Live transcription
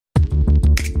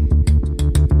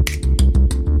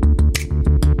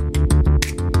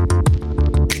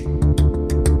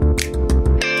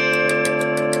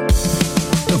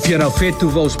je nou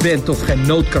virtuoos bent of geen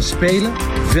noot kan spelen,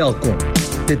 welkom.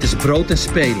 Dit is Brood en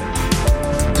Spelen.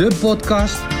 De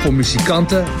podcast voor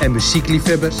muzikanten en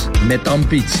muziekliefhebbers met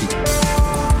ambitie.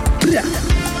 Ja.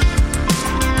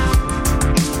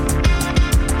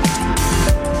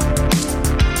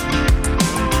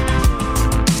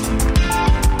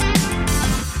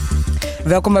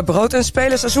 Welkom bij Brood en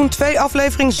Spelen, seizoen 2,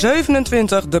 aflevering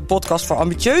 27. De podcast voor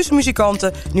ambitieuze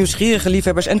muzikanten, nieuwsgierige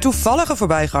liefhebbers en toevallige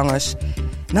voorbijgangers.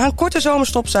 Na een korte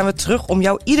zomerstop zijn we terug om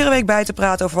jou iedere week bij te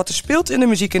praten over wat er speelt in de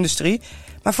muziekindustrie.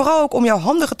 Maar vooral ook om jou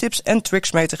handige tips en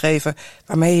tricks mee te geven,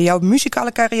 waarmee je jouw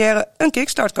muzikale carrière een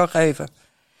kickstart kan geven.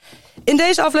 In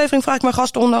deze aflevering vraag ik mijn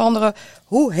gasten onder andere: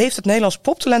 hoe heeft het Nederlands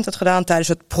poptalent het gedaan tijdens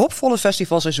het propvolle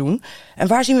festivalseizoen? En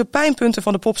waar zien we pijnpunten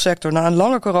van de popsector na een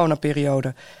lange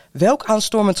coronaperiode? Welk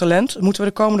aanstormend talent moeten we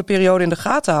de komende periode in de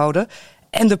gaten houden?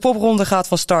 En de popronde gaat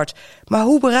van start. Maar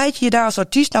hoe bereid je je daar als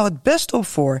artiest nou het best op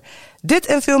voor? Dit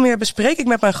en veel meer bespreek ik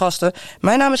met mijn gasten.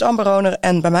 Mijn naam is Amber Roner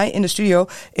en bij mij in de studio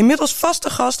inmiddels vaste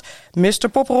gast Mr.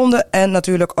 Popronde en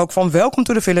natuurlijk ook van Welcome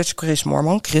to the Village, Chris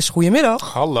Moorman. Chris,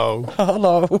 goedemiddag. Hallo.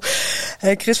 Hallo.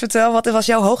 Hey Chris, vertel, wat was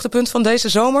jouw hoogtepunt van deze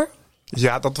zomer?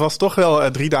 Ja, dat was toch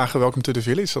wel 3 dagen Welcome to the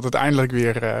Village. Dat het eindelijk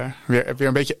weer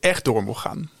een beetje echt door mocht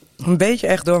gaan. Een beetje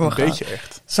echt door mag gaan. Een beetje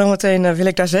echt. Zometeen wil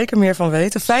ik daar zeker meer van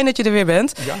weten. Fijn dat je er weer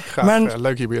bent. Ja, graag.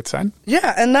 Leuk hier weer te zijn.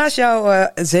 Ja, en naast jou,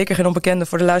 zeker geen onbekende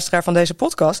voor de luisteraar van deze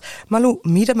podcast, Malou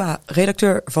Miedema,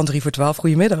 redacteur van 3 voor 12.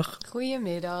 Goedemiddag.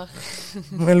 Goedemiddag.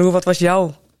 Malou, wat was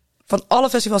van alle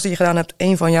festivals die je gedaan hebt,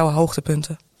 een van jouw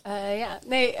hoogtepunten?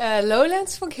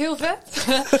 Lowlands vond ik heel vet.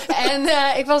 En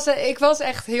ik was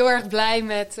echt heel erg blij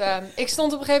met... ik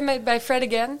stond op een gegeven moment bij Fred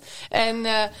Again. En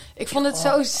ik vond het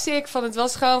zo sick. Het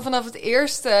was gewoon vanaf de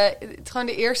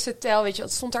eerste tel, weet je.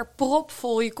 Het stond daar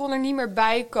propvol. Je kon er niet meer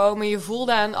bij komen. Je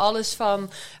voelde aan alles van...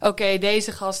 Oké,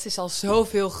 deze gast is al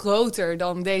zoveel groter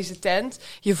dan deze tent.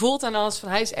 Je voelt aan alles van...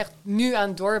 Hij is echt nu aan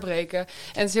het doorbreken.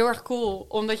 En het is heel erg cool,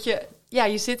 omdat je... Ja,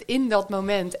 je zit in dat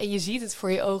moment en je ziet het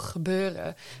voor je ogen gebeuren.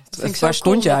 Dat vind ik zo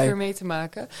cool om weer mee te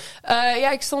maken.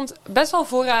 Ik stond best wel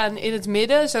vooraan in het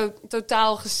midden. Zo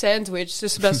totaal gesandwiched.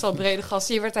 Dus best wel brede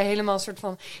gasten. Je werd daar helemaal een soort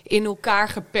van in elkaar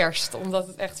geperst. Omdat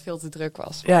het echt veel te druk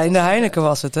was. Ja, in de Heineken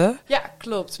was het, hè? Ja,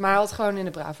 klopt. Maar hij had gewoon in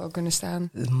de Bravo kunnen staan.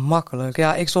 Makkelijk.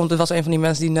 Ja, het was een van die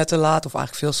mensen die net te laat, of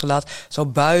eigenlijk veel te laat, zo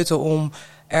buitenom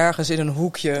ergens in een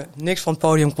hoekje niks van het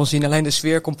podium kon zien. Alleen de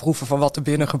sfeer kon proeven van wat er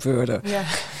binnen gebeurde.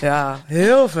 Ja,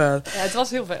 heel vet. Ja, het was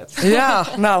heel vet. Ja,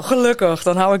 nou gelukkig.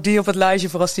 Dan hou ik die op het lijstje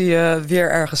voor als die weer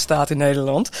ergens staat in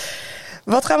Nederland.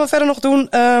 Wat gaan we verder nog doen?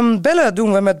 Bellen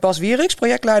doen we met Bas Wieriks,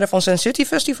 projectleider van Zen City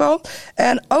Festival.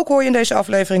 En ook hoor je in deze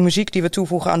aflevering muziek die we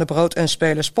toevoegen aan de Brood en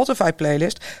Spelen Spotify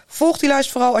playlist. Volg die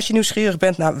lijst vooral als je nieuwsgierig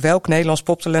bent naar welk Nederlands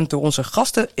poptalent door onze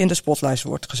gasten in de spotlijst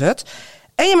wordt gezet.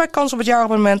 En je maakt kans op het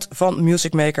jaarabonnement van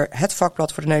Music Maker, het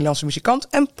vakblad voor de Nederlandse muzikant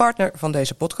en partner van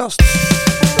deze podcast.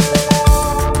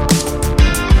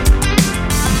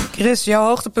 Chris, jouw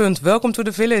hoogtepunt. Welcome to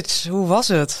the Village. Hoe was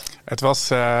het? Het was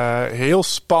heel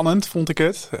spannend, vond ik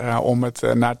het. Om het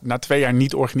na 2 jaar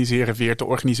niet organiseren weer te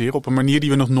organiseren. Op een manier die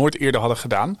we nog nooit eerder hadden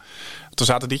gedaan.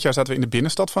 Dit jaar zaten we in de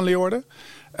binnenstad van Leeuwarden.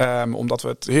 Omdat we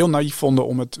het heel naïef vonden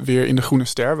om het weer in de Groene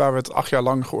Ster, waar we het 8 jaar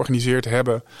lang georganiseerd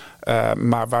hebben.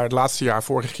 Maar waar het laatste jaar,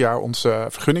 vorig jaar, onze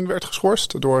vergunning werd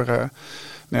geschorst door,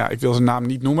 ik wil zijn naam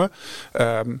niet noemen.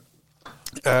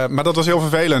 Maar dat was heel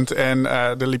vervelend en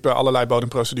er liepen allerlei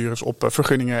bodemprocedures op,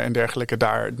 vergunningen en dergelijke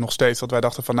daar nog steeds. Dat wij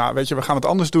dachten van, we gaan wat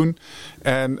anders doen.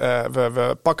 En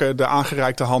we pakken de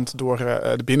aangereikte hand door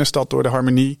de binnenstad, door de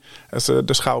Harmonie,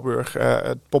 de Schouwburg,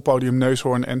 het poppodium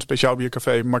Neushoorn en speciaal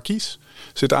biercafé Marquise.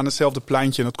 Zitten aan hetzelfde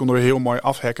pleintje en dat konden we heel mooi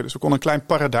afhekken. Dus we konden een klein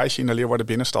paradijsje in de Leeuwarden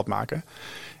binnenstad maken.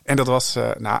 En dat was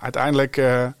uiteindelijk...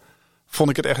 vond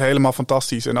ik het echt helemaal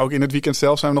fantastisch. En ook in het weekend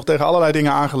zelf zijn we nog tegen allerlei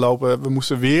dingen aangelopen. We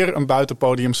moesten weer een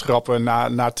buitenpodium schrappen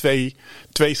na twee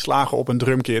slagen op een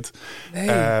drumkit.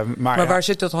 Nee. Maar waar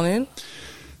zit dat dan in?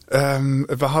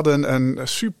 We hadden een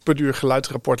superduur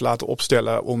geluidsrapport laten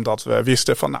opstellen. Omdat we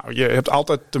wisten van je hebt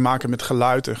altijd te maken met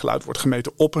geluid. En geluid wordt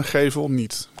gemeten op een gevel,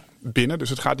 niet binnen. Dus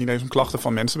het gaat niet eens om klachten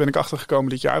van mensen, ben ik achtergekomen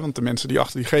dit jaar. Want de mensen die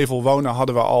achter die gevel wonen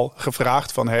hadden we al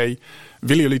gevraagd van... willen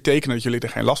jullie tekenen dat jullie er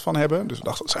geen last van hebben? Dus we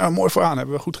dachten, dat zijn we mooi voor aan,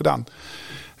 hebben we goed gedaan.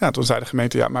 Ja, toen zei de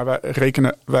gemeente, maar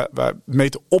wij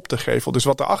meten op de gevel. Dus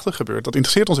wat daarachter gebeurt, dat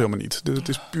interesseert ons helemaal niet. Dus het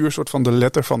is puur een soort van de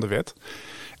letter van de wet.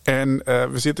 En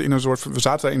we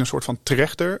zaten in een soort van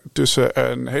trechter tussen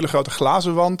een hele grote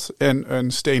glazen wand en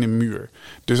een stenen muur.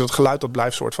 Dus dat geluid dat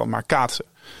blijft soort van maar kaatsen.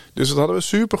 Dus dat hadden we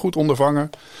super goed ondervangen.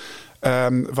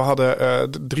 We hadden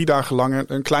 3 dagen lang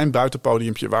een klein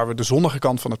buitenpodiumpje waar we de zonnige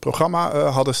kant van het programma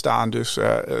hadden staan. Dus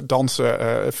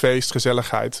dansen, feest,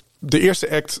 gezelligheid. De eerste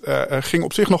act ging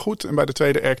op zich nog goed. En bij de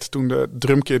tweede act, toen de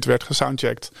drumkit werd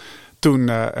gesoundcheckt,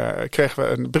 toen kregen we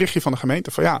een berichtje van de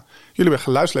gemeente van jullie hebben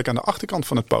geluidslek aan de achterkant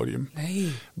van het podium.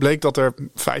 Nee. Bleek dat er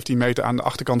 15 meter aan de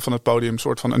achterkant van het podium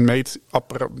soort van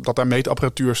dat daar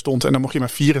meetapparatuur stond. En dan mocht je maar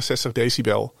 64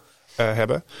 decibel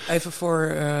hebben. Even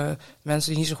voor mensen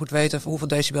die niet zo goed weten hoeveel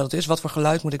decibel het is. Wat voor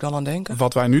geluid moet ik dan aan denken?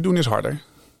 Wat wij nu doen is harder.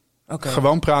 Okay.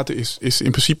 Gewoon praten is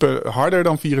in principe harder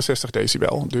dan 64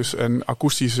 decibel. Dus een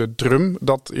akoestische drum,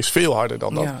 dat is veel harder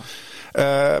dan dat. Ja.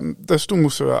 Dus toen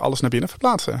moesten we alles naar binnen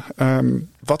verplaatsen.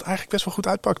 Wat eigenlijk best wel goed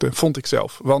uitpakte, vond ik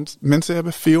zelf. Want mensen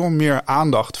hebben veel meer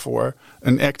aandacht voor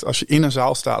een act als je in een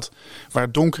zaal staat waar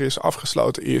het donker is,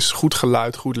 afgesloten is, goed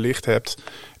geluid, goed licht hebt.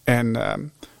 En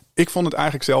ik vond het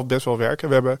eigenlijk zelf best wel werken.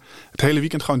 We hebben het hele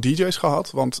weekend gewoon DJ's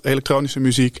gehad. Want elektronische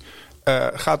muziek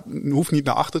hoeft niet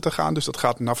naar achter te gaan. Dus dat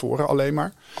gaat naar voren alleen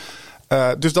maar.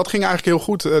 Dus dat ging eigenlijk heel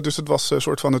goed. Dus het was een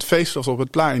soort van het feest was op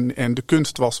het plein. En de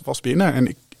kunst was binnen.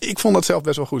 En ik vond dat zelf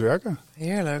best wel goed werken.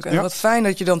 Heerlijk. En wat fijn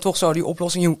dat je dan toch zo die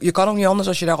oplossing... Je kan ook niet anders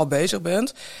als je daar al bezig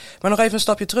bent. Maar nog even een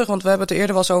stapje terug. Want we hebben het er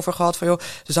eerder wel eens over gehad. Van,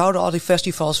 zouden al die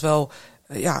festivals wel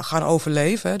gaan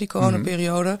overleven, die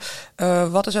coronaperiode.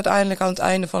 Wat is uiteindelijk aan het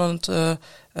einde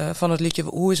van het liedje...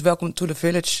 Hoe is Welcome to the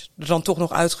Village er dan toch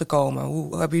nog uitgekomen?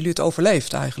 Hoe hebben jullie het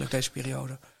overleefd eigenlijk, deze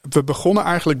periode? We begonnen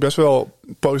eigenlijk best wel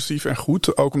positief en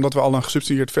goed. Ook omdat we al een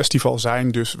gesubsidieerd festival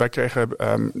zijn. Dus wij kregen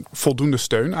voldoende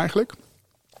steun eigenlijk.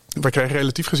 Wij kregen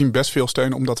relatief gezien best veel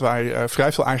steun omdat wij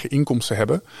vrij veel eigen inkomsten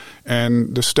hebben.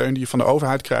 En de steun die je van de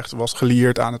overheid krijgt was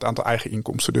gelieerd aan het aantal eigen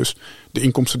inkomsten. Dus de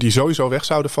inkomsten die sowieso weg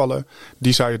zouden vallen,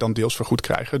 die zou je dan deels vergoed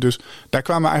krijgen. Dus daar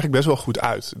kwamen we eigenlijk best wel goed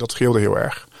uit. Dat scheelde heel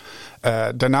erg.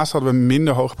 Daarnaast hadden we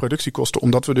minder hoge productiekosten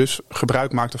omdat we dus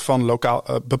gebruik maakten van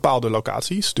bepaalde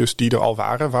locaties. Dus die er al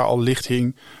waren, waar al licht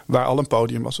hing, waar al een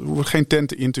podium was. We hoefden geen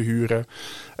tenten in te huren,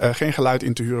 geen geluid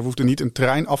in te huren. We hoefden niet een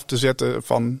terrein af te zetten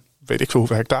van weet ik veel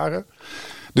hoeveel hectare.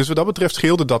 Dus wat dat betreft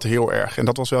scheelde dat heel erg. En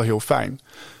dat was wel heel fijn.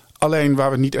 Alleen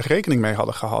waar we niet echt rekening mee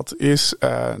hadden gehad, is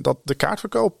dat de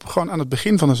kaartverkoop gewoon aan het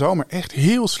begin van de zomer echt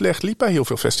heel slecht liep bij heel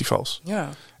veel festivals. Ja.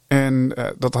 En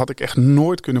dat had ik echt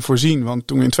nooit kunnen voorzien. Want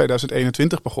toen we in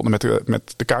 2021 begonnen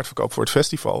met de kaartverkoop voor het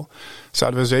festival,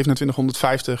 zouden we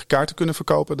 2750 kaarten kunnen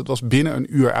verkopen. Dat was binnen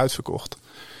een uur uitverkocht.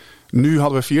 Nu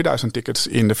hadden we 4000 tickets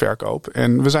in de verkoop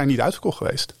en we zijn niet uitverkocht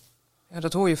geweest. Ja,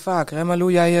 dat hoor je vaker. Hè?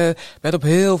 Malou, jij bent op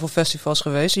heel veel festivals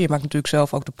geweest. Je maakt natuurlijk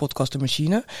zelf ook de podcast De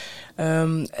Machine.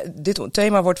 Dit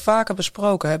thema wordt vaker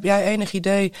besproken. Heb jij enig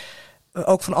idee,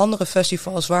 ook van andere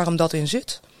festivals, waarom dat in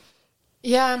zit?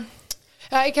 Ja,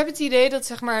 ik heb het idee dat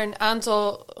zeg maar een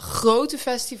aantal grote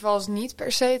festivals niet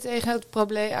per se tegen het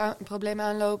probleem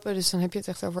aanlopen. Dus dan heb je het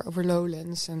echt over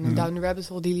Lowlands en Down the Rabbit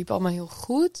Hole. Die liepen allemaal heel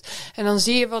goed. En dan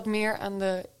zie je wat meer aan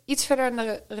iets verder aan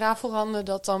de rafelranden,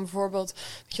 dat dan bijvoorbeeld,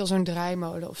 zo'n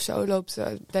draaimolen of zo loopt.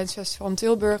 Dance Festival in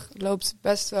Tilburg loopt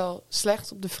best wel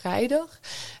slecht op de vrijdag.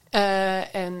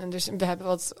 En dus we hebben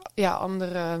wat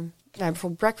andere,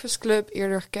 bijvoorbeeld Breakfast Club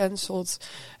eerder gecanceld.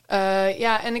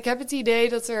 En ik heb het idee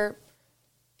dat er...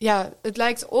 Ja, het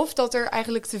lijkt of dat er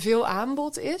eigenlijk te veel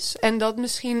aanbod is. En dat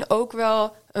misschien ook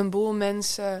wel een boel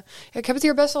mensen... Ja, ik heb het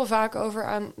hier best wel vaak over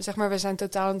aan... Zeg maar, we zijn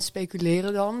totaal aan het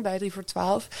speculeren dan bij 3 voor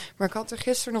 12. Maar ik had er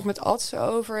gisteren nog met Adse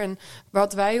over. En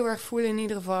wat wij heel erg voelen in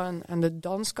ieder geval aan de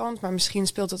danskant. Maar misschien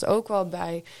speelt dat ook wel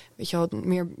bij... Weet je wel,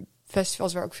 meer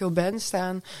festivals waar ook veel bands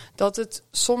staan. Dat het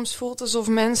soms voelt alsof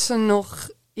mensen nog...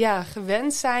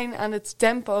 gewend zijn aan het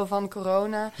tempo van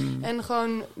corona. En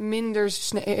gewoon minder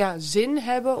zin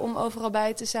hebben om overal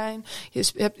bij te zijn.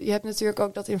 Je hebt natuurlijk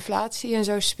ook dat inflatie en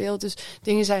zo speelt. Dus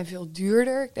dingen zijn veel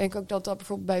duurder. Ik denk ook dat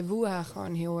bijvoorbeeld bij Wuha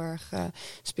gewoon heel erg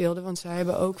speelde. Want zij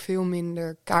hebben ook veel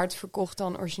minder kaart verkocht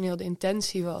dan origineel de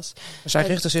intentie was. Zij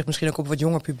richten zich misschien ook op wat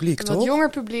jonger publiek, toch? Wat jonger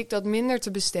publiek dat minder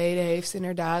te besteden heeft,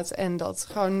 inderdaad. En dat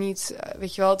gewoon niet,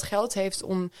 het geld heeft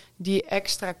om die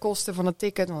extra kosten van het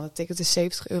ticket. Want het ticket is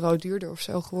 €70 duurder of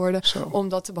zo geworden. Om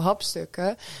dat te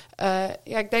behapstukken.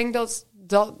 Ik denk dat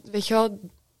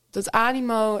dat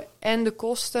animo en de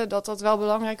kosten, dat wel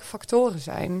belangrijke factoren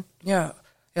zijn.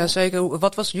 Ja, zeker.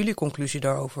 Wat was jullie conclusie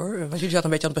daarover? Want jullie zaten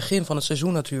een beetje aan het begin van het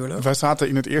seizoen natuurlijk. Wij zaten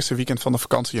in het eerste weekend van de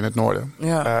vakantie in het noorden.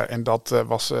 Ja. En dat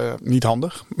was niet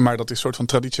handig. Maar dat is soort van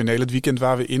traditioneel het weekend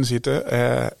waar we in zitten.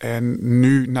 En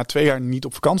nu, na 2 jaar niet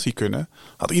op vakantie kunnen,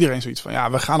 had iedereen zoiets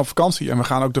van, we gaan op vakantie. En we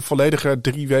gaan ook de volledige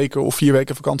 3 weken of 4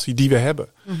 weken vakantie die we hebben.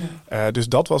 Mm-hmm. Dus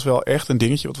dat was wel echt een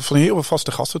dingetje wat we van heel veel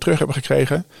vaste gasten terug hebben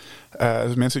gekregen.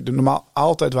 Dus mensen die er normaal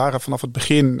altijd waren vanaf het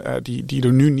begin, die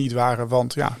er nu niet waren,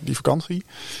 want die vakantie.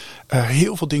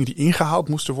 Heel veel dingen die ingehaald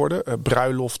moesten worden.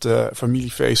 Bruiloften,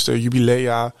 familiefeesten,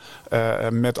 jubilea.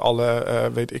 Met alle,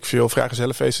 weet ik veel,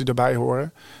 vrijgezellenfeesten die erbij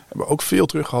horen. We hebben ook veel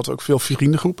terug gehad. Ook veel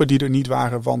vriendengroepen die er niet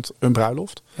waren, want een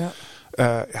bruiloft. Ja.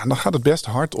 Dan gaat het best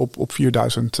hard op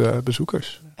 4000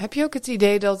 bezoekers. Heb je ook het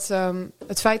idee dat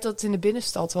het feit dat het in de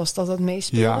binnenstad was, dat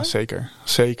meespeelde? Ja,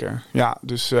 zeker. Ja,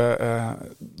 dus we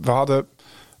hadden...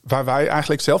 Waar wij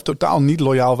eigenlijk zelf totaal niet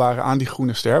loyaal waren aan die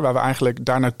Groene Ster. Waar we eigenlijk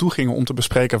daar naartoe gingen om te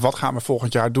bespreken wat gaan we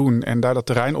volgend jaar doen. En daar dat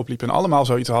terrein opliepen en allemaal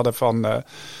zoiets hadden van...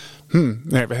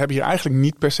 nee, we hebben hier eigenlijk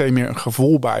niet per se meer een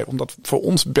gevoel bij. Omdat voor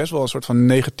ons best wel een soort van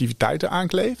negativiteit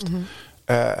aankleeft. Mm-hmm.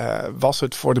 Was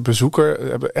het voor de bezoeker, we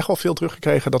hebben echt wel veel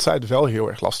teruggekregen dat zij het wel heel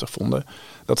erg lastig vonden.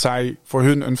 Dat zij voor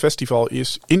hun een festival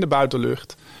is in de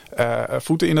buitenlucht.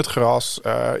 Voeten in het gras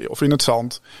of in het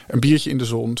zand. Een biertje in de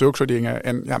zon, zulke soort dingen.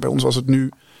 En ja, bij ons was het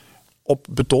nu op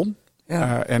beton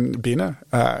en binnen.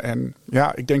 En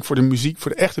ja, ik denk voor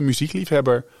de echte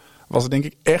muziekliefhebber was het denk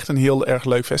ik echt een heel erg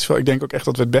leuk festival. Ik denk ook echt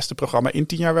dat we het beste programma in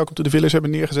 10 jaar Welcome to the Village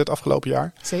hebben neergezet afgelopen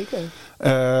jaar. Zeker.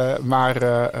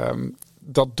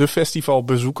 Dat de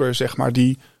festivalbezoeker, zeg maar,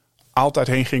 die altijd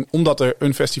heen ging omdat er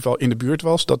een festival in de buurt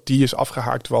was, dat die is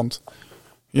afgehaakt, want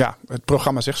ja, het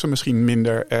programma zegt ze misschien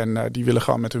minder en die willen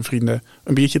gewoon met hun vrienden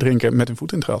een biertje drinken met hun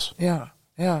voet in het gras. Ja.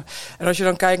 Ja, en als je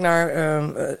dan kijkt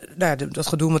naar dat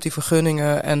gedoe met die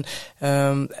vergunningen en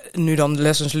nu dan de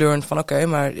lessons learned van oké,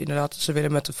 maar inderdaad, ze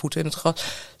willen met de voeten in het gras.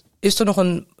 Is er nog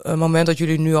een moment dat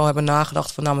jullie nu al hebben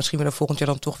nagedacht van misschien willen we volgend jaar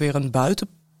dan toch weer een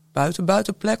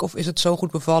buitenplek? Of is het zo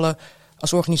goed bevallen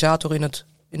als organisator in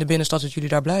de binnenstad dat jullie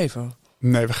daar blijven?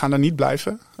 Nee, we gaan daar niet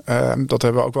blijven. Dat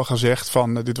hebben we ook wel gezegd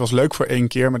van dit was leuk voor 1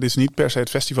 keer, maar dit is niet per se het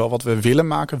festival wat we willen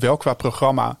maken. Wel qua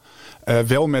programma,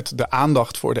 wel met de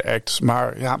aandacht voor de acts.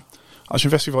 Maar ja, als je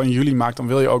een festival in juli maakt, dan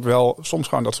wil je ook wel soms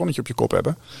gewoon dat zonnetje op je kop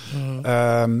hebben.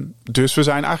 Dus we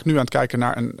zijn eigenlijk nu aan het kijken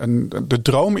naar de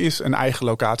droom is een eigen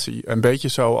locatie. Een beetje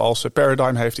zoals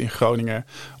Paradigm heeft in Groningen.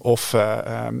 Of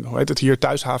hoe heet het hier?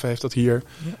 Thuishaven heeft dat hier.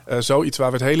 Zoiets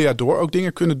waar we het hele jaar door ook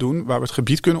dingen kunnen doen. Waar we het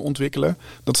gebied kunnen ontwikkelen.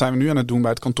 Dat zijn we nu aan het doen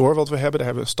bij het kantoor wat we hebben. Daar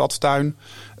hebben we een stadstuin.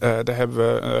 Daar hebben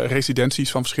we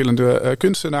residenties van verschillende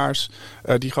kunstenaars.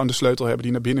 Die gewoon de sleutel hebben.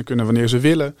 Die naar binnen kunnen wanneer ze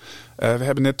willen. We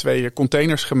hebben net 2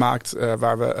 containers gemaakt.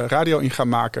 Waar we radio in gaan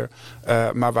maken.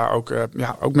 Maar waar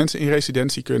ook mensen in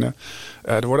residentie kunnen.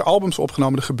 Er worden albums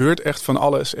opgenomen. Er gebeurt echt van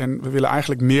alles. En we willen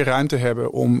eigenlijk meer ruimte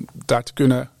hebben om daar te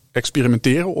kunnen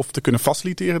experimenteren. Of te kunnen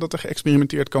faciliteren dat er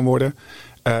geëxperimenteerd kan worden.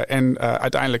 En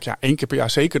uiteindelijk 1 keer per jaar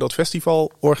zeker dat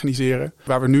festival organiseren.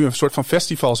 Waar we nu een soort van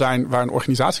festival zijn waar een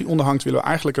organisatie onder hangt. Willen we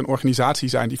eigenlijk een organisatie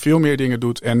zijn die veel meer dingen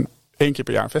doet. En 1 keer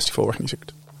per jaar een festival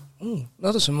organiseert.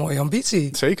 Dat is een mooie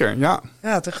ambitie. Zeker, ja.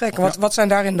 Ja, te gek. Wat zijn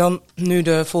daarin dan nu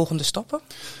de volgende stappen?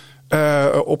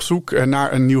 Op zoek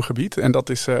naar een nieuw gebied. En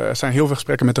dat zijn heel veel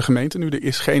gesprekken met de gemeente nu. Er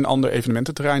is geen ander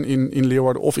evenemententerrein in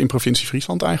Leeuwarden of in provincie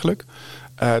Friesland eigenlijk.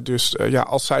 Dus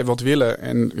als zij wat willen,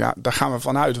 en daar gaan we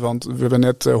vanuit. Want we hebben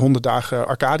net 100 dagen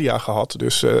Arcadia gehad.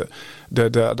 Dus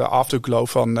de afterglow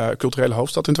van Culturele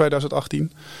Hoofdstad in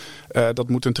 2018. Dat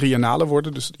moet een triennale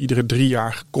worden. Dus iedere 3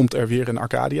 jaar komt er weer een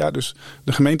Arcadia. Dus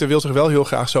de gemeente wil zich wel heel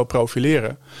graag zo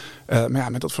profileren.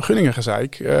 Maar met dat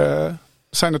vergunningengezeik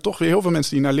zijn er toch weer heel veel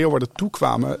mensen die naar Leeuwarden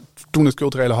toekwamen toen het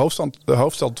Culturele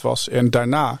Hoofdstad was. En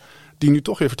daarna die nu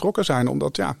toch weer vertrokken zijn.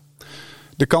 Omdat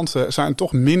de kansen zijn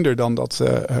toch minder dan dat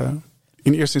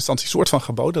in eerste instantie soort van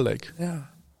geboden leek. Ja.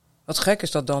 Wat gek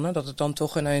is dat dan, hè? Dat het dan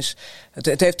toch ineens...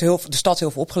 Het heeft de stad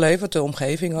heel veel opgeleverd, de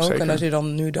omgeving ook. Zeker. En dat je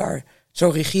dan nu daar zo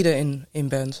rigide in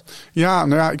bent.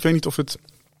 Ja, ik weet niet of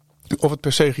het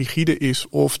per se rigide is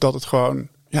of dat het gewoon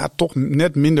toch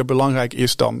net minder belangrijk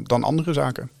is dan andere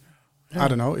zaken. Ja. I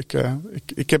don't know.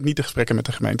 Ik heb niet de gesprekken met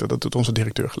de gemeente. Dat doet onze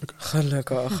directeur gelukkig.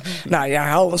 Gelukkig.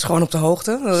 Hou ons gewoon op de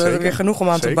hoogte. Er is weer genoeg om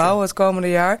aan te bouwen het komende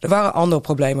jaar. Er waren andere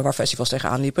problemen waar festivals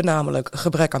tegenaan liepen. Namelijk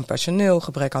gebrek aan personeel,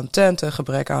 gebrek aan tenten,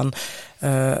 gebrek aan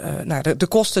de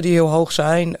kosten die heel hoog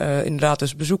zijn. Inderdaad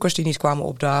dus bezoekers die niet kwamen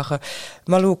opdagen.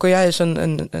 Malou, kun jij eens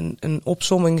een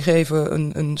opsomming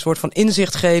geven, een soort van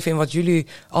inzicht geven in wat jullie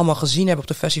allemaal gezien hebben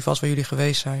op de festivals waar jullie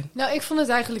geweest zijn? Nou, ik vond het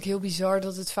eigenlijk heel bizar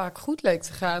dat het vaak goed leek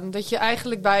te gaan. Dat je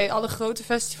eigenlijk bij alle grote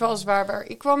festivals waar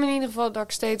ik kwam in ieder geval, dat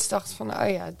ik steeds dacht van,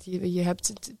 je hebt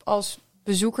het als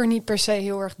bezoeker niet per se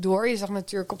heel erg door. Je zag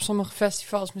natuurlijk op sommige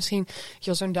festivals misschien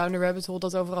zo'n Down the Rabbit Hole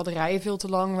dat overal de rijen veel te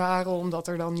lang waren, omdat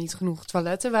er dan niet genoeg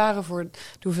toiletten waren voor de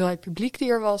hoeveelheid publiek die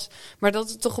er was. Maar dat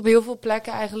het toch op heel veel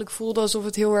plekken eigenlijk voelde alsof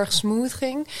het heel erg smooth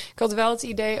ging. Ik had wel het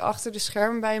idee achter de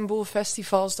schermen bij een boel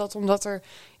festivals dat omdat er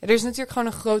is natuurlijk gewoon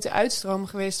een grote uitstroom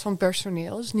geweest van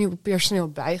personeel. Er is nieuw personeel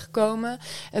bijgekomen.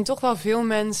 En toch wel veel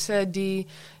mensen die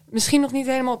misschien nog niet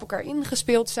helemaal op elkaar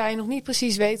ingespeeld zijn, nog niet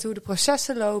precies weten hoe de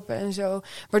processen lopen en zo.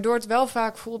 Waardoor het wel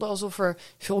vaak voelde alsof er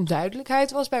veel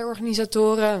onduidelijkheid was bij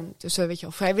organisatoren. Tussen,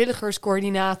 vrijwilligers,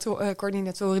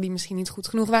 coördinatoren die misschien niet goed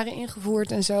genoeg waren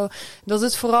ingevoerd en zo. Dat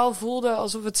het vooral voelde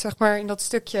alsof het zeg maar in dat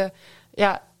stukje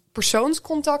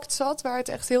persoonscontact zat, waar het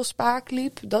echt heel spaak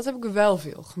liep. Dat heb ik wel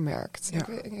veel gemerkt. Ja.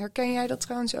 Herken jij dat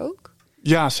trouwens ook?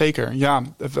 Ja, zeker. Ja,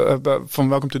 van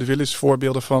Welcome to the Village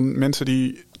voorbeelden van mensen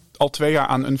die al 2 jaar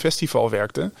aan een festival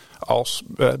werkten. Als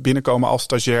binnenkomen als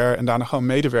stagiair en daarna gewoon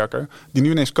medewerker. Die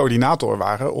nu ineens coördinator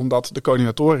waren. Omdat de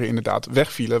coördinatoren inderdaad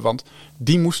wegvielen. Want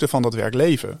die moesten van dat werk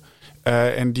leven.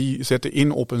 En die zetten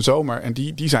in op een zomer. En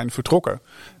die zijn vertrokken.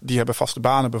 Die hebben vaste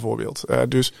banen bijvoorbeeld.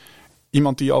 Dus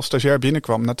iemand die als stagiair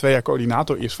binnenkwam, na 2 jaar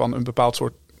coördinator is van een bepaald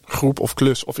soort groep of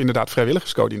klus. Of inderdaad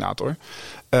vrijwilligerscoördinator.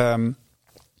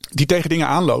 Die tegen dingen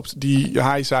aanloopt die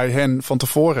hij, zij, hen van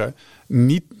tevoren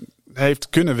niet heeft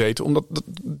kunnen weten, omdat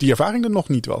die ervaring er nog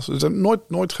niet was. Dus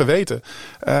nooit geweten.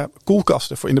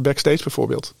 Koelkasten voor in de backstage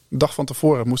bijvoorbeeld. De dag van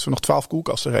tevoren moesten we nog 12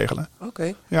 koelkasten regelen.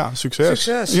 Oké. Ja,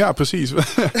 succes. Ja, precies.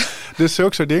 Dus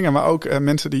zulke soort dingen. Maar ook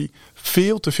mensen die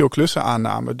veel te veel klussen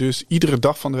aannamen. Dus iedere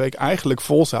dag van de week eigenlijk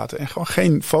vol zaten en gewoon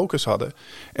geen focus hadden.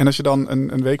 En als je dan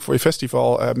een week voor je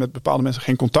festival met bepaalde mensen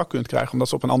geen contact kunt krijgen, omdat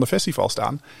ze op een ander festival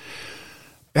staan.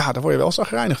 Ja, daar word je wel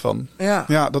chagrijnig van.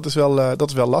 Ja, dat is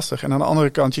wel lastig. En aan de andere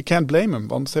kant, je can't blame hem.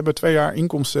 Want ze hebben 2 jaar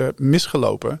inkomsten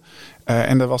misgelopen.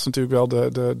 En er was natuurlijk wel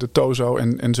de TOZO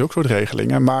en zulke soort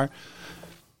regelingen. Maar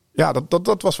ja,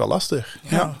 dat was wel lastig.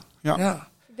 Ja.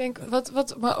 Ik denk,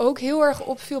 wat me ook heel erg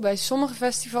opviel bij sommige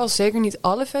festivals, zeker niet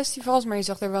alle festivals, maar je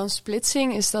zag er wel een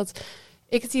splitsing, is dat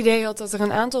ik het idee had dat er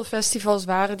een aantal festivals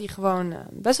waren die gewoon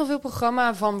best wel veel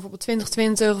programma van bijvoorbeeld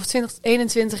 2020 of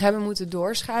 2021 hebben moeten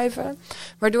doorschuiven.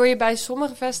 Waardoor je bij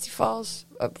sommige festivals,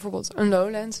 bijvoorbeeld een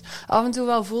Lowlands, af en toe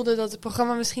wel voelde dat het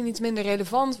programma misschien iets minder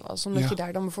relevant was. Omdat je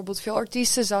daar dan bijvoorbeeld veel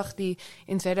artiesten zag die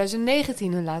in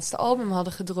 2019 hun laatste album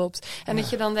hadden gedropt. En dat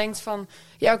je dan denkt van,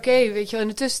 weet je wel, in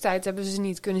de tussentijd hebben ze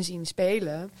niet kunnen zien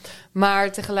spelen.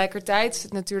 Maar tegelijkertijd is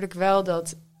het natuurlijk wel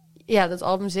dat dat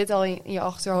album zit al in je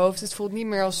achterhoofd. Het voelt niet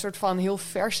meer als een soort van heel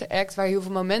verse act waar heel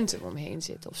veel momentum omheen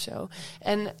zit of zo.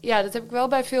 En dat heb ik wel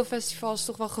bij veel festivals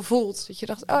toch wel gevoeld. Dat je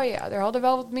dacht, er hadden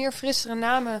wel wat meer frissere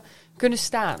namen kunnen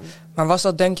staan. Maar was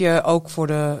dat, denk je, ook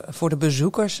voor de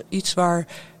bezoekers iets waar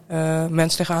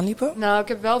mensen tegenaan liepen? Nou, ik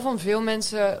heb wel van veel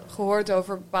mensen gehoord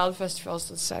over bepaalde festivals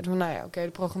dat ze zeiden van, de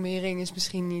programmering is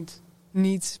misschien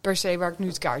niet per se waar ik nu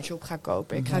het kaartje op ga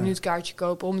kopen. Ik ga nu het kaartje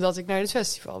kopen omdat ik naar het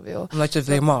festival wil. Omdat je het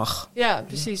weer mag. Ja,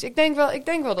 precies. Ik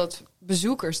denk wel dat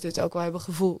bezoekers dit ook wel hebben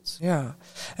gevoeld. Ja.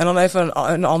 En dan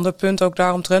even een ander punt ook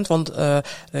daaromtrent. Want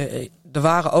er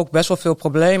waren ook best wel veel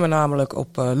problemen, namelijk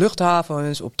op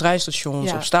luchthavens, op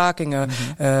treinstations, op stakingen,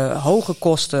 hoge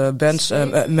kosten,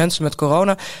 mensen met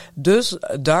corona. Dus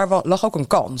daar lag ook een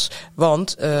kans.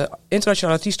 Want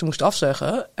internationale artiesten moesten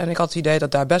afzeggen. En ik had het idee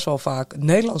dat daar best wel vaak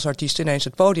Nederlandse artiesten ineens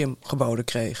het podium geboden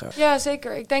kregen. Ja,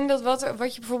 zeker. Ik denk dat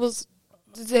wat je bijvoorbeeld,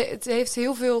 het heeft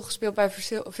heel veel gespeeld bij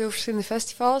veel verschillende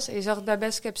festivals. Je zag het bij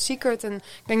Best Kept Secret. En ik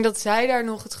denk dat zij daar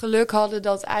nog het geluk hadden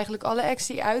dat eigenlijk alle acts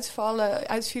die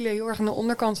uitvielen heel erg aan de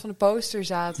onderkant van de poster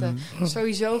zaten.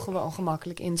 Sowieso gewoon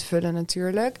gemakkelijk in te vullen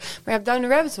natuurlijk. Maar op Down the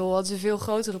Rabbit Hole hadden ze veel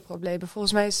grotere problemen.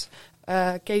 Volgens mij is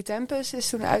Kate Tempest is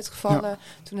toen uitgevallen. Ja.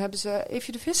 Toen hebben ze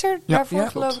Eefje de Visser daarvoor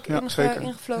geloof ik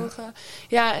ingevlogen.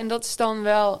 Ja, en dat is dan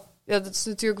wel. Ja, dat is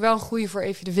natuurlijk wel een goeie voor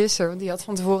Eefje de Visser. Want die had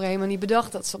van tevoren helemaal niet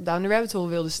bedacht dat ze op Down the Rabbit Hole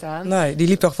wilde staan. Nee, die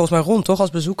liep toch volgens mij rond, toch? Als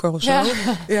bezoeker of zo?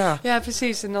 Ja,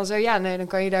 precies. En dan zo, dan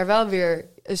kan je daar wel weer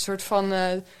een soort van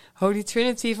Holy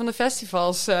Trinity van de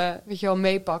festivals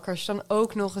meepakken. Als je dan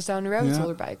ook nog eens Down the Rabbit Hole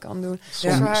erbij kan doen.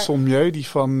 Sommieu die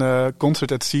van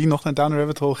Concert at Sea nog naar Down the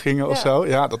Rabbit Hole gingen of zo.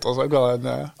 Ja, dat was ook wel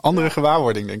een andere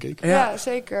gewaarwording, denk ik. Ja,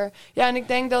 zeker. Ja, en ik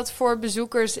denk dat voor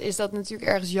bezoekers is dat natuurlijk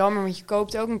ergens jammer. Want je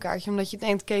koopt ook een kaartje omdat je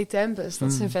denkt Kate Tempest.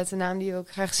 Dat is een vette naam die je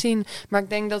ook graag zien. Maar ik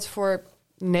denk dat voor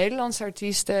Nederlandse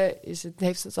artiesten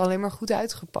heeft het alleen maar goed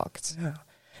uitgepakt. Ja.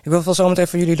 Ik wil wel zo meteen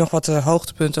van jullie nog wat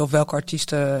hoogtepunten of welke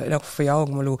artiesten, in elk geval voor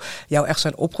jou, Malou, jou echt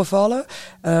zijn opgevallen.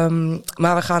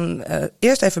 Maar we gaan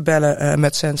eerst even bellen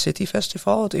met Sand City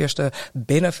Festival. Het eerste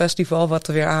binnenfestival wat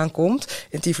er weer aankomt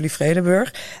in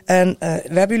Tivoli-Vredenburg. En we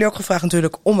hebben jullie ook gevraagd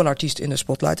natuurlijk om een artiest in de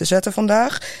spotlight te zetten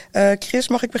vandaag. Chris,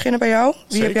 mag ik beginnen bij jou? Wie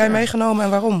Zeker. Heb jij meegenomen en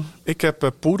waarom? Ik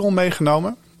heb Poedel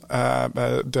meegenomen.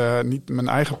 Niet mijn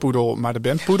eigen poedel, maar de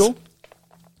band Poedel.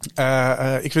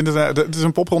 Ik vind het is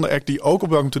een popronde act die ook op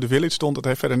Welcome to the Village stond. Dat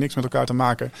heeft verder niks met elkaar te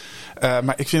maken.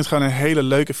 Maar ik vind het gewoon een hele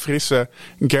leuke, frisse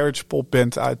garage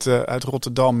popband uit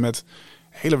Rotterdam. Met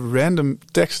hele random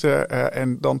teksten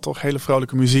en dan toch hele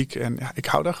vrolijke muziek. En ja, ik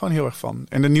hou daar gewoon heel erg van.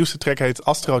 En de nieuwste track heet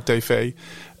Astro TV.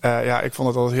 Ik vond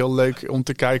het altijd heel leuk om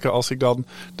te kijken als ik dan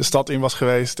de stad in was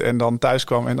geweest en dan thuis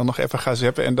kwam en dan nog even ga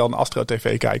zappen en dan Astro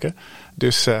TV kijken.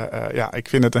 Dus ik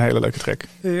vind het een hele leuke track.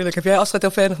 Heerlijk. Heb jij Astro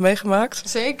TV nog meegemaakt?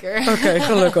 Zeker. Oké,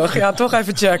 gelukkig. Ja, toch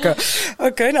even checken.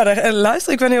 Oké, nou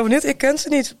luister, ik ben heel benieuwd. Ik ken ze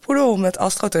niet. Poedel met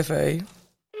Astro TV.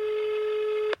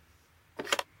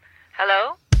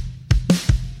 Hallo?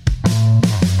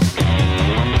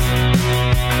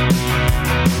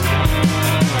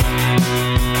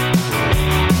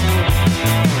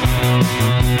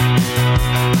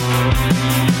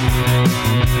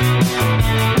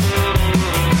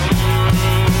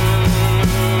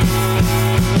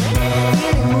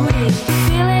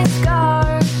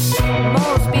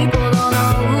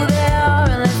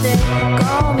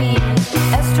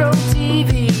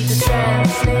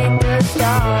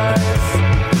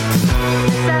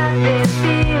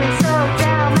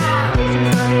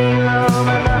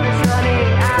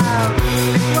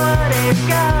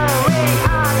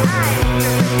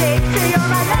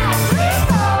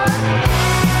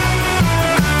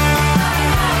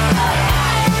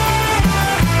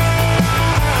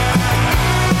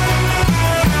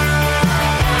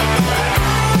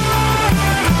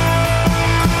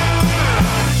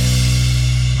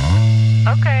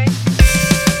 Oké.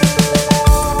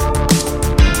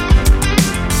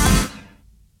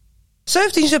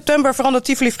 17 september verandert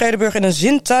Tivoli Vredenburg in een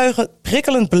zintuigend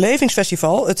prikkelend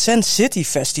belevingsfestival. Het Sand City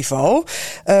Festival.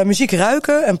 Muziek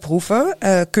ruiken en proeven.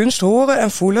 Kunst horen en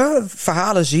voelen.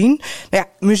 Verhalen zien. Nou ja,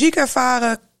 muziek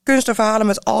ervaren. Kunst en verhalen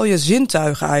met al je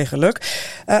zintuigen eigenlijk.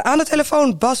 Aan de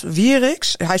telefoon Bas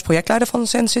Wieriks. Hij is projectleider van het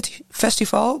Sand City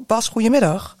Festival. Bas,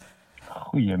 goedemiddag.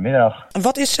 Goedemiddag.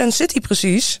 Wat is Sand City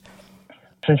precies?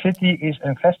 Sand City is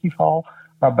een festival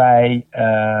waarbij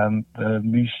we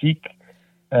muziek,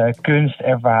 kunst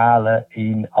en verhalen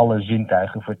in alle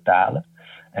zintuigen vertalen.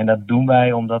 En dat doen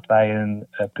wij omdat wij een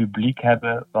publiek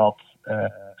hebben wat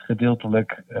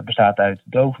gedeeltelijk bestaat uit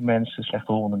dove mensen,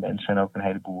 slechthorende mensen en ook een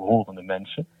heleboel horende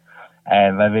mensen.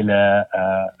 En wij willen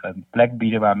een plek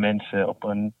bieden waar mensen op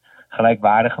een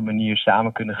gelijkwaardige manier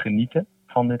samen kunnen genieten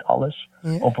van dit alles.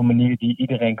 Ja. Op een manier die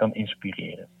iedereen kan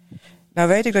inspireren. Nou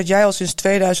weet ik dat jij al sinds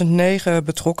 2009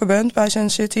 betrokken bent bij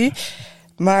Sand City.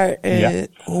 Maar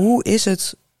hoe is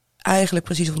het eigenlijk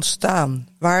precies ontstaan?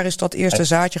 Waar is dat eerste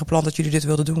zaadje geplant dat jullie dit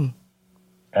wilden doen?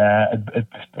 Het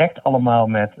vertrekt allemaal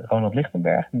met Ronald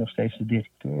Lichtenberg, die nog steeds de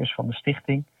directeur is van de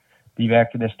stichting. Die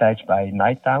werkte destijds bij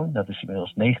Nighttown. Dat is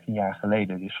inmiddels 19 jaar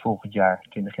geleden, dus volgend jaar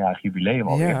 20-jarig jubileum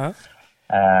alweer. Ja.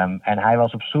 En hij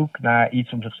was op zoek naar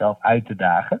iets om zichzelf uit te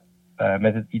dagen.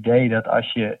 Met het idee dat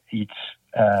als je iets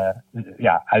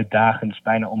uitdagends,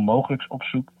 bijna onmogelijks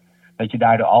opzoekt, dat je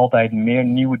daardoor altijd meer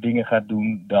nieuwe dingen gaat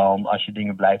doen dan als je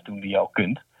dingen blijft doen die je al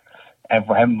kunt. En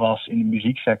voor hem was in de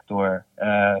muzieksector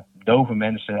dove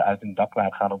mensen uit hun dak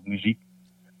laten gaan op muziek,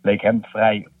 leek hem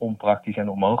vrij onpraktisch en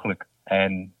onmogelijk.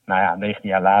 En 19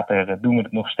 jaar later doen we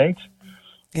het nog steeds.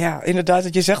 Ja,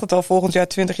 inderdaad. Je zegt het al, volgend jaar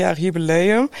 20-jarig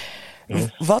jubileum.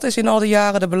 Yes. Wat is in al die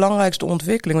jaren de belangrijkste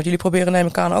ontwikkeling? Want jullie proberen, neem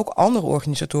ik aan, ook andere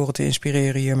organisatoren te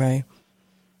inspireren hiermee.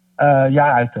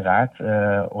 Uiteraard.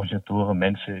 Organisatoren,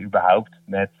 mensen überhaupt.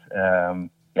 Met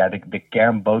de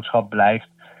kernboodschap blijft.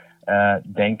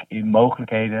 Denk in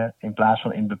mogelijkheden in plaats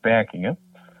van in beperkingen.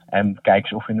 En kijk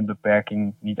eens of je een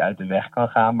beperking niet uit de weg kan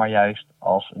gaan, maar juist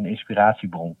als een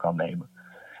inspiratiebron kan nemen.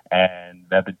 En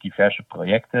we hebben diverse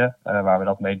projecten waar we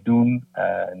dat mee doen.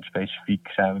 En specifiek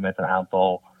zijn we met een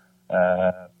aantal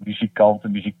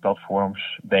muzikanten,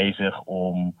 muziekplatforms bezig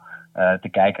om te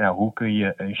kijken naar hoe kun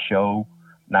je een show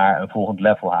naar een volgend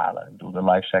level halen. Ik bedoel,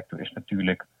 de live sector is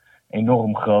natuurlijk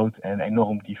enorm groot en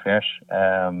enorm divers.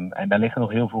 En daar liggen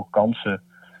nog heel veel kansen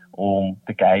om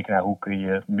te kijken naar hoe kun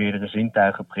je meerdere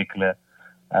zintuigen prikkelen.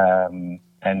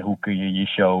 En hoe kun je je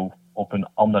show op een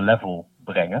ander level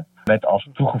brengen. Met als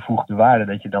toegevoegde waarde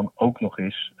dat je dan ook nog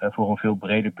eens voor een veel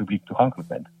breder publiek toegankelijk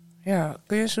bent. Ja,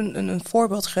 kun je eens een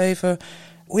voorbeeld geven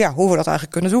hoe we dat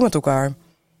eigenlijk kunnen doen met elkaar?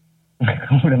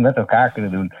 Hoe we dat met elkaar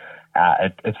kunnen doen?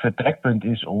 Ja, het vertrekpunt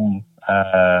is om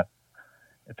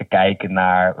te kijken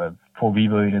naar voor wie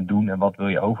wil je het doen en wat wil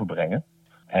je overbrengen.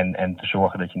 En te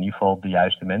zorgen dat je in ieder geval de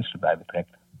juiste mensen erbij betrekt.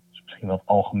 Dat is misschien wat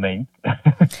algemeen.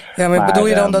 Ja, maar bedoel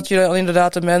je dan dat je dan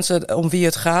inderdaad de mensen om wie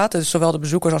het gaat, dus zowel de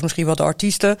bezoekers als misschien wel de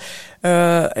artiesten,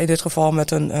 in dit geval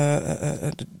met een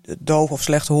doof of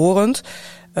slechthorend,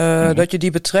 dat je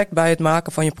die betrekt bij het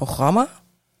maken van je programma?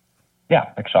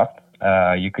 Ja, exact.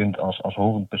 Je kunt als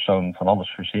horend persoon van alles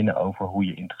verzinnen over hoe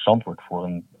je interessant wordt voor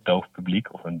een doof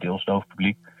publiek of een deels doof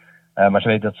publiek. Maar ze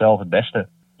weten dat zelf het beste.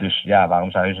 Dus ja,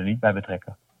 waarom zou je ze er niet bij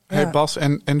betrekken? Hey Bas,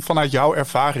 en vanuit jouw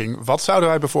ervaring, wat zouden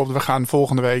wij bijvoorbeeld... We gaan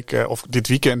volgende week, of dit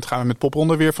weekend, gaan we met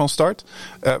Popronde weer van start.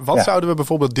 Wat zouden we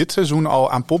bijvoorbeeld dit seizoen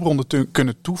al aan Popronde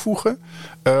kunnen toevoegen...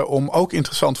 om ook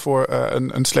interessant voor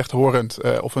een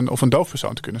slechthorend of een doof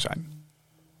persoon te kunnen zijn?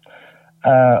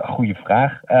 Goeie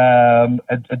vraag.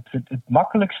 Het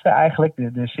makkelijkste eigenlijk,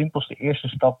 de simpelste eerste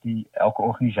stap die elke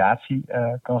organisatie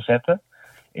kan zetten...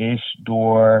 is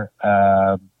door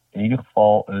in ieder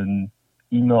geval een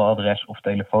e-mailadres of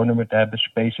telefoonnummer te hebben...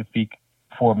 specifiek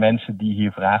voor mensen die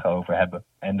hier vragen over hebben.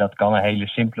 En dat kan een hele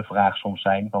simpele vraag soms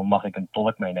zijn... van mag ik een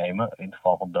tolk meenemen, in het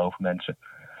geval van dove mensen...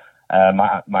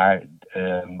 Maar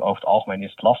over het algemeen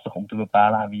is het lastig om te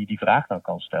bepalen aan wie je die vraag dan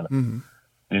kan stellen. Mm-hmm.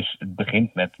 Dus het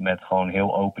begint met gewoon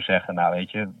heel open zeggen... nou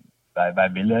weet je,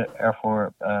 wij willen er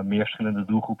voor meer verschillende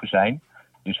doelgroepen zijn.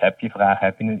 Dus heb je vragen,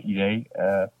 heb je een idee,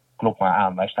 klop maar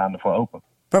aan. Wij staan ervoor open.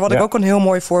 Maar wat ik ook een heel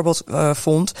mooi voorbeeld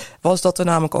vond... was dat er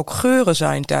namelijk ook geuren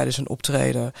zijn tijdens een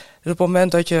optreden. Dus op het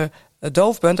moment dat je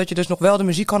doof bent... dat je dus nog wel de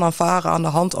muziek kan aanvaren aan de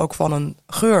hand ook van een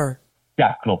geur.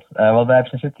 Ja, klopt. Wat wij op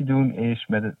Sensity doen is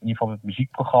in ieder geval met het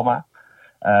muziekprogramma...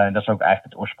 dat is ook eigenlijk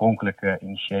het oorspronkelijke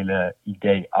initiële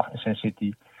idee achter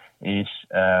Sensity... is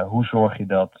hoe zorg je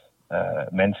dat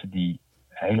mensen die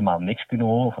helemaal niks kunnen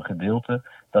horen of een gedeelte...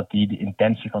 dat die de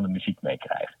intentie van de muziek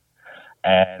meekrijgen.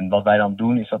 En wat wij dan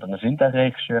doen is dat een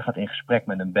zintuigregisseur gaat in gesprek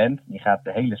met een band. Die gaat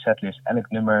de hele setlist, elk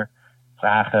nummer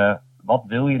vragen... wat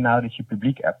wil je nou dat je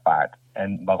publiek ervaart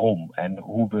en waarom en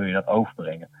hoe wil je dat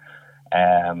overbrengen?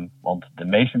 Want de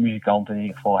meeste muzikanten in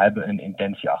ieder geval hebben een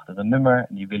intentie achter een nummer.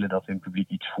 En die willen dat hun publiek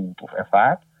iets voelt of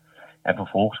ervaart. En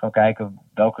vervolgens gaan kijken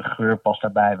welke geur past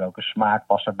daarbij, welke smaak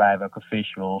past daarbij, welke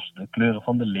visuals, de kleuren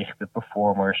van de lichten,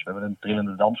 performers. We hebben een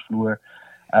trillende dansvloer.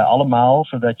 Allemaal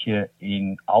zodat je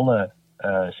in alle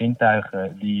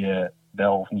zintuigen die je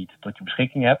wel of niet tot je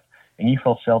beschikking hebt, in ieder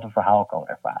geval hetzelfde verhaal kan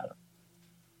ervaren.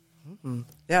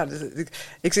 Ja,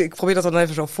 ik probeer dat dan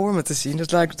even zo voor me te zien.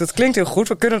 Dat klinkt heel goed,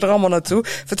 we kunnen er allemaal naartoe.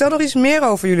 Vertel nog iets meer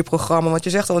over jullie programma, want je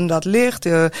zegt al inderdaad licht.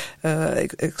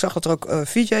 Ik zag dat er ook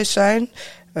VJ's zijn,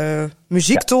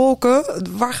 muziektolken.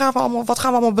 Wat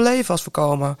gaan we allemaal beleven als we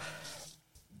komen?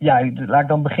 Ja, laat ik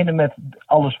dan beginnen met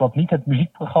alles wat niet het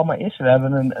muziekprogramma is. We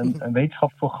hebben een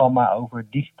wetenschapsprogramma over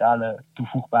digitale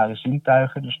toevoegbare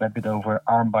zintuigen. Dus we hebben het over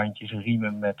armbandjes,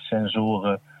 riemen met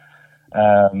sensoren.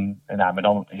 Met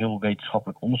dan heel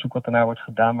wetenschappelijk onderzoek wat ernaar wordt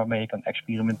gedaan, waarmee je kan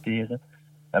experimenteren.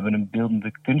 We hebben een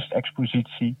beeldende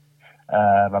kunstexpositie,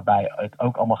 waarbij het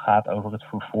ook allemaal gaat over het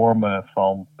vervormen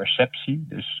van perceptie.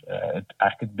 Dus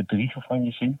eigenlijk het bedriegen van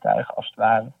je zintuigen als het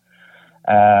ware.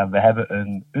 We hebben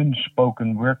een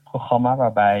unspoken word programma,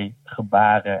 waarbij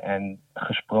gebaren en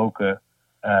gesproken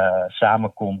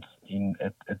samenkomt in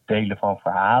het delen van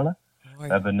verhalen. Mooi.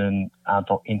 We hebben een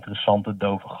aantal interessante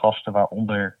dove gasten,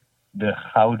 waaronder de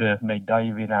gouden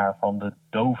medaillewinnaar van de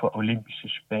dove Olympische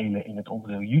Spelen in het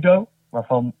onderdeel judo.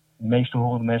 Waarvan de meeste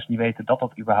horende mensen niet weten dat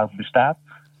dat überhaupt bestaat.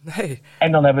 Nee.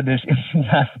 En dan hebben we dus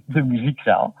inderdaad de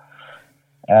muziekzaal.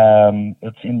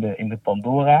 Dat is in de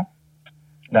Pandora.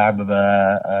 Daar hebben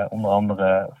we onder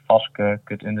andere Vaske,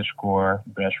 Cut Underscore,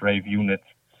 Brass Rave Unit.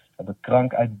 We hebben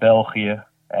Krank uit België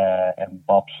en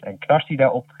Babs en Knars die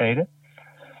daar optreden.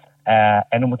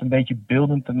 En om het een beetje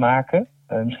beeldend te maken...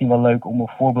 misschien wel leuk om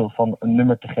een voorbeeld van een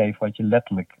nummer te geven... wat je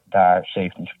letterlijk daar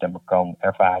 17 september kan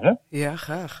ervaren. Ja,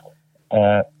 graag.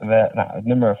 Het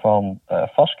nummer van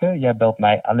Vaske. Jij belt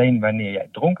mij alleen wanneer jij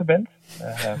dronken bent.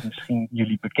 Misschien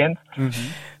jullie bekend.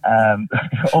 Mm-hmm.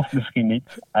 Of misschien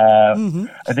niet.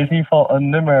 Het is in ieder geval een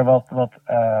nummer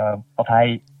wat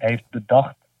hij heeft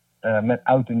bedacht met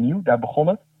oud en nieuw. Daar begon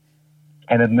het.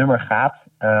 En het nummer gaat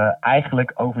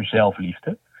eigenlijk over zelfliefde.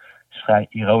 Het is een vrij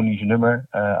ironisch nummer.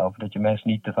 Over dat je mensen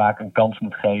niet te vaak een kans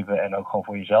moet geven. En ook gewoon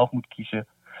voor jezelf moet kiezen.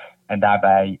 En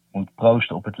daarbij moet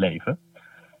proosten op het leven.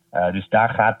 Dus daar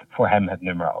gaat voor hem het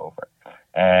nummer over.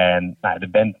 En de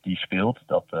band die speelt,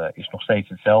 dat is nog steeds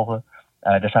hetzelfde.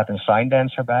 Er staat een sign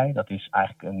dancer bij. Dat is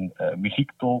eigenlijk een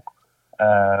muziektolk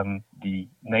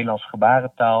die Nederlandse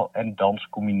gebarentaal en dans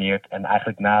combineert. En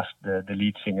eigenlijk naast de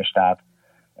leadzanger staat.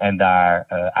 En daar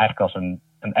eigenlijk als een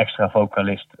extra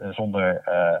vocalist zonder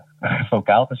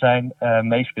vocaal te zijn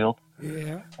meespeelt.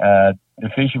 Yeah. De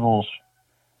visuals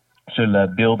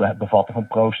zullen beelden bevatten van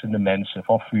proostende mensen,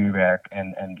 van vuurwerk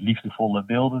en liefdevolle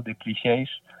beelden, de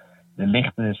clichés. De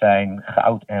lichten zijn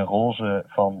goud en roze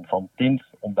van tint,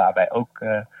 om daarbij ook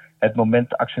het moment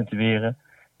te accentueren.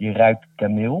 Je ruikt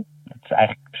kaneel. Dat is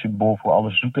eigenlijk een symbool voor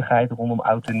alle zoetigheid rondom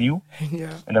oud en nieuw. Ja.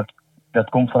 En dat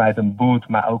komt vanuit een boot,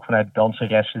 maar ook vanuit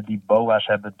danseressen die boa's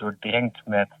hebben doordrenkt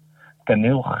met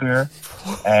kaneelgeur.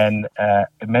 En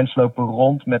mensen lopen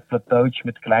rond met plateautjes,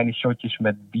 met kleine shotjes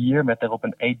met bier, met daarop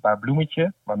een eetbaar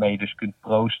bloemetje, waarmee je dus kunt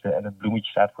proosten. En het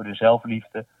bloemetje staat voor de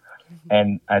zelfliefde.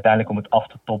 En uiteindelijk, om het af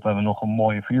te toppen, hebben we nog een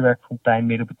mooie vuurwerkfontein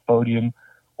midden op het podium,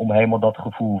 om helemaal dat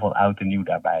gevoel van oud en nieuw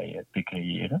daarbij te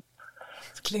creëren.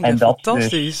 Dat klinkt echt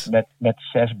fantastisch. Dus met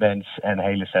 6 bands en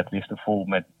hele setlisten vol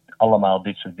met allemaal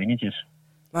dit soort dingetjes.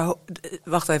 Maar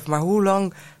wacht even, maar hoe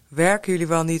lang werken jullie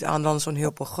wel niet aan dan zo'n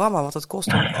heel programma? Want het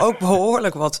kost dan ook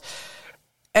behoorlijk wat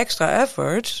extra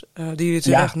effort die jullie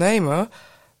terecht nemen.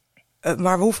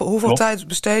 Maar hoeveel tijd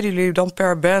besteden jullie dan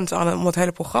per band aan om het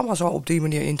hele programma zo op die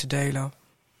manier in te delen?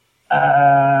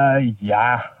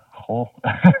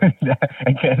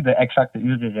 De exacte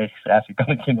urenregistratie kan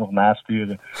ik je nog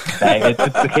nasturen. Nee,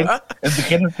 het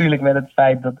begint natuurlijk met het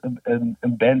feit dat een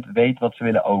band weet wat ze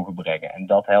willen overbrengen. En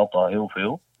dat helpt al heel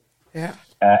veel. Ja.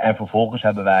 En vervolgens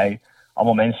hebben wij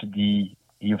allemaal mensen die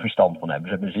hier verstand van hebben.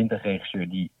 Dus we hebben een zintuigregisseur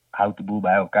die houdt de boel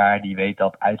bij elkaar. Die weet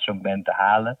dat uit zo'n band te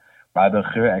halen. Maar we hebben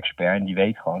een geurexpert en die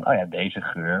weet gewoon, deze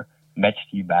geur matcht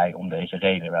hierbij om deze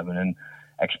reden. We hebben een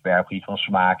expert op het gebied van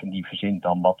smaak en die verzint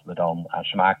dan wat we dan aan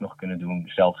smaak nog kunnen doen.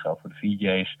 Hetzelfde geldt voor de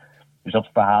VJ's. Dus dat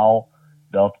verhaal,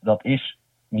 dat is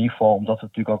in ieder geval, omdat we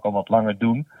het natuurlijk ook al wat langer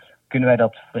doen, kunnen wij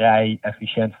dat vrij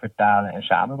efficiënt vertalen en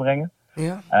samenbrengen.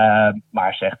 Ja.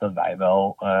 Maar zeg dat wij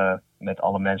wel met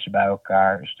alle mensen bij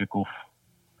elkaar een stuk of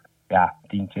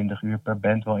 10, 20 uur per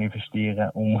band wel investeren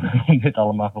om dit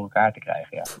allemaal voor elkaar te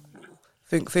krijgen. Ja.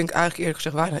 Vind ik eigenlijk eerlijk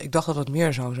gezegd weinig. Ik dacht dat het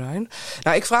meer zou zijn.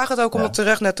 Nou, ik vraag het ook omdat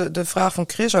terecht net de vraag van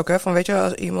Chris ook. Hè, van weet je,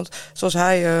 als iemand zoals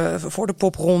hij voor de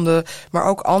popronde, maar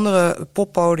ook andere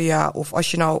poppodia, of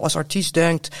als je nou als artiest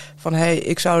denkt van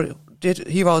ik zou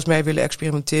hier wel eens mee willen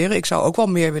experimenteren. Ik zou ook wel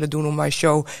meer willen doen om mijn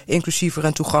show inclusiever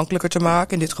en toegankelijker te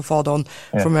maken. In dit geval dan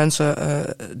voor mensen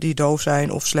die doof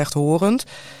zijn of slechthorend.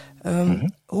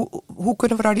 Hoe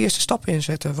kunnen we daar die eerste stappen in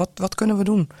zetten? Wat kunnen we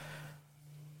doen?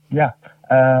 Ja,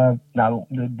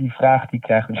 die vraag die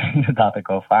krijgen we dus inderdaad ook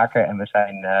al vaker. En we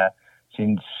zijn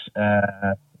sinds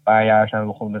een paar jaar zijn we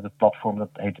begonnen met het platform dat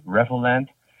heet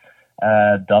Revelland.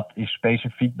 Dat is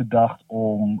specifiek bedacht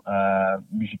om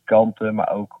muzikanten,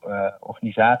 maar ook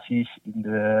organisaties in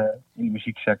de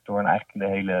muzieksector en eigenlijk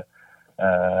in de hele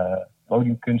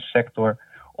podiumkunstsector,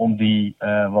 om die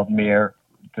wat meer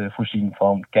te voorzien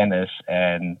van kennis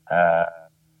en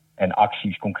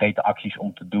acties, concrete acties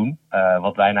om te doen.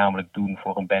 Wat wij namelijk doen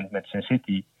voor een band met Sin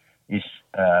City is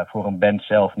voor een band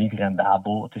zelf niet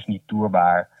rendabel. Het is niet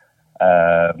tourbaar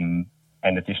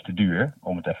en het is te duur,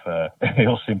 om het even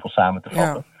heel simpel samen te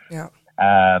vatten. Ja.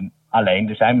 Alleen,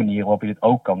 er zijn manieren waarop je dit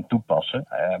ook kan toepassen,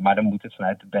 maar dan moet het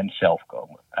vanuit de band zelf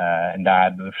komen. En daar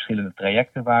hebben we verschillende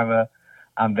trajecten waar we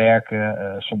aan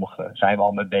werken. Sommige zijn we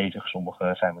al mee bezig,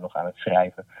 sommige zijn we nog aan het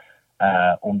schrijven.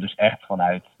 Om dus echt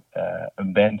vanuit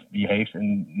een band die heeft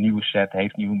een nieuwe set,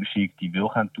 heeft nieuwe muziek, die wil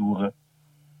gaan toeren,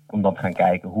 om dan te gaan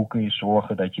kijken hoe kun je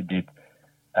zorgen dat je dit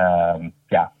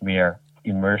meer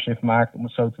immersive maakt, om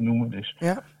het zo te noemen. Dus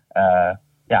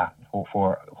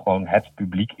voor gewoon het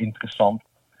publiek interessant.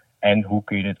 En hoe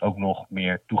kun je dit ook nog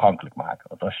meer toegankelijk maken?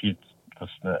 Want als je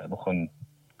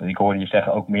ik hoorde je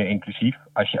zeggen ook meer inclusief.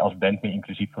 Als je als band meer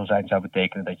inclusief wil zijn, zou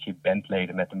betekenen dat je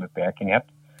bandleden met een beperking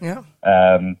hebt. Ja.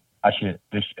 Als je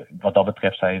dus wat dat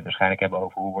betreft zou je het waarschijnlijk hebben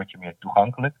over hoe word je meer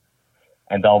toegankelijk.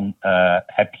 En dan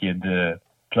heb je de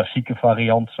klassieke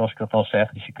variant, zoals ik dat al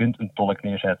zeg. Dus je kunt een tolk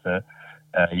neerzetten.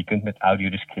 Je kunt met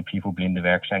audiodescriptie voor blinden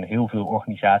werken. Er zijn heel veel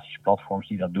organisaties, platforms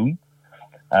die dat doen.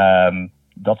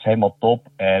 Dat is helemaal top.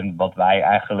 En wat wij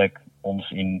eigenlijk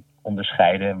ons in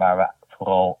onderscheiden en waar we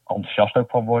vooral enthousiast ook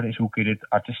van worden, is hoe kun je dit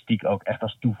artistiek ook echt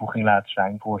als toevoeging laten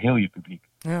zijn voor heel je publiek.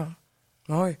 Ja.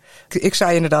 Mooi. Ik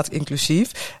zei inderdaad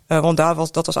inclusief, want dat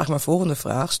was eigenlijk mijn volgende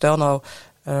vraag. Stel nou,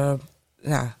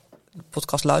 de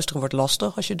podcast luisteren wordt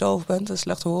lastig als je doof bent en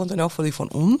slechthorend. In elk geval die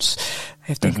van ons.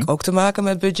 Heeft denk ik ook te maken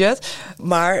met budget.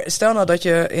 Maar stel nou dat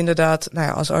je inderdaad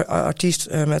als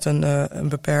artiest met een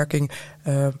beperking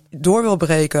door wil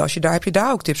breken. Heb je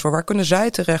daar ook tips voor? Waar kunnen zij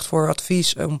terecht voor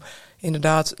advies om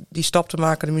inderdaad die stap te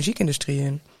maken de muziekindustrie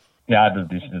in? Ja,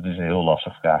 dat is een heel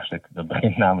lastig vraagstuk. Dat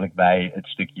begint namelijk bij het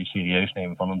stukje serieus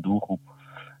nemen van een doelgroep.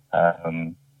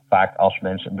 Vaak als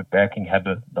mensen een beperking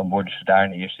hebben, dan worden ze daar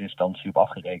in eerste instantie op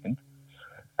afgerekend.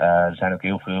 Er zijn ook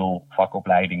heel veel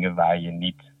vakopleidingen waar je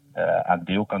niet aan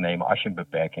deel kan nemen als je een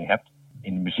beperking hebt.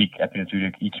 In de muziek heb je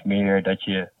natuurlijk iets meer dat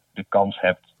je de kans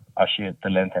hebt als je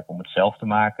talent hebt om het zelf te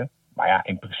maken. Maar ja,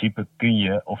 in principe kun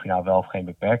je, of je nou wel of geen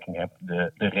beperking hebt,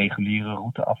 de reguliere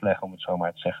route afleggen, om het zo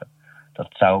maar te zeggen. Dat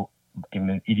zou in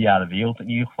mijn ideale wereld in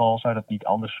ieder geval zou dat niet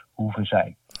anders hoeven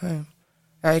zijn.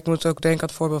 Ja, ik moet ook denken aan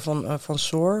het voorbeeld van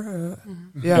Soar.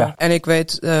 Ja. En ik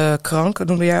weet, Krank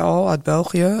noemde jij al, uit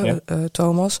België,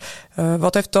 Thomas.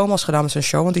 Wat heeft Thomas gedaan met zijn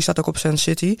show? Want die staat ook op Sense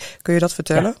City. Kun je dat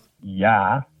vertellen?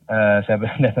 Ja, ze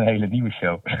hebben net een hele nieuwe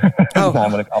show.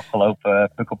 Namelijk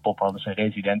afgelopen Pukkelpop hadden ze een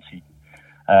residentie.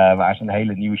 Waar ze een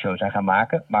hele nieuwe show zijn gaan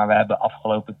maken. Maar we hebben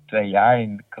afgelopen 2 jaar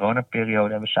in de coronaperiode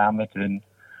hebben we samen met hun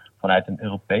vanuit een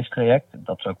Europees traject,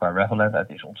 dat is ook waar Revelant uit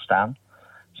is ontstaan,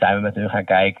 zijn we met hun gaan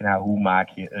kijken naar hoe maak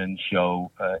je een show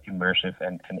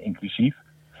immersive en inclusief.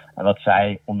 En wat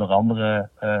zij onder andere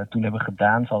toen hebben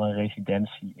gedaan, ze hadden een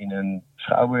residentie in een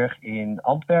schouwburg in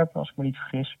Antwerpen, als ik me niet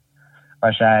vergis.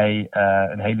 Waar zij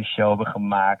een hele show hebben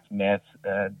gemaakt met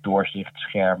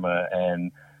doorzichtsschermen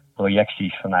en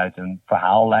projecties vanuit een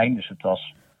verhaallijn. Dus het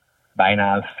was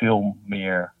bijna een film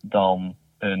meer dan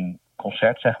een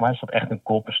concert, zeg maar. Er zat echt een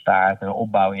kop, een staart en een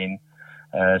opbouw in.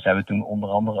 Ze hebben toen onder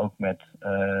andere ook met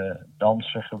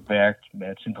dansen gewerkt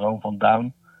met Syndroom van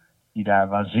Down. Die daar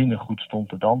waanzinnig goed stond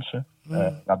te dansen.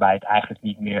 Waarbij het eigenlijk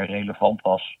niet meer relevant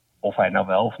was of hij nou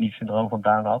wel of niet Syndroom van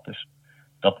Down had. Dus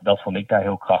dat vond ik daar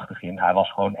heel krachtig in. Hij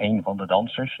was gewoon één van de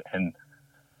dansers. En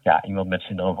ja, iemand met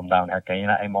Syndroom van Down herken je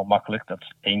nou eenmaal makkelijk. Dat is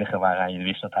het enige waaraan je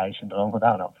wist dat hij Syndroom van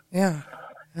Down had. Ja.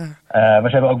 Maar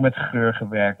ze hebben ook met geur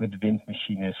gewerkt, met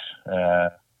windmachines.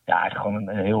 Eigenlijk gewoon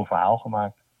een heel verhaal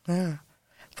gemaakt. Ja.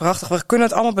 Prachtig. We kunnen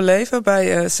het allemaal beleven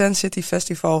bij Sense City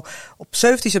Festival op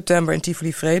 17 september in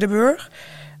Tivoli-Vredenburg.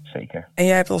 Zeker. En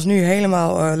jij hebt ons nu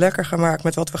helemaal lekker gemaakt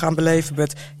met wat we gaan beleven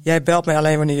met jij belt mij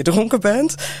alleen wanneer je dronken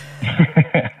bent.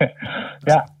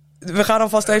 Ja. We gaan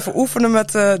alvast even oefenen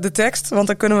met de tekst, want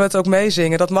dan kunnen we het ook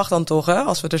meezingen. Dat mag dan toch, hè,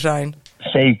 als we er zijn?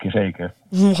 Zeker.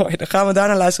 Mooi, dan gaan we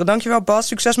daarna luisteren. Dankjewel Bas,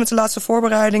 succes met de laatste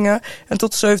voorbereidingen en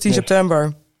tot 17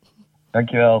 september.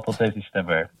 Dankjewel, tot 17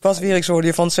 september. Bas Wieriks hoorde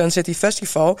je van Sense City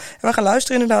Festival. En we gaan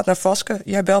luisteren inderdaad naar Vaske.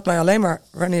 Jij belt mij alleen maar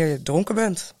wanneer je dronken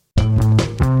bent.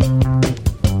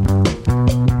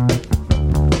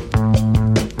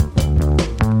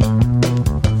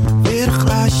 Weer een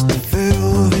glaasje te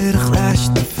veel, weer een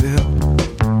glaasje te veel.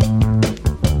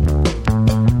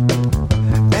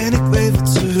 En ik weet wat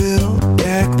ze wil,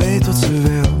 ja ik weet wat ze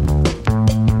wil.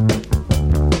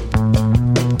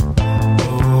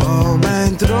 Oh,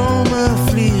 mijn dromen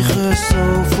vliegen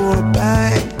zo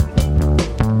voorbij.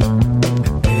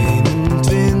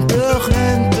 21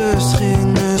 lentes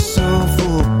gingen zo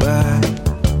voorbij.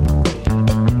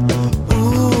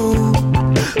 Oeh,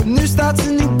 nu staat ze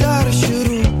niet daar als je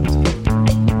roept.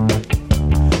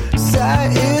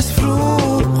 Zij is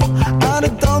vroeg aan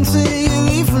het dansen in je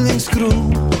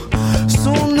lievelingskroeg.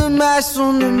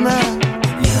 Zonder mij.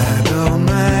 Jij wil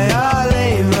mij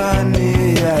alleen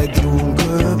wanneer jij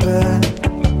dronken bent.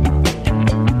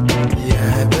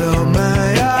 Jij wil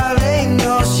mij alleen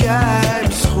als jij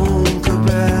beschonken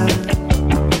bent.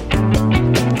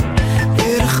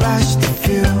 Weer een glaasje te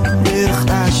veel, weer een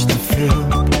glaasje te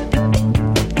veel.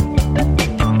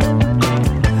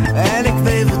 En ik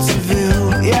weet wat ze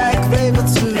wil, ja ik weet wat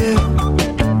ze wil.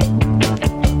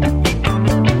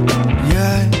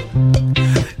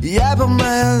 Jij bent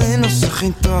mij alleen als er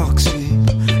geen taxi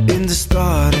in de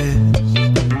stad is.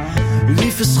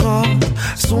 Lieve schat,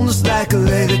 zonder strijken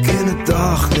lelijk in het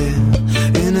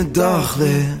daglicht, in het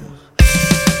daglicht.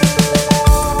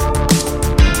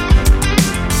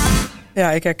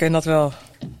 Ja, ik herken dat wel.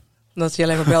 Dat je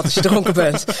alleen maar belt als je dronken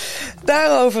bent.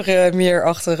 Daarover meer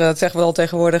achter, dat zeggen we al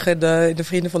tegenwoordig in de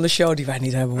vrienden van de show, die wij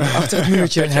niet hebben. Achter het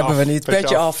muurtje hebben we niet.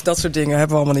 Petje af, dat soort dingen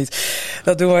hebben we allemaal niet.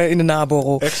 Dat doen we in de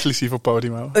naborrel. Exclusief op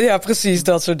Podimo. Ja, precies,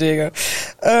 dat soort dingen.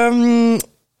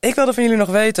 Ik wilde van jullie nog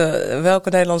weten welke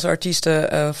Nederlandse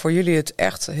artiesten voor jullie het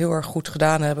echt heel erg goed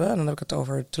gedaan hebben. En dan heb ik het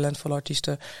over talentvolle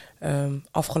artiesten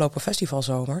afgelopen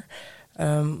festivalzomer.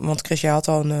 Want Chris, jij had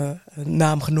al een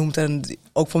naam genoemd en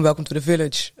ook van Welcome to the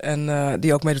Village. En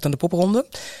die ook meedoet aan de popronde.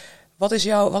 Wat is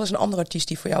een andere artiest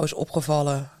die voor jou is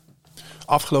opgevallen?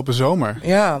 Afgelopen zomer?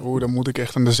 Ja. Dan moet ik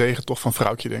echt aan de zegentocht van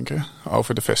Vrouwtje denken.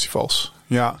 Over de festivals.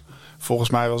 Ja, volgens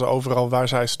mij was overal waar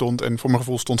zij stond. En voor mijn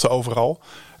gevoel stond ze overal.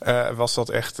 Was dat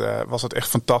echt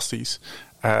fantastisch.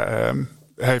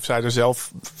 Heeft zij er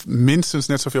zelf minstens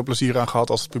net zoveel plezier aan gehad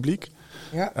als het publiek.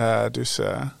 Ja.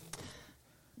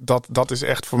 Dat is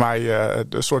echt voor mij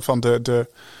de soort van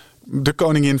de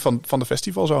koningin van de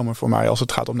festivalzomer voor mij als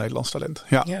het gaat om Nederlands talent.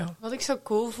 Ja. Wat ik zo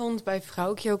cool vond bij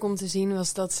Vrouwtje ook om te zien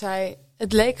was dat zij...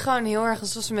 Het leek gewoon heel erg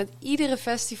alsof ze met iedere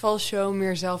festivalshow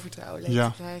meer zelfvertrouwen leek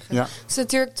te krijgen. Ja. Dus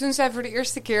natuurlijk toen zij voor de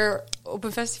eerste keer op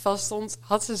een festival stond,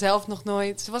 had ze zelf nog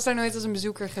nooit... Ze was daar nooit als een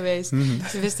bezoeker geweest. Mm-hmm.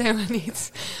 Ze wist helemaal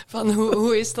niet van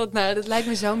hoe is dat nou? Dat lijkt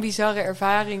me zo'n bizarre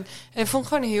ervaring. En ik vond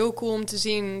het gewoon heel cool om te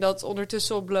zien dat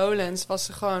ondertussen op Lowlands was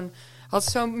ze gewoon... had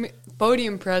zo'n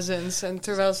podium presence. En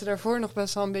terwijl ze daarvoor nog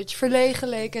best wel een beetje verlegen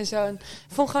leek en zo. En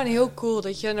ik vond gewoon heel cool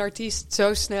dat je een artiest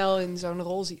zo snel in zo'n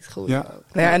rol ziet groeien. Ja.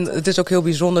 Nou ja, en het is ook heel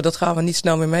bijzonder, dat gaan we niet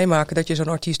snel meer meemaken, dat je zo'n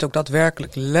artiest ook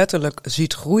daadwerkelijk letterlijk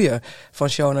ziet groeien van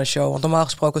show naar show. Want normaal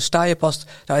gesproken sta je pas,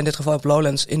 nou in dit geval op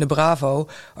Lowlands, in de Bravo,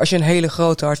 als je een hele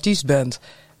grote artiest bent.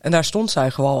 En daar stond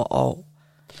zij gewoon al.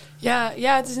 Ja,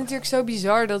 het is natuurlijk zo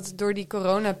bizar dat door die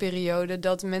coronaperiode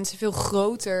dat mensen veel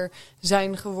groter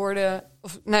zijn geworden.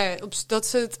 Of nou ja, dat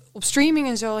ze het op streaming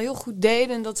en zo heel goed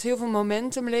deden en dat ze heel veel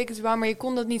momentum leken te bouwen, maar je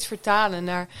kon dat niet vertalen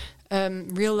naar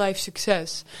real life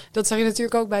succes. Dat zag je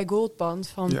natuurlijk ook bij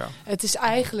Goldband. Het is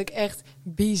eigenlijk echt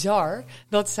bizar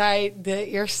dat zij de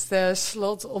eerste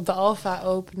slot op de Alpha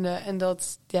opende en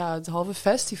dat het halve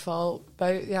festival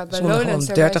bij Lowlands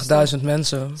 30.000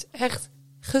 mensen. Het is echt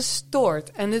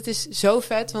gestoord. En dit is zo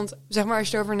vet, want zeg maar als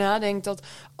je erover nadenkt dat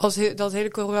als dat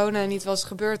hele corona niet was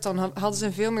gebeurd, dan hadden ze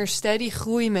een veel meer steady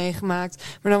groei meegemaakt.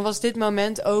 Maar dan was dit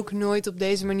moment ook nooit op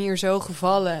deze manier zo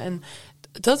gevallen. En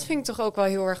dat vind ik toch ook wel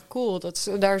heel erg cool. Dat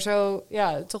ze daar zo,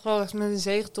 toch wel echt met een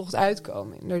zegentocht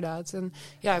uitkomen, inderdaad. En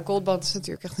Goldband is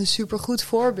natuurlijk echt een supergoed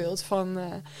voorbeeld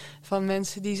van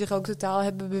mensen die zich ook totaal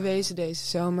hebben bewezen deze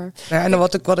zomer. Ja, en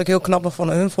wat ik heel knap nog van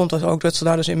hun vond, was ook dat ze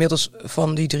daar dus inmiddels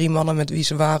van die 3 mannen met wie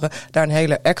ze waren, daar een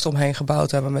hele act omheen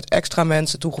gebouwd hebben. Met extra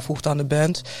mensen toegevoegd aan de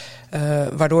band.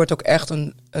 Waardoor het ook echt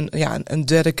een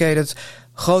dedicated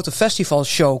grote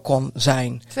festivalshow kon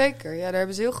zijn. Zeker, daar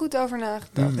hebben ze heel goed over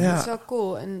nagedacht. Ja. Dat is wel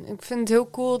cool. En ik vind het heel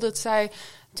cool dat zij,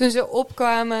 toen ze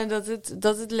opkwamen,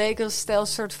 dat het leek als stel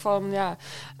soort van,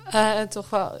 toch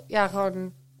wel,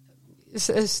 gewoon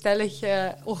een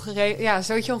stelletje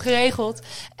zootje ongeregeld.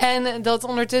 En dat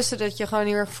ondertussen dat je gewoon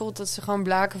heel erg voelt dat ze gewoon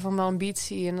blaken van de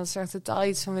ambitie en dat ze er totaal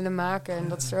iets van willen maken en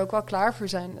dat ze er ook wel klaar voor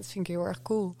zijn. Dat vind ik heel erg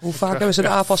cool. Hoe vaak hebben ze de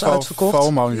AFAS uitverkocht?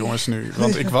 FOMO, jongens, nu.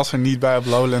 Want ik was er niet bij op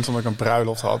Lowlands omdat ik een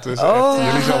bruiloft had. Dus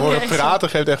jullie zo horen praten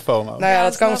geeft echt FOMO. Nou ja,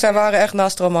 dat kan. Zij waren echt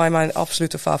naast Stromae mijn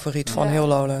absolute favoriet van heel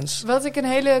Lowlands. Wat ik een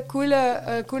hele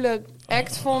coole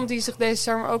act vond, die zich deze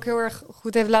zomer ook heel erg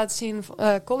goed heeft laten zien.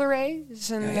 Coloray. Dat is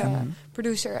een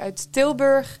producer uit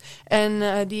Tilburg.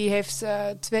 En die heeft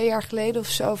 2 jaar geleden of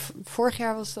zo, vorig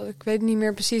jaar was dat, ik weet het niet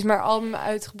meer precies, maar album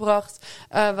uitgebracht.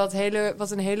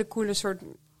 Wat een hele coole soort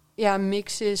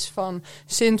mix is van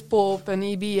synthpop en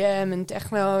EBM en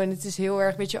techno. En het is heel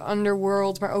erg een beetje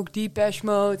underworld, maar ook Depeche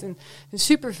Mode. En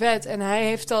super vet. En hij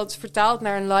heeft dat vertaald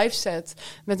naar een live set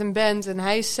met een band. En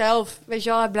hij is zelf, weet je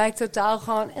wel, hij blijkt totaal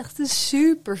gewoon echt een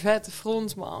super vette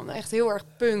frontman. Echt heel erg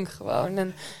punk gewoon.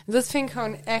 En dat vind ik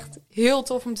gewoon echt heel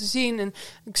tof om te zien. En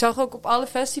ik zag ook op alle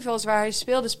festivals waar hij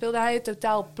speelde hij het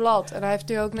totaal plat. En hij heeft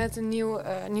nu ook net een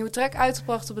nieuwe track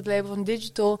uitgebracht op het label van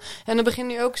Digital. En dan begint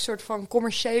nu ook een soort van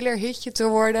commerciëler hitje te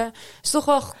worden. Het is toch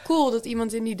wel cool dat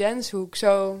iemand in die dancehoek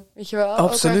zo, weet je wel,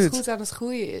 absoluut, ook echt goed aan het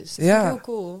groeien is. Dat is heel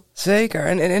cool. Zeker.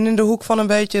 En in de hoek van een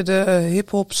beetje de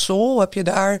hip-hop soul, heb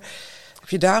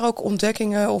je daar ook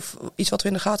ontdekkingen of iets wat we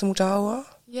in de gaten moeten houden?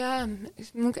 Ja,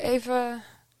 moet ik even...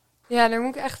 Ja, daar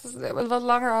moet ik echt wat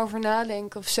langer over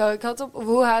nadenken of zo. Ik had op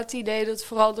Woeha het idee dat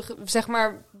vooral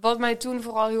wat mij toen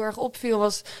vooral heel erg opviel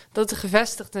was dat de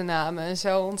gevestigde namen en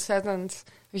zo ontzettend,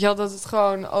 weet je wel, dat het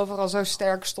gewoon overal zo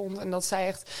sterk stond en dat zij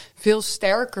echt veel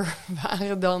sterker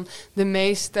waren dan de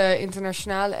meeste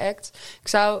internationale acts. Ik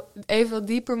zou even wat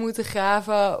dieper moeten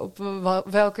graven op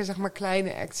welke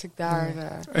kleine acts ik daar...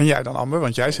 En jij dan, Amber?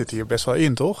 Want jij zit hier best wel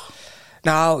in, toch?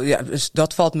 Nou, ja, dus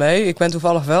dat valt mee. Ik ben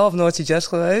toevallig wel op North Sea Jazz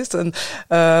geweest.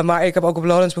 Maar ik heb ook op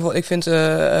Lowlands bijvoorbeeld... Ik vind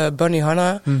Bunny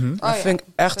Hanna, dat vind ik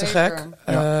echt te gek.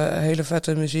 Hele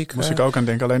vette muziek. Moest ik ook aan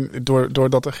denken. Alleen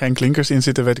doordat er geen klinkers in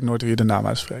zitten... weet ik nooit hoe je de naam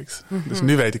uitspreekt. Dus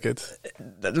nu weet ik het.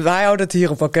 Wij houden het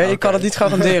hierop, oké? Ik kan het niet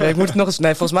garanderen. Ik moet het nog eens...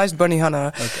 Nee, volgens mij is het Bunny Hanna.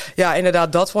 Okay. Ja,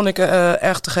 inderdaad, dat vond ik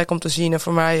echt te gek om te zien. En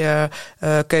voor mij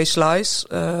Kees Slice.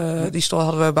 Die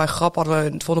hadden we bij Grap, hadden we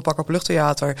het Vondelpark op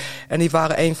Luchttheater. En die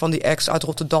waren een van die acts uit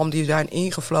Rotterdam, die zijn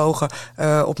ingevlogen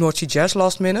op North Sea Jazz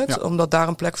last minute, omdat daar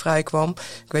een plek vrij kwam.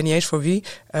 Ik weet niet eens voor wie.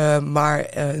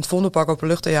 Maar in het Vondelpark op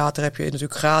Luchttheater heb je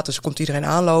natuurlijk gratis, komt iedereen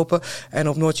aanlopen. En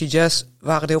op North Sea Jazz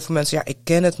waren er heel veel mensen, ik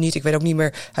ken het niet, ik weet ook niet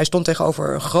meer. Hij stond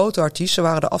tegenover een grote artiest, ze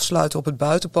waren de afsluiter op het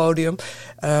buitenpodium.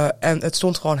 En het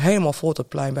stond gewoon helemaal vol op het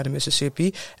plein bij de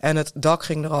Mississippi. En het dak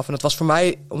ging eraf. En het was voor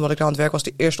mij, omdat ik aan het werk was,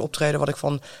 de eerste optreden wat ik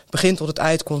van begin tot het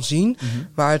eind kon zien.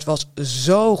 Maar het was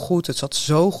zo goed, het zat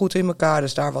zo goed in elkaar.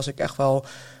 Dus daar was ik echt wel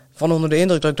van onder de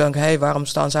indruk dat ik denk, waarom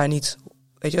staan zij niet...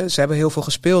 Weet je, ze hebben heel veel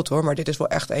gespeeld hoor, maar dit is wel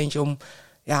echt eentje om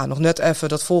nog net even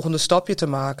dat volgende stapje te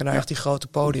maken naar echt die grote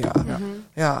podia.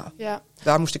 Ja,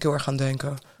 daar moest ik heel erg aan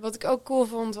denken. Wat ik ook cool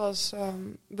vond was,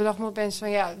 bedacht me opeens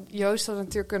van Joost had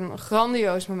natuurlijk een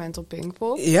grandioos moment op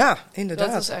Pinkpop. Ja, inderdaad.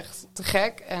 Dat was echt te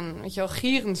gek en weet je wel,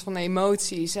 gierend van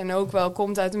emoties en ook wel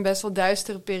komt uit een best wel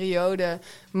duistere periode,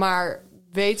 maar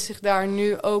weet zich daar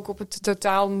nu ook op een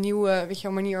totaal nieuwe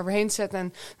manier overheen te zetten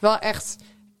en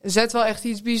zet wel echt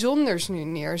iets bijzonders nu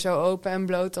neer. Zo open en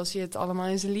bloot als hij het allemaal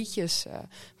in zijn liedjes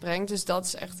brengt. Dus dat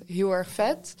is echt heel erg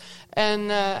vet. En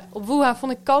op Woeha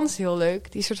vond ik Kans heel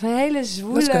leuk. Die soort van hele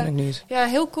zwoele... Dat ken ik niet. Ja,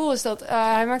 heel cool is dat.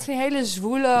 Hij maakt van die hele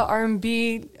zwoele R&B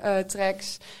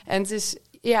tracks. En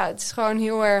het is gewoon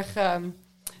heel erg...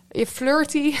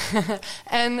 flirty.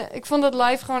 En ik vond dat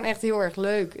live gewoon echt heel erg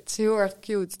leuk. Het is heel erg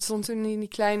cute. Het stond toen in die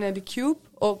kleine The Cube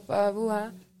op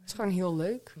Woeha. Het is gewoon heel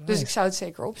leuk. Nice. Dus ik zou het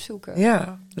zeker opzoeken.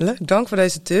 Ja, leuk. Dank voor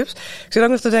deze tips. Ik zit ook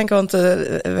nog te denken, want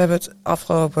we hebben het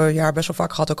afgelopen jaar best wel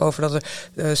vaak gehad ook over dat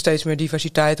er steeds meer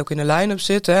diversiteit ook in de line-up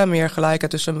zit. Hè? Meer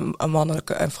gelijkheid tussen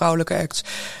mannelijke en vrouwelijke acts.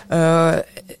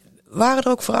 Waren er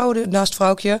ook vrouwen, naast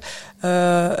Vrouwtje,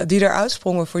 die er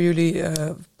uitsprongen voor jullie,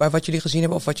 bij wat jullie gezien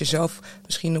hebben of wat je zelf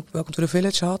misschien op Welcome to the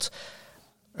Village had?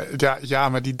 Ja,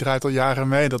 maar die draait al jaren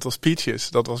mee. Dat was Peaches.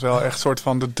 Dat was wel echt een soort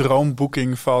van de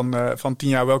droomboeking van 10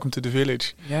 jaar Welcome to the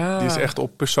Village. Ja. Die is echt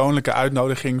op persoonlijke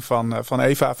uitnodiging van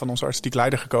Eva, van onze artistiek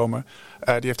leider, gekomen.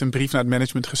 Die heeft een brief naar het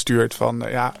management gestuurd van...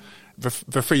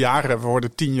 we verjaren, we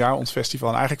worden 10 jaar ons festival.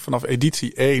 En eigenlijk vanaf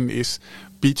editie 1 is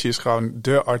Peaches gewoon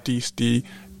de artiest die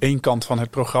één kant van het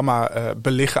programma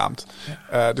belichaamt.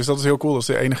 Dus dat is heel cool. Dat is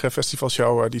de enige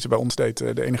festivalshow die ze bij ons deed.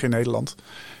 De enige in Nederland.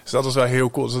 Dus dat was wel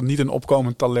heel cool. Dus dat is niet een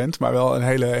opkomend talent, maar wel een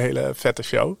hele vette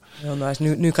show. Heel nice.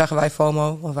 Nu krijgen wij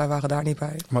FOMO, want wij waren daar niet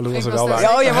bij. Malou was er wel bij.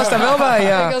 Oh, jij was daar wel bij,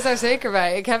 ja. Ik was daar zeker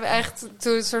bij. Ik heb echt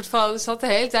toen een soort van... zat de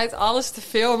hele tijd alles te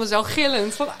filmen, zo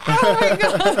gillend. Van, oh my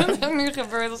god, wat er nu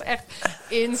gebeurt. Het was echt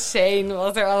insane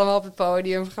wat er allemaal op het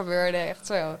podium gebeurde. Echt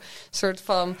zo. Een soort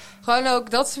van... Gewoon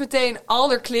ook dat ze meteen al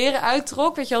haar kleren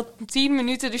uittrok. Weet je al 10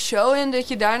 minuten de show in. Dat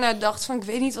je daarna dacht van... ik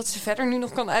weet niet wat ze verder nu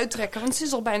nog kan uittrekken. Want ze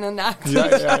is al bijna naakt.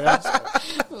 Ja.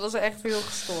 Dat was echt heel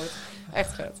gestoord.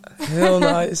 Echt vet. Heel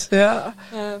nice, ja.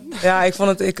 Ja, ik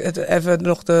vond het even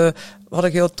nog wat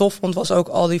ik heel tof vond, was ook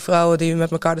al die vrouwen die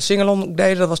met elkaar de singalong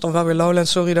deden. Dat was dan wel weer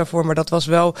Lowlands, sorry daarvoor. Maar dat was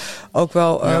wel ook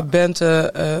wel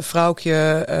Bente,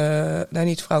 Vrouwtje, nee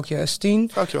niet Vrouwtje, Estien.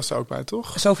 Vrouwtje was er ook bij,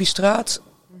 toch? Sophie Straat.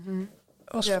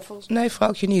 Volgens mij. Nee,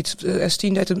 Vrouwtje niet.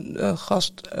 Estien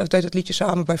deed het liedje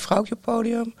samen bij Vrouwtje op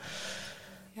podium.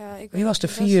 Ja, Wie was de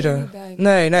vierde?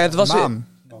 Nee, het was...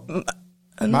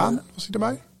 Maan, was hij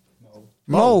erbij?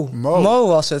 Mo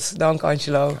was het, dank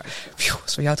Angelo. Pjoh,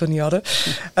 als we jou toch niet hadden.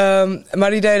 Maar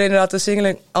die deden inderdaad de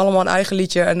singeling allemaal een eigen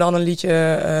liedje en dan een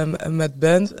liedje met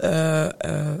band.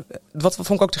 Wat vond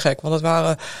ik ook te gek, want het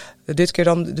waren dit keer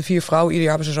dan de 4 vrouwen. Ieder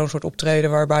jaar hebben ze zo'n soort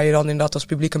optreden waarbij je dan inderdaad als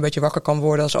publiek een beetje wakker kan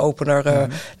worden als opener.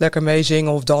 Lekker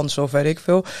meezingen of dansen of weet ik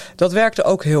veel. Dat werkte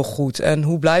ook heel goed. En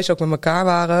hoe blij ze ook met elkaar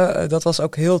waren, dat was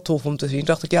ook heel tof om te zien. Toen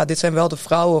dacht ik, dit zijn wel de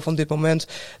vrouwen van dit moment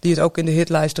die het ook in de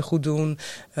hitlijsten goed doen.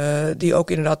 Die ook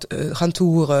inderdaad gaan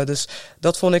toeren. Dus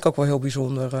dat vond ik ook wel heel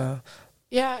bijzonder.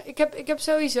 Ja, ik heb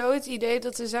sowieso het idee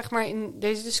dat we zeg maar in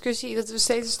deze discussie dat we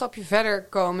steeds een stapje verder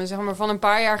komen. Zeg maar van een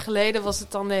paar jaar geleden was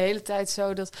het dan de hele tijd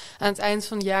zo dat aan het eind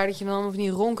van het jaar dat je dan allemaal van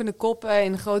die ronkende koppen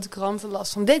in de grote kranten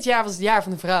las van dit jaar was het jaar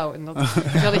van de vrouw. En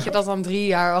dat je dat dan 3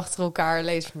 jaar achter elkaar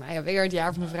leest van weer het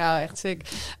jaar van de vrouw, echt sick.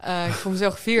 Ik voel me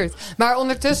zo gevierd. Maar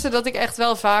ondertussen dat ik echt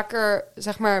wel vaker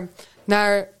zeg maar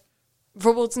naar...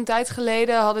 Bijvoorbeeld een tijd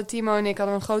geleden hadden Timo en ik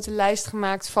een grote lijst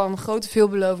gemaakt van grote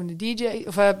veelbelovende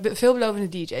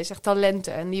DJ's, echt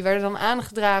talenten. En die werden dan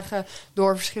aangedragen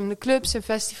door verschillende clubs en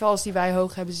festivals die wij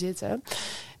hoog hebben zitten.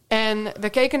 En we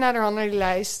keken naar die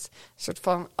lijst, een soort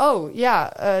van,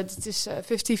 dit is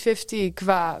 50-50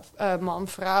 qua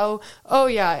man-vrouw. Oh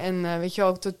ja, en weet je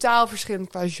wel, totaal verschillend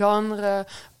qua genre.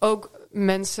 Ook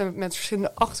mensen met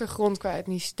verschillende achtergrond qua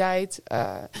etniciteit.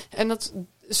 En dat...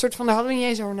 Een soort van, daar hadden we niet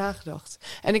eens over nagedacht.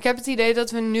 En ik heb het idee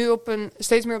dat we nu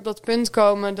steeds meer op dat punt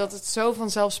komen... dat het zo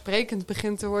vanzelfsprekend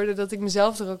begint te worden... dat ik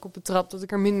mezelf er ook op betrap, dat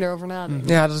ik er minder over nadenk.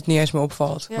 Ja, dat het niet eens meer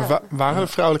opvalt. Ja. Maar waren er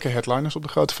vrouwelijke headliners op de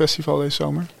grote festival deze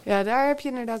zomer? Ja, daar heb je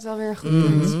inderdaad wel weer een goed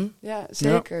punt. Ja,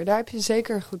 zeker. Ja. Daar heb je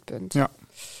zeker een goed punt. Ja.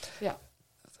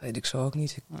 Dat weet ik zo ook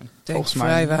niet. Ik denk volgens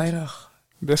vrij mij weinig.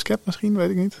 Best Cap misschien, weet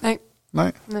ik niet.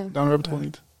 Nee. Down Rabbit Hole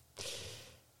niet.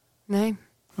 Nee.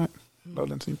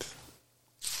 Lowlands niet.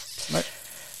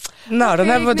 Nou, dan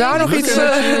hebben we daar nog iets...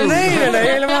 Nee,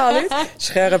 helemaal niet.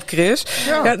 Scherp, Chris.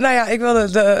 Ja, nou ja, ik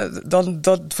wilde dan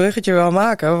dat bruggetje wel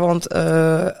maken. Want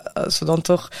als we dan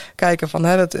toch kijken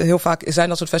van... heel vaak zijn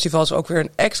dat soort festivals ook weer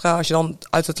een extra. Als je dan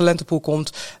uit de talentenpool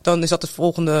komt... dan is dat de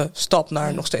volgende stap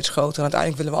naar nog steeds groter. En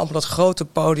uiteindelijk willen we allemaal dat grote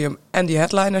podium en die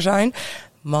headliner zijn.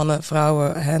 Mannen,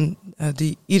 vrouwen,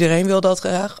 die iedereen wil dat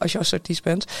graag als je als artiest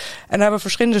bent. En daar hebben we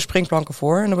verschillende springplanken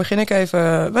voor. En dan begin ik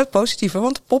even met het positieve,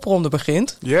 want de popronde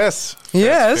begint. Yes.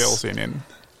 Veel zin in.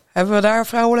 Hebben we daar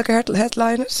vrouwelijke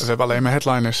headliners? We hebben alleen maar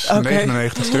headliners. Okay.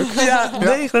 99 stuk. Ja,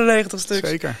 99 stuk.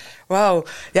 Zeker. Wauw.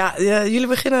 Ja, jullie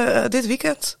beginnen dit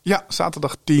weekend? Ja,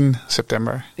 zaterdag 10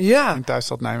 september. Ja. In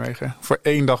Thuisstad Nijmegen. Voor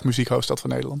 1 dag muziekhoofdstad van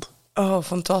Nederland. Oh,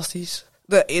 fantastisch.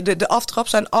 De aftrap,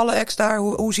 zijn alle acts daar?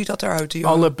 Hoe ziet dat eruit?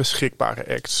 Alle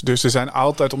beschikbare acts. Dus er zijn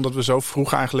altijd, omdat we zo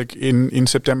vroeg eigenlijk in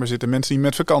september zitten... mensen die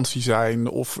met vakantie zijn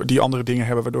of die andere dingen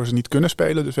hebben... waardoor ze niet kunnen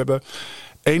spelen. Dus we hebben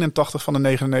 81 van de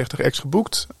 99 acts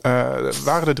geboekt.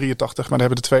 Waren er 83, maar daar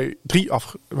hebben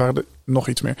waren er nog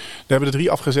iets meer. Daar hebben er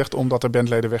 3 afgezegd omdat er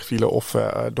bandleden wegvielen... of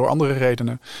door andere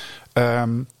redenen.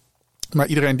 Maar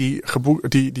iedereen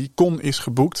die kon is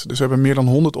geboekt. Dus we hebben meer dan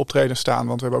 100 optredens staan.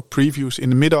 Want we hebben ook previews in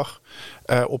de middag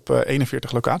op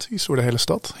 41 locaties door de hele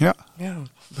stad. Ja.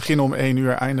 Beginnen om 1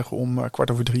 uur, eindigen om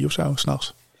 2:15 of zo, 's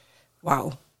nachts.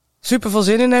 Wauw. Super veel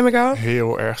zin in, neem ik aan.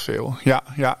 Heel erg veel.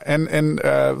 Ja. En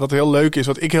wat heel leuk is,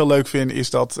 wat ik heel leuk vind, is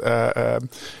dat...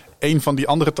 een van die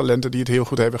andere talenten die het heel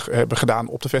goed hebben gedaan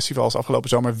op de festivals afgelopen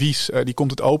zomer, Wies, die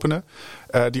komt het openen.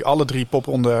 Die alle 3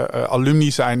 popronde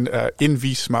alumni zijn in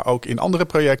Wies, maar ook in andere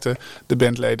projecten, de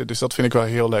bandleden. Dus dat vind ik wel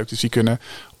heel leuk. Dus die kunnen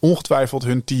ongetwijfeld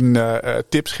hun 10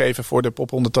 tips geven voor de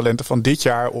popronde talenten van dit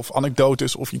jaar, of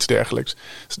anekdotes of iets dergelijks.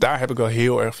 Dus daar heb ik wel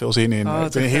heel erg veel zin in.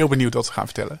 Ik ben heel benieuwd wat ze gaan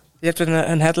vertellen. Je hebt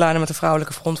een headliner met een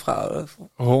vrouwelijke frontvrouw.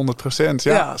 100%,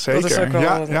 ja, zeker. Dat is ook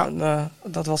wel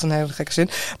dat was een hele gekke zin.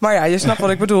 Maar ja, je snapt wat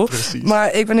ik bedoel. Precies.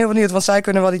 Maar ik ben heel benieuwd, want zij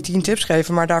kunnen wel die 10 tips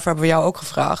geven. Maar daarvoor hebben we jou ook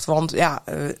gevraagd. Want ja,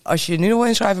 als je je nu wil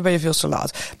inschrijven, ben je veel te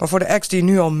laat. Maar voor de acts die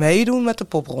nu al meedoen met de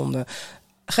popronde,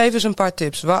 geef eens een paar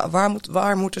tips.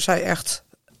 Waar moeten zij echt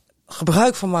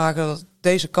gebruik van maken, dat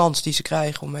deze kans die ze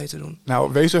krijgen om mee te doen?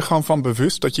 Nou, wees er gewoon van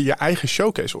bewust dat je je eigen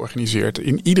showcase organiseert.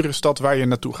 In iedere stad waar je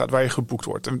naartoe gaat, waar je geboekt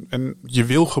wordt. En je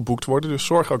wil geboekt worden, dus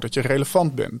zorg ook dat je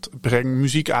relevant bent. Breng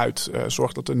muziek uit.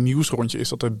 Zorg dat er een nieuwsrondje is,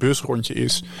 dat er een busrondje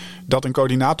is. Dat een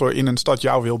coördinator in een stad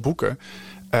jou wil boeken.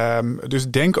 Dus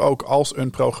denk ook als een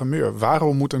programmeur.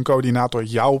 Waarom moet een coördinator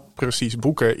jou precies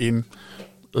boeken in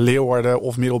Leeuwarden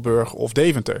of Middelburg of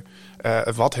Deventer?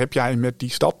 Wat heb jij met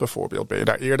die stad bijvoorbeeld? Ben je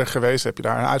daar eerder geweest? Heb je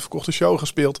daar een uitverkochte show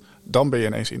gespeeld? Dan ben je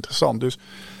ineens interessant. Dus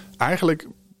eigenlijk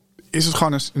is het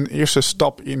gewoon een eerste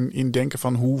stap in denken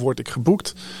van hoe word ik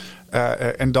geboekt?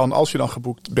 En dan als je dan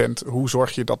geboekt bent, hoe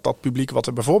zorg je dat publiek wat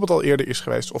er bijvoorbeeld al eerder is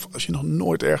geweest, of als je nog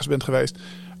nooit ergens bent geweest,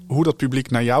 hoe dat publiek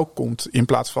naar jou komt in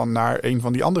plaats van naar een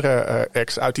van die andere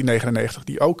acts uit die 99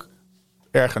 die ook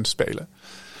ergens spelen.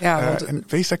 Ja, en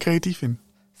wees daar creatief in.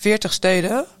 40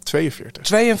 steden?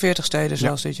 42 steden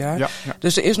zelfs dit jaar. Ja.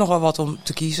 Dus er is nog wel wat om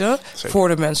te kiezen. Zeker. Voor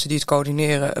de mensen die het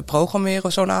coördineren,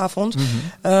 programmeren zo'n avond.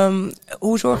 Mm-hmm.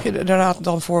 Hoe zorg je er daarna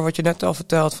dan voor, wat je net al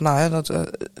vertelt, van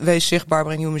wees zichtbaar,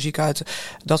 breng nieuwe muziek uit.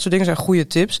 Dat soort dingen zijn goede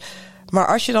tips. Maar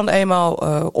als je dan eenmaal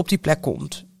op die plek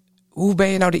komt, hoe ben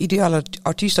je nou de ideale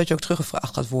artiest dat je ook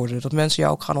teruggevraagd gaat worden? Dat mensen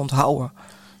jou ook gaan onthouden?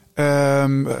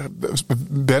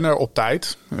 Ben er op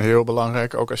tijd. Heel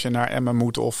belangrijk. Ook als je naar Emmen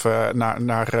moet of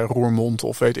naar Roermond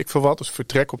of weet ik veel wat. Dus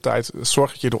vertrek op tijd.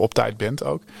 Zorg dat je er op tijd bent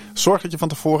ook. Zorg dat je van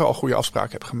tevoren al goede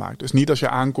afspraken hebt gemaakt. Dus niet als je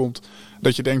aankomt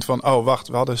dat je denkt van, oh wacht,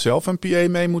 we hadden zelf een PA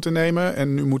mee moeten nemen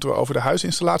en nu moeten we over de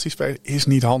huisinstallatie spelen. Is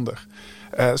niet handig.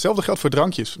 Hetzelfde geldt voor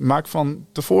drankjes. Maak van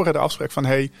tevoren de afspraak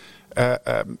van,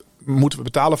 moeten we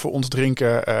betalen voor ons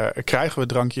drinken? Krijgen we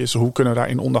drankjes? Hoe kunnen we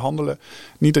daarin onderhandelen?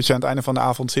 Niet dat je aan het einde van de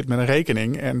avond zit met een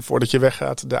rekening en voordat je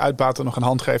weggaat de uitbater nog een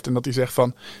hand geeft en dat hij zegt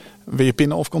van, wil je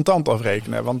pinnen of contant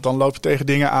afrekenen? Want dan loop je tegen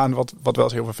dingen aan wat wel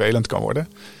eens heel vervelend kan worden.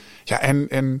 Ja,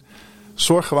 en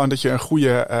zorg gewoon dat je een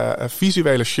goede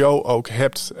visuele show ook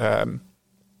hebt.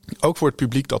 Ook voor het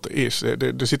publiek dat er is.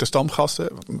 Er zitten stamgasten.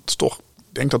 Het is toch,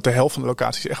 ik denk dat de helft van de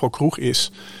locaties echt wel kroeg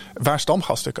is waar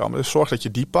stamgasten komen. Dus zorg dat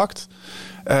je die pakt.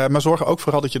 Maar zorg ook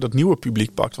vooral dat je dat nieuwe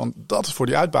publiek pakt. Want dat is voor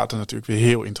die uitbater natuurlijk weer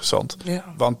heel interessant. Ja.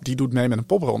 Want die doet mee met een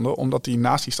popronde, omdat hij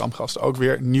naast die stamgasten ook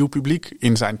weer nieuw publiek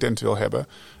in zijn tent wil hebben.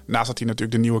 Naast dat hij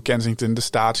natuurlijk de nieuwe Kensington, de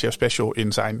Staatschef Special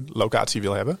in zijn locatie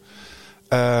wil hebben.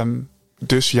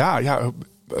 Dus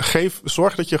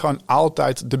zorg dat je gewoon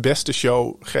altijd de beste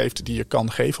show geeft die je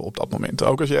kan geven op dat moment.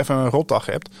 Ook als je even een rotdag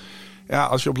hebt. Ja,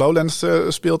 als je op Lowlands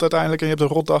speelt uiteindelijk en je hebt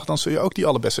een rotdag, dan zul je ook die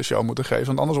allerbeste show moeten geven.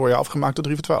 Want anders word je afgemaakt door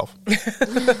 3 voor 12.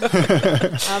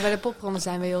 Bij de popronde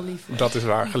zijn we heel lief. Dat is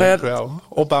waar, gelukkig wel.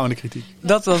 Opbouwende kritiek.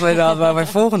 Dat was inderdaad wel mijn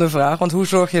volgende vraag. Want hoe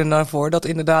zorg je er nou voor dat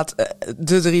inderdaad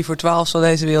de 3 voor 12 van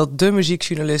deze wereld, de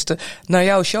muziekjournalisten, naar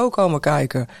jouw show komen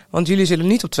kijken? Want jullie zullen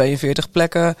niet op 42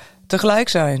 plekken tegelijk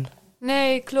zijn.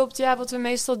 Nee, klopt. Ja, wat we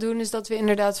meestal doen is dat we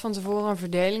inderdaad van tevoren een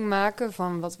verdeling maken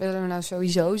van wat willen we nou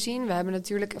sowieso zien. We hebben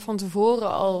natuurlijk van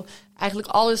tevoren al eigenlijk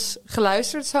alles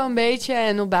geluisterd zo'n beetje.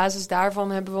 En op basis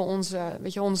daarvan hebben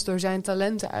we ons dozijn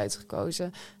talenten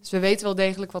uitgekozen. Dus we weten wel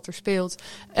degelijk wat er speelt.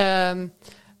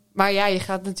 Maar ja, je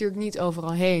gaat natuurlijk niet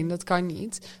overal heen. Dat kan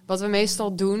niet. Wat we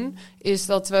meestal doen, is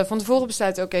dat we van tevoren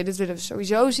besluiten, oké, dit willen we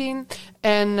sowieso zien.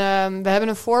 En we hebben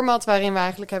een format waarin we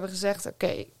eigenlijk hebben gezegd,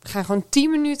 oké, we gaan gewoon 10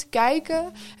 minuten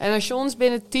kijken. En als je ons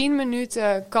binnen 10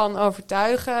 minuten kan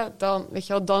overtuigen, dan, weet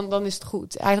je wel, dan is het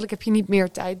goed. Eigenlijk heb je niet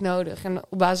meer tijd nodig. En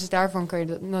op basis daarvan kun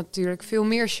je natuurlijk veel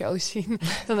meer shows zien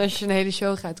dan als je een hele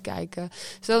show gaat kijken.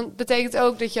 Dus dat betekent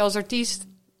ook dat je als artiest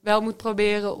wel moet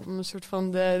proberen om een soort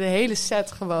van de hele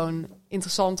set gewoon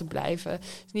interessant te blijven.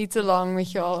 Dus niet te lang,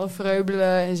 weet je wel,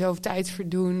 vreubelen en zo tijd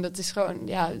verdoen. Dat is gewoon,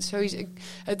 ja, sowieso.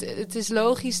 Het is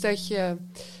logisch dat je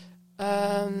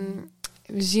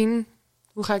we zien,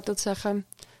 hoe ga ik dat zeggen?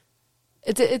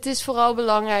 Het is vooral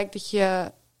belangrijk dat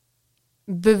je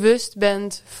bewust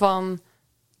bent van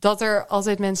dat er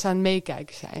altijd mensen aan het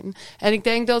meekijken zijn. En ik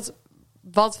denk dat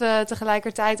wat we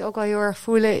tegelijkertijd ook al heel erg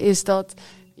voelen is dat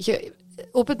je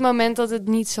op het moment dat het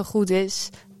niet zo goed is,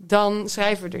 dan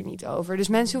schrijven we er niet over. Dus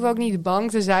mensen hoeven ook niet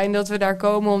bang te zijn dat we daar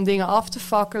komen om dingen af te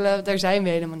fakkelen. Daar zijn we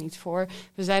helemaal niet voor.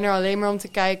 We zijn er alleen maar om te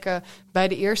kijken bij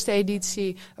de eerste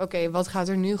editie, oké, wat gaat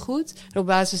er nu goed? En op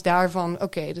basis daarvan,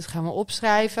 oké, dat gaan we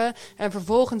opschrijven. En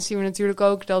vervolgens zien we natuurlijk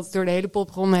ook dat door de hele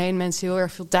popronde heen mensen heel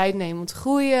erg veel tijd nemen om te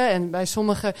groeien. En bij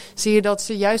sommigen zie je dat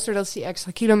ze, juist doordat ze die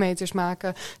extra kilometers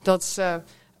maken, dat ze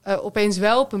opeens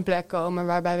wel op een plek komen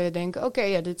waarbij we denken, oké,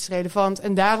 ja, dit is relevant.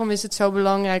 En daarom is het zo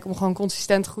belangrijk om gewoon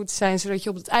consistent goed te zijn, zodat je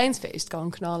op het eindfeest kan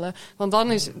knallen. Want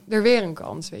dan is er weer een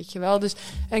kans, weet je wel. Dus,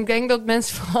 en ik denk dat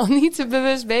mensen vooral niet te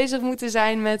bewust bezig moeten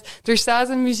zijn met, er staat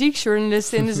een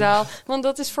muziekjournalist in de zaal, want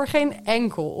dat is voor geen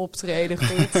enkel optreden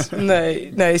goed.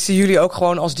 Nee, zien jullie ook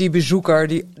gewoon als die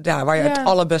bezoeker waar je het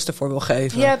allerbeste voor wil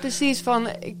geven? Ja, precies.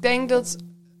 Ik denk dat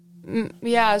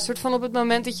een soort van op het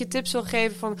moment dat je tips wil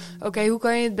geven van, oké, hoe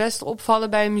kan je het beste opvallen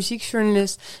bij een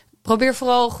muziekjournalist? Probeer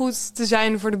vooral goed te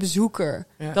zijn voor de bezoeker.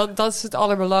 Ja. Dat is het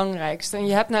allerbelangrijkste. En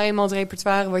je hebt nou eenmaal het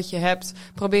repertoire wat je hebt.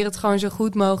 Probeer het gewoon zo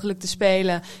goed mogelijk te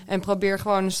spelen. En probeer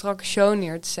gewoon een strakke show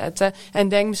neer te zetten. En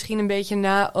denk misschien een beetje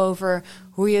na over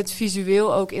hoe je het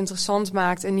visueel ook interessant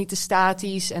maakt en niet te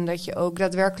statisch. En dat je ook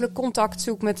daadwerkelijk contact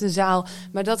zoekt met een zaal.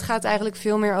 Maar dat gaat eigenlijk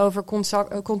veel meer over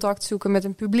contact zoeken met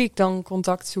een publiek dan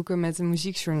contact zoeken met een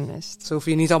muziekjournalist. Zo hoef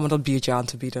je niet allemaal dat biertje aan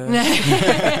te bieden. Nee.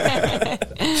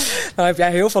 Nou heb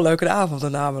jij heel veel leuke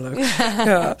avonden namelijk.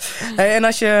 Ja. Hey, en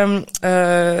als je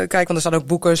kijkt, want er staan ook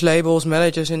boekers, labels,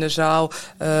 managers in de zaal.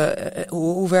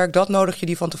 Hoe werkt dat? Nodig je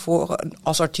die van tevoren,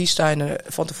 als artiest zijn,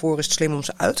 van tevoren is het slim om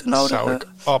ze uit te nodigen? Zou ik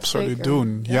absoluut Zeker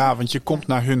doen. Ja, want je komt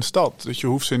naar hun stad. Dus je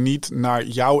hoeft ze niet naar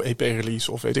jouw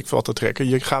EP-release of weet ik veel wat te trekken.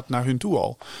 Je gaat naar hun toe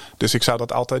al. Dus ik zou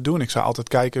dat altijd doen. Ik zou altijd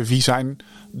kijken, wie zijn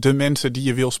de mensen die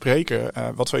je wil spreken?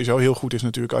 Wat sowieso heel goed is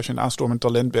natuurlijk als je een aanstormend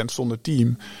talent bent zonder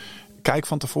team. Kijk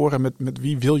van tevoren met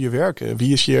wie wil je werken?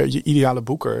 Wie is je ideale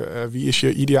boeker? Wie is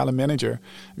je ideale manager?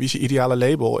 Wie is je ideale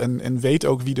label? En weet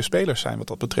ook wie de spelers zijn wat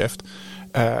dat betreft.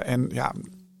 En ja,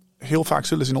 heel vaak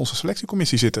zullen ze in onze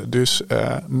selectiecommissie zitten. Dus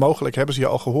mogelijk hebben ze je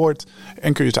al gehoord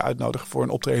en kun je ze uitnodigen voor een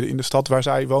optreden in de stad waar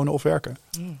zij wonen of werken.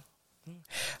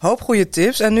 Hoop goede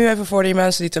tips. En nu even voor die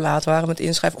mensen die te laat waren met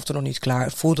inschrijven of er nog niet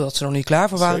klaar voelden dat ze nog niet klaar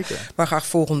voor waren, Zeker. Maar graag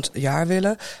volgend jaar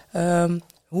willen.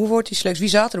 Hoe wordt die selectie?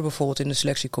 Wie zaten er bijvoorbeeld in de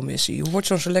selectiecommissie? Hoe wordt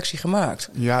zo'n selectie gemaakt?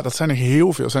 Ja, dat zijn er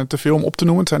heel veel. Er zijn er te veel om op te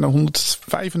noemen. Het zijn er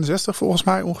 165 volgens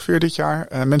mij ongeveer dit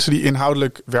jaar. Mensen die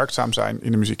inhoudelijk werkzaam zijn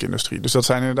in de muziekindustrie. Dus dat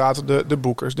zijn inderdaad de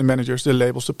boekers, de managers, de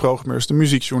labels, de programmeurs, de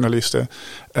muziekjournalisten,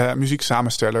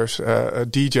 muzieksamenstellers,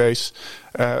 DJ's.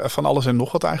 Van alles en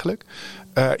nog wat eigenlijk.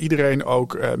 Iedereen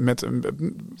ook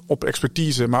op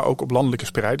expertise, maar ook op landelijke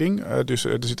spreiding. Dus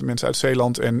er zitten mensen uit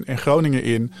Zeeland en Groningen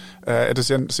in. Er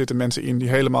zitten mensen in die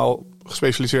helemaal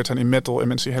gespecialiseerd zijn in metal en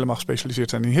mensen die helemaal gespecialiseerd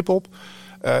zijn in hiphop.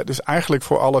 Dus eigenlijk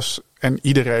voor alles en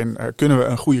iedereen kunnen we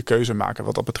een goede keuze maken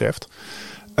wat dat betreft.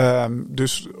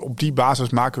 Dus op die basis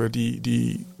maken we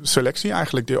die selectie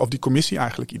eigenlijk, of die commissie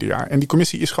eigenlijk ieder jaar. En die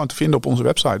commissie is gewoon te vinden op onze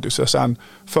website. Dus daar staan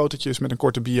fotootjes met een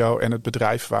korte bio en het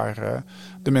bedrijf waar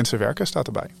de mensen werken staat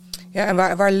erbij. Ja, en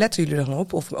waar letten jullie dan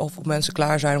op? Of mensen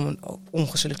klaar zijn om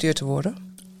geselecteerd te worden?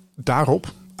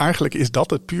 Daarop. Eigenlijk is dat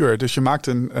het puur. Dus je maakt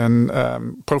een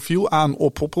profiel aan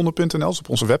op popronde.nl, dus op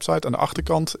onze website aan de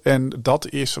achterkant. En dat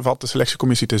is wat de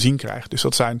selectiecommissie te zien krijgt. Dus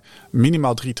dat zijn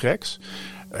minimaal 3 tracks.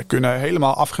 Het kunnen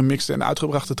helemaal afgemixte en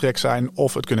uitgebrachte tracks zijn.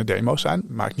 Of het kunnen demo's zijn.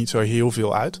 Maakt niet zo heel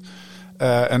veel uit.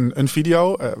 Een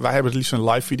video. Wij hebben het liefst een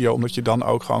live video. Omdat je dan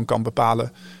ook gewoon kan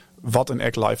bepalen wat een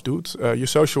act live doet. Je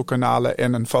social kanalen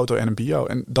en een foto en een bio.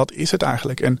 En dat is het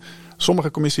eigenlijk. En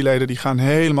sommige commissieleden die gaan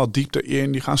helemaal diepte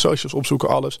in. Die gaan socials opzoeken,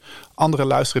 alles. Anderen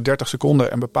luisteren 30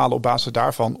 seconden en bepalen op basis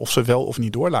daarvan of ze wel of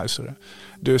niet doorluisteren.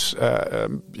 Dus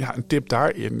een tip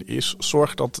daarin is: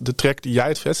 zorg dat de track die jij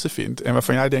het vetste vindt en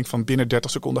waarvan jij denkt van binnen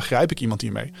 30 seconden grijp ik iemand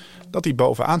hiermee, dat die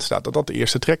bovenaan staat, dat de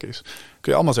eerste track is.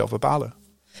 Kun je allemaal zelf bepalen.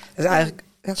 Dus eigenlijk...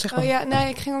 Ja, zeg maar.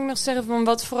 Ik ging ook nog zeggen van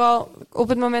wat vooral op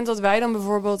het moment dat wij dan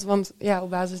bijvoorbeeld, want op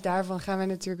basis daarvan gaan wij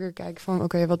natuurlijk weer kijken van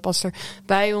oké, wat past er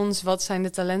bij ons? Wat zijn de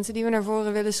talenten die we naar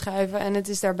voren willen schuiven? En het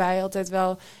is daarbij altijd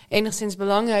wel enigszins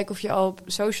belangrijk of je al op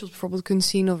socials bijvoorbeeld kunt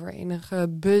zien of er enige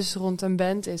buzz rond een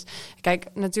band is. Kijk,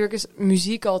 natuurlijk is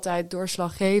muziek altijd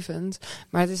doorslaggevend,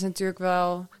 maar het is natuurlijk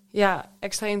wel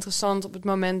extra interessant op het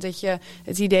moment dat je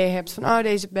het idee hebt van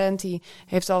deze band die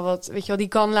heeft al wat, weet je wel, die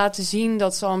kan laten zien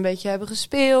dat ze al een beetje hebben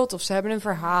gespeeld of ze hebben een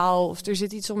verhaal of er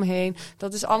zit iets omheen.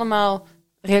 Dat is allemaal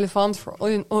relevant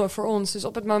voor ons. Dus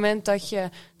op het moment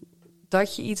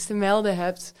dat je iets te melden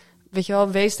hebt, weet je wel,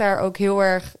 wees daar ook heel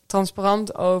erg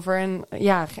transparant over en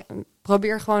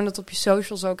probeer gewoon dat op je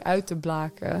socials ook uit te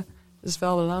blaken. Dat is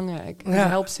wel belangrijk. Dat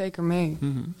helpt zeker mee.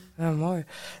 Mm-hmm. Ja, mooi.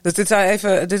 Dus dit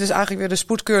is eigenlijk weer de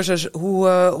spoedcursus.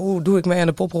 Hoe doe ik mee aan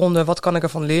de popronde? Wat kan ik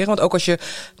ervan leren? Want ook als je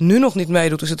nu nog niet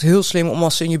meedoet, is het heel slim om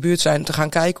als ze in je buurt zijn te gaan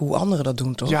kijken hoe anderen dat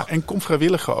doen, toch? Ja, en kom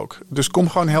vrijwillig ook. Dus kom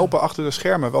gewoon helpen achter de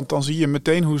schermen. Want dan zie je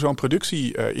meteen hoe zo'n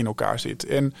productie in elkaar zit.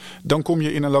 En dan kom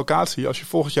je in een locatie. Als je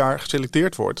volgend jaar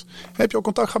geselecteerd wordt, heb je ook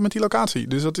contact gehad met die locatie.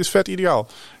 Dus dat is vet ideaal.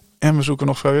 En we zoeken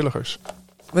nog vrijwilligers.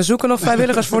 We zoeken nog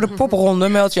vrijwilligers voor de popronde.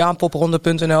 Meld je aan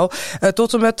popronde.nl.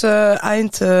 Tot en met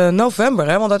eind november.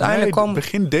 Hè? Want uiteindelijk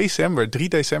begin december. 3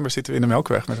 december zitten we in de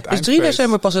Melkweg met het eindfeest. Is 3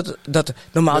 december pas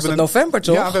normaal is het november,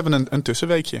 toch? Ja, we hebben een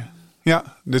tussenweekje. Ja,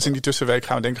 dus in die tussenweek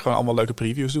gaan we denk ik gewoon allemaal leuke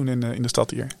previews doen in de stad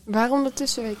hier. Waarom dat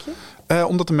tussenweekje?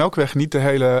 Omdat de Melkweg niet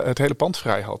het hele pand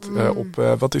vrij had.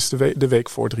 Wat is de week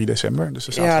voor 3 december? Dus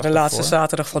de laatste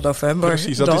zaterdag van november.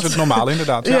 Precies, dat is het normaal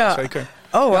inderdaad. Ja, zeker.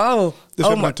 Oh, wauw. Dus we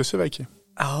hebben een tussenweekje.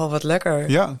 Oh, wat lekker.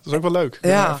 Ja, dat is ook wel leuk.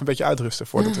 Ja. Even een beetje uitrusten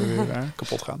voordat we weer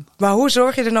kapot gaan. Maar hoe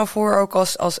zorg je er nou voor ook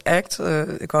als act?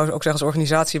 Ik wou ook zeggen als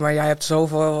organisatie, maar jij hebt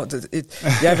zoveel...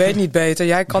 Jij weet niet beter,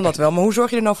 jij kan dat wel. Maar hoe zorg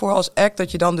je er nou voor als act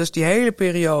dat je dan dus die hele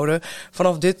periode...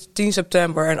 vanaf dit 10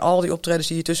 september en al die optredens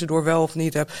die je tussendoor wel of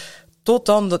niet hebt... tot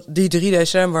dan die 3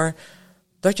 december,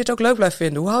 dat je het ook leuk blijft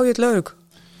vinden? Hoe hou je het leuk?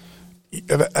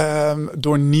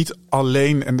 Door niet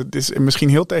alleen, en dat is misschien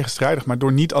heel tegenstrijdig, maar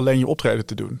door niet alleen je optreden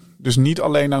te doen. Dus niet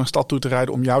alleen naar een stad toe te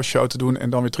rijden om jouw show te doen en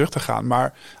dan weer terug te gaan.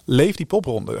 Maar leef die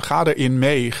popronde. Ga erin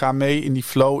mee. Ga mee in die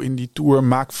flow, in die tour.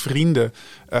 Maak vrienden.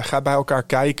 Ga bij elkaar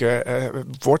kijken.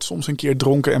 Word soms een keer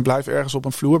dronken en blijf ergens op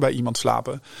een vloer bij iemand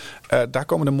slapen. Daar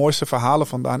komen de mooiste verhalen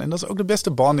vandaan. En dat is ook de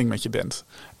beste bonding met je band.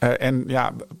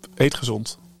 Eet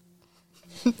gezond.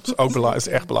 Dat is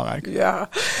echt belangrijk. Ja.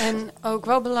 En ook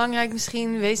wel belangrijk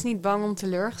misschien, wees niet bang om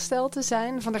teleurgesteld te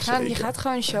zijn. Je gaat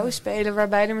gewoon een show spelen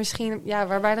waarbij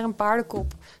er een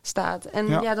paardenkop staat.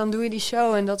 En dan doe je die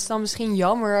show. En dat is dan misschien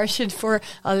jammer als je voor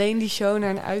alleen die show naar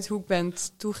een uithoek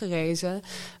bent toegerezen.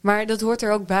 Maar dat hoort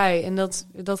er ook bij. En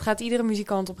dat gaat iedere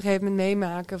muzikant op een gegeven moment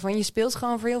meemaken. Van je speelt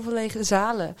gewoon voor heel veel lege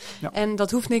zalen. Ja. En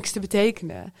dat hoeft niks te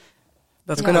betekenen.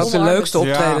 Dat kunnen ook de leukste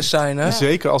optredens zijn, hè?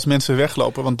 Zeker als mensen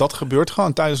weglopen. Want dat gebeurt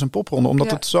gewoon tijdens een popronde.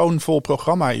 Omdat het zo'n vol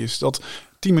programma is. Dat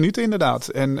 10 minuten inderdaad.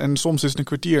 En soms is het een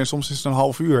kwartier en soms is het een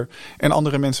half uur. En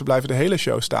andere mensen blijven de hele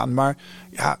show staan. Maar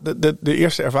de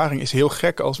eerste ervaring is heel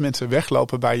gek als mensen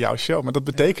weglopen bij jouw show. Maar dat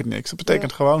betekent niks. Dat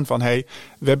betekent gewoon van, we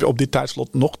hebben op dit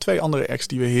tijdslot nog 2 andere acts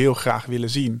die we heel graag willen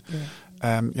zien.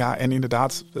 Ja. En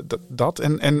inderdaad, dat.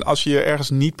 En als je je ergens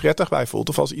niet prettig bij voelt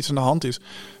of als iets aan de hand is...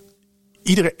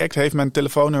 Iedere act heeft mijn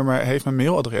telefoonnummer, heeft mijn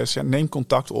mailadres. Ja, neem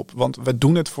contact op, want we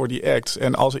doen het voor die act.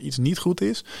 En als er iets niet goed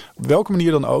is, op welke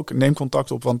manier dan ook, neem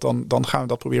contact op. Want dan gaan we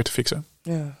dat proberen te fixen.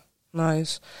 Ja,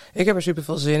 nice. Ik heb er super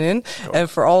veel zin in. Oh. En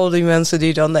voor al die mensen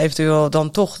die dan eventueel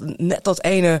dan toch net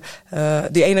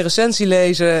die ene recensie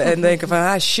lezen en denken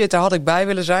van shit, daar had ik bij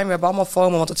willen zijn. We hebben allemaal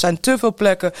FOMO, want het zijn te veel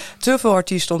plekken, te veel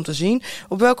artiesten om te zien.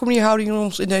 Op welke manier houden jullie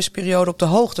ons in deze periode op de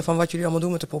hoogte van wat jullie allemaal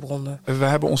doen met de popronde? We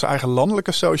hebben onze eigen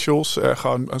landelijke socials.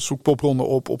 Gewoon zoek popronde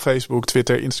op Facebook,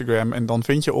 Twitter, Instagram en dan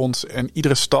vind je ons. En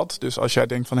iedere stad, dus als jij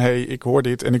denkt van ik hoor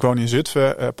dit en ik woon in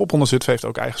Zutphen. Popronde Zutphen heeft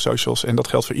ook eigen socials en dat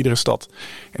geldt voor iedere stad.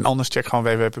 En andere anders check gewoon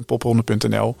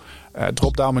www.popronde.nl.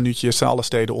 Drop-down minuutjes zijn alle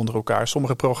steden onder elkaar.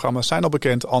 Sommige programma's zijn al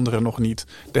bekend, andere nog niet.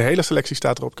 De hele selectie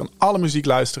staat erop. Kan alle muziek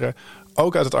luisteren.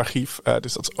 Ook uit het archief.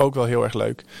 Dus dat is ook wel heel erg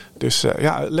leuk. Dus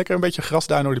lekker een beetje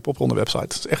grasduinen door die Popronde website.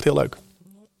 Dat is echt heel leuk.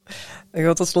 Ik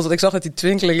wil tot slot, want ik zag met die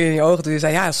twinkeling in je ogen toen je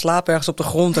zei, slaap ergens op de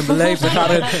grond en beleef.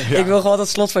 Ik wil gewoon tot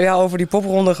slot van jou over die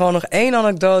Popronde gewoon nog 1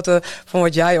 anekdote van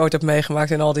wat jij ooit hebt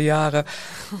meegemaakt in al die jaren.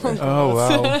 Oh,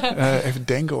 wauw. Even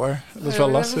denken hoor. Dat is wel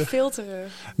lastig. We filteren.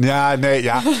 Ja, nee,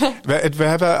 ja. We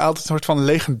hebben altijd een soort van de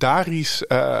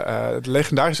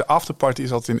legendarische afterparty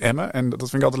is altijd in Emmen. En dat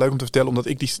vind ik altijd leuk om te vertellen, omdat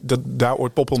ik daar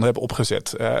ooit Popronde heb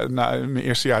opgezet. Na mijn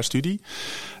eerste jaar studie.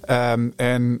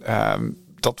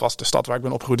 Dat was de stad waar ik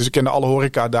ben opgegroeid. Dus ik kende alle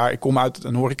horeca daar. Ik kom uit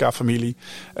een horecafamilie.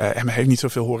 En men heeft niet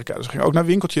zoveel horeca. Dus ik ging ook naar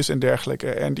winkeltjes en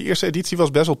dergelijke. En die eerste editie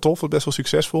was best wel tof. Was best wel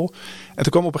succesvol. En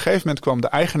toen kwam op een gegeven moment de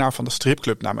eigenaar van de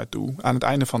stripclub naar mij toe. Aan het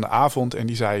einde van de avond. En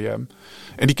die zei... en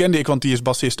die kende ik, want die is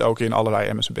bassist ook in allerlei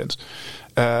Emmense bands.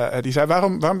 Die zei,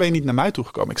 waarom ben je niet naar mij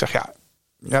toegekomen? Ik zeg, je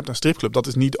hebt een stripclub. Dat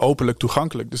is niet openlijk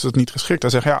toegankelijk. Dus dat is niet geschikt.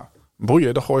 Hij zegt,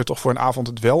 boeien. Dan gooi je toch voor een avond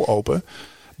het wel open.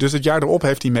 Dus het jaar erop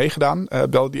heeft hij meegedaan.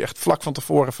 Belde hij echt vlak van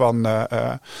tevoren van...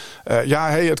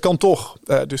 het kan toch.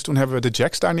 Dus toen hebben we de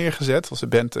Jacks daar neergezet. Dat was een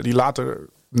band die later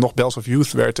nog Bells of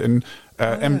Youth werd. En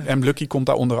M. Lucky komt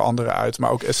daar onder andere uit.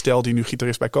 Maar ook Estelle, die nu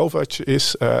gitarist bij Kovac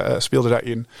is, speelde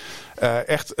daarin.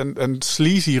 Echt een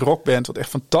sleazy rockband, wat echt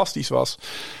fantastisch was.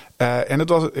 En het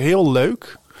was heel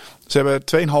leuk. Ze hebben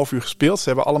 2,5 uur gespeeld. Ze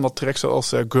hebben allemaal tracks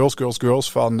zoals Girls, Girls,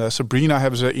 Girls van Sabrina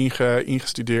hebben ze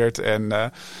ingestudeerd.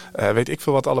 En weet ik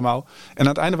veel wat allemaal. En aan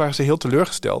het einde waren ze heel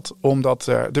teleurgesteld. Omdat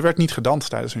er werd niet gedanst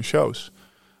tijdens hun shows.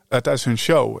 Tijdens hun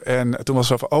show. En toen was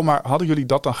het zo van, maar hadden jullie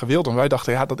dat dan gewild? En wij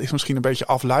dachten, dat is misschien een beetje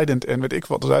afleidend. En weet ik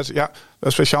wat. Dus zeiden ze, we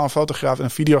hebben speciaal een fotograaf en een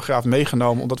videograaf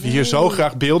meegenomen. Omdat we hier zo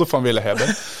graag beelden van willen hebben.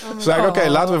 Dus zei ik, oké,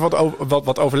 laten we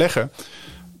wat overleggen.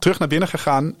 Terug naar binnen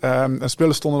gegaan. En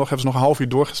spullen stonden nog, hebben ze nog een half uur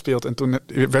doorgespeeld. En toen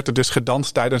werd er dus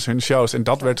gedanst tijdens hun shows. En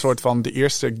dat werd soort van de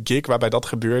eerste gig waarbij dat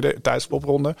gebeurde tijdens de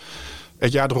Popronde.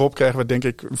 Het jaar erop kregen we denk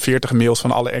ik 40 mails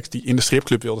van alle acts die in de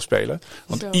stripclub wilden spelen.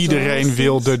 Want iedereen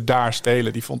wilde daar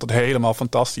spelen. Die vond het helemaal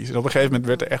fantastisch. En op een gegeven moment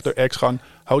werd er echt door acts gewoon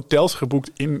hotels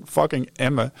geboekt in fucking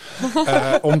Emmen.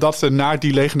 Omdat ze naar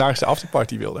die legendarische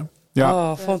afterparty wilden. Ja.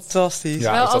 Oh, fantastisch.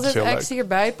 Ja, wel altijd acts die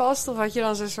erbij past? Of had je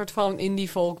dan zo'n soort van indie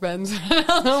folk band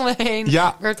omheen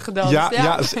werd gedanst? Ja,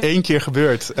 dat is 1 keer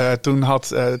gebeurd.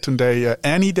 Toen deed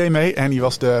Annie mee. Annie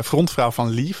was de frontvrouw van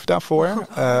Leaf daarvoor.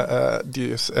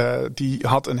 Die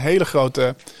had een hele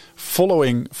grote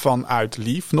following vanuit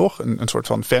Leaf nog. Een soort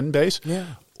van fanbase. Yeah.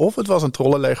 Of het was een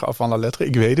trollenleger af van la lettre,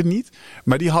 ik weet het niet.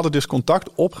 Maar die hadden dus contact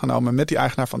opgenomen met die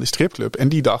eigenaar van die stripclub. En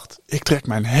die dacht, ik trek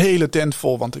mijn hele tent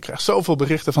vol. Want ik krijg zoveel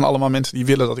berichten van allemaal mensen die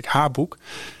willen dat ik haar boek.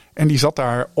 En die zat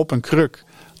daar op een kruk.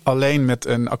 Alleen met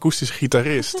een akoestische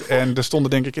gitarist. En er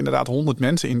stonden denk ik inderdaad 100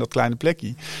 mensen in dat kleine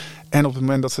plekje. En op het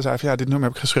moment dat ze zei van dit nummer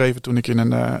heb ik geschreven toen ik in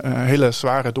een hele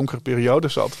zware donkere periode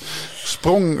zat.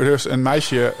 Sprong dus een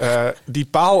meisje die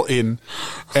paal in.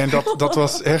 En dat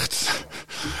was echt...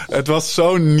 Het was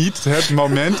zo niet het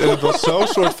moment. En het was zo'n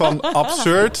soort van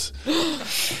absurd.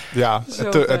 Ja,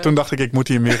 toen dacht ik moet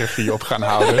hier meer regie op gaan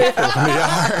houden. Volgende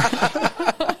jaar.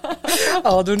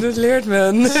 Aldoende leert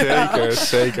men.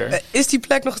 Zeker. Is die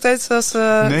plek nog steeds als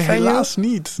nee, helaas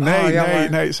niet.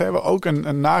 Nee. Ze hebben ook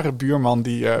een nare buurman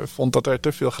die vond dat er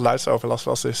te veel geluidsoverlast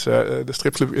was. Dus de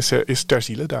stripclub is ter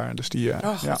ziele daar. Dus die,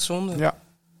 zonde. Ja.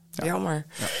 Jammer.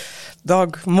 Ja.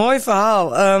 Dank, mooi verhaal.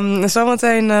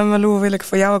 Zometeen, Malou, wil ik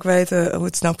van jou ook weten hoe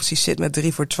het nou precies zit met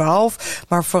 3 voor 12.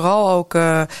 Maar vooral ook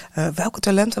welke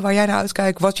talenten waar jij naar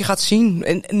uitkijkt, wat je gaat zien.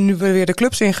 En nu we weer de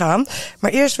clubs ingaan.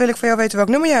 Maar eerst wil ik van jou weten welk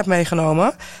nummer jij hebt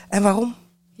meegenomen en waarom.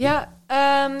 Ja,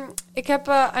 ik heb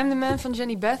I'm the Man van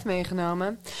Jenny Beth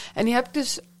meegenomen. En die heb ik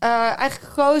dus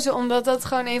eigenlijk gekozen omdat dat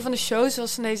gewoon een van de shows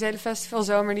was van deze hele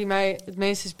festivalzomer die mij het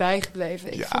meest is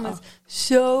bijgebleven. Ik vond het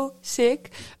zo sick.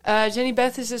 Jenny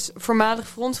Beth is dus voormalig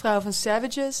frontvrouw van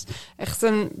Savages. Echt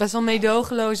een best wel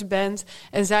meedogenloze band.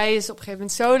 En zij is op een gegeven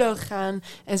moment solo gegaan.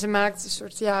 En ze maakt een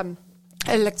soort,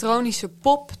 elektronische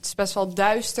pop. Het is best wel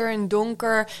duister en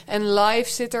donker. En live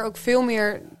zit er ook veel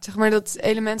meer, zeg maar, dat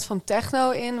element van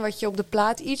techno in, wat je op de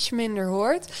plaat iets minder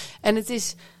hoort. En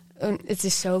het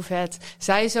is zo vet.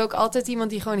 Zij is ook altijd iemand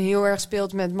die gewoon heel erg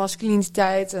speelt met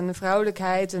masculiniteit en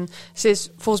vrouwelijkheid. En ze is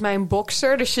volgens mij een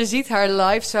bokser. Dus je ziet haar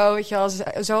live zo, weet je,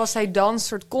 zoals zij danst,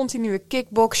 soort continue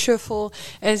kickbox shuffle.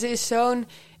 En ze is zo'n,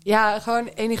 gewoon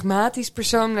enigmatisch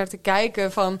persoon om naar te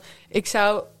kijken. Van, ik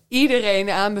zou iedereen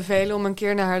aanbevelen om een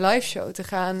keer naar haar live show te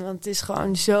gaan. Want het is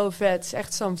gewoon zo vet. Het is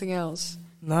echt something else.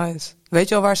 Nice. Weet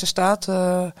je al waar ze staat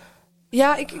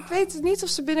Ja, ik weet het niet of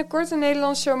ze binnenkort een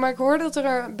Nederlandse show... maar ik hoor dat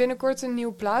er binnenkort een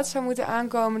nieuwe plaat zou moeten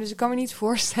aankomen. Dus ik kan me niet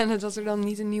voorstellen dat er dan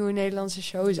niet een nieuwe Nederlandse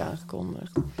show is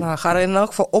aangekondigd. Nou, ga er in elk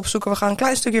geval opzoeken. We gaan een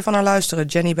klein stukje van haar luisteren.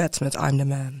 Jenny Beth met I'm the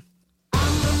Man.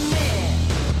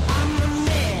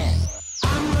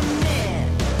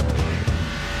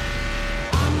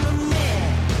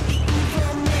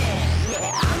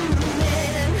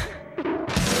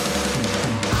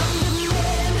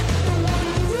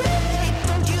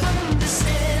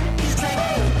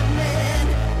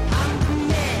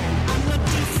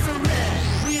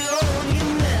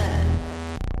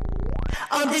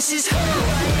 This is who I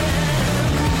am.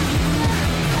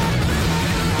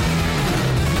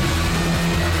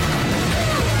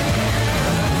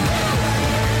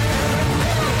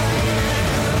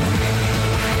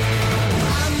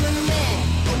 I'm the man,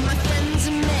 all my friends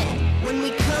are men. When we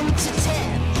come to 10,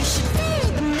 you should feel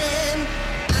the man.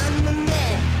 I'm the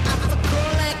man, I fuck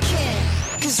all I can.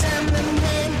 'Cause I'm the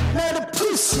man, not a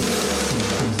pussy.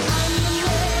 I'm the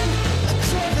man, a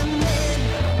clever man.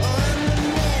 Oh, I'm the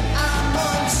man, I'm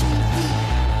on TV.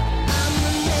 I'm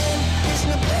the man, there's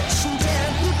no backing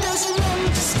down. Who doesn't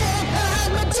understand? I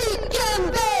hide my deep gun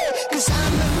bed. 'Cause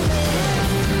I'm the man,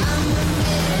 I'm the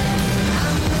man,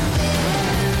 I'm the man.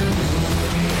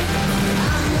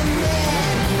 I'm the man,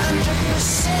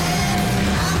 100%.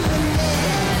 I'm the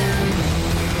man,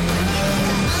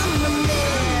 yeah, I'm the man.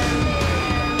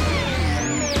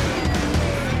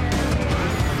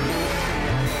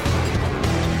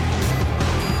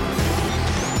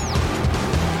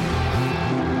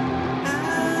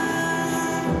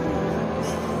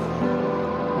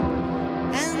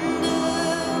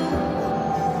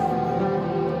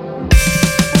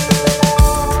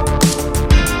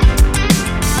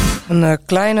 Een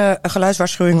kleine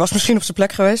geluidswaarschuwing was misschien op zijn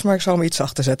plek geweest, maar ik zal hem iets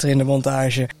zachter zetten in de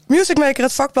montage. Music Maker,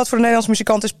 het vakblad voor de Nederlandse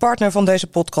muzikant, is partner van deze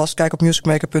podcast. Kijk op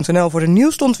musicmaker.nl voor de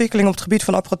nieuwste ontwikkeling op het gebied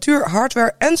van apparatuur,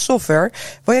 hardware en software.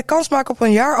 Wil je kans maken op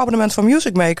een jaarabonnement van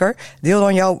Music Maker? Deel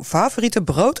dan jouw favoriete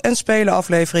Brood en Spelen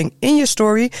aflevering in je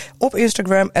story op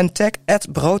Instagram en tag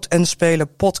 @Brood en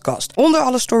Spelen podcast. Onder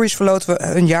alle stories verloten we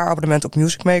een jaarabonnement op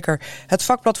Music Maker, het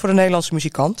vakblad voor de Nederlandse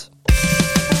muzikant.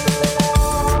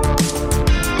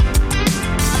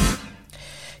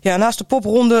 Ja, naast de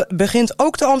popronde begint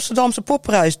ook de Amsterdamse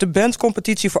Popprijs. De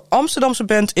bandcompetitie voor Amsterdamse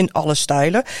band in alle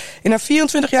stijlen. In haar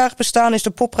 24-jarig bestaan is de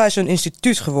Popprijs een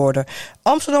instituut geworden.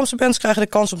 Amsterdamse bands krijgen de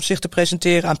kans om zich te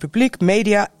presenteren aan publiek,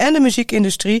 media en de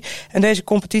muziekindustrie. En deze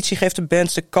competitie geeft de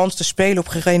bands de kans te spelen op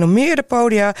gerenommeerde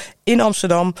podia in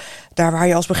Amsterdam. Daar waar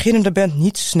je als beginnende band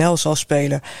niet snel zal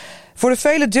spelen. Voor de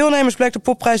vele deelnemers bleek de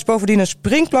Popprijs bovendien een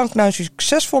springplank naar een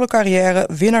succesvolle carrière.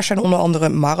 Winnaars zijn onder andere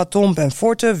Marathon, Ben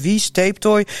Forte, Wies, Tape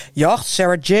Toy, Jacht,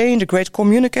 Sarah Jane, The Great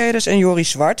Communicators en Jorie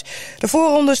Zwart. De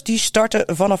voorrondes die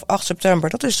starten vanaf 8 september.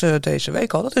 Dat is deze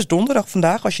week al. Dat is donderdag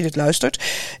vandaag als je dit luistert.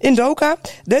 In Doka,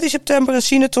 13 september in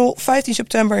Cinetol, 15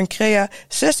 september in Crea,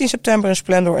 16 september in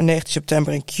Splendor en 19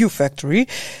 september in Q Factory.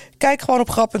 Kijk gewoon op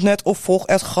grap.net of volg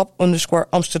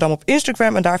 @grap_Amsterdam op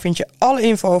Instagram. En daar vind je alle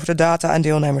info over de data en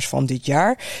deelnemers van dit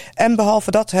jaar. En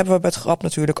behalve dat hebben we met Grap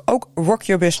natuurlijk ook Rock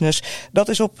Your Business. Dat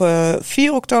is op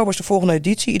 4 oktober is de volgende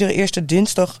editie. Iedere eerste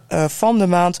dinsdag van de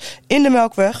maand in de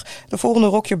Melkweg. De volgende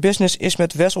Rock Your Business is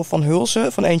met Wessel van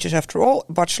Hulsen van Angels After All.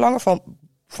 Bart Slangen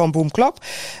van Boom Klap.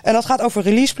 En dat gaat over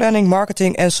release planning,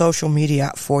 marketing en social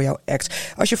media voor jouw act.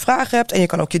 Als je vragen hebt en je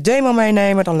kan ook je demo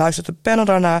meenemen, dan luistert de panel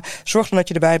daarna. Zorg dan dat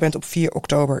je erbij bent op 4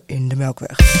 oktober in de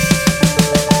Melkweg.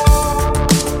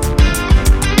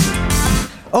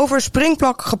 Over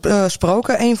springplank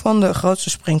gesproken. Een van de grootste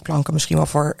springplanken, misschien wel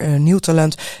voor nieuw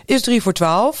talent, is 3 voor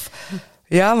 12.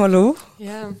 Ja, Malou?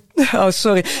 Ja. Oh,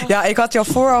 sorry. Ja, ik had jou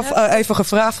vooraf even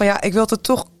gevraagd van ja, ik wil het er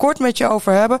toch kort met je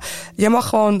over hebben. Je mag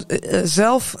gewoon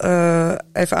zelf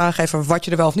even aangeven wat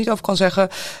je er wel of niet over kan zeggen.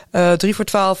 3 voor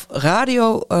 12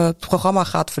 radio, het programma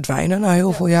gaat verdwijnen na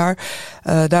heel veel jaar.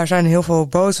 Daar zijn heel veel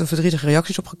boze en verdrietige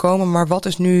reacties op gekomen. Maar wat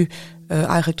is nu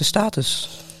eigenlijk de status?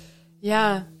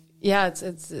 Ja,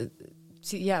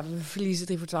 we verliezen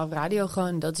 3 voor 12 radio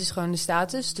gewoon. Dat is gewoon de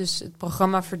status. Dus het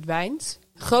programma verdwijnt.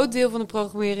 Een groot deel van de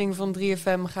programmering van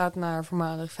 3FM gaat naar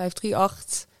voormalig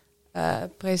 538.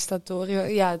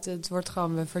 Presentatoren. Ja, het wordt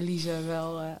gewoon, we verliezen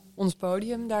wel ons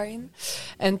podium daarin.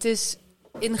 En het is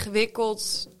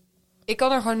ingewikkeld. Ik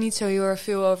kan er gewoon niet zo heel erg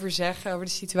veel over zeggen, over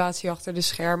de situatie achter de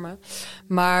schermen.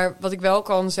 Maar wat ik wel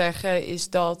kan zeggen is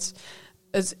dat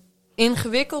het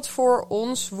ingewikkeld voor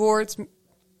ons wordt,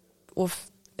 of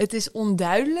het is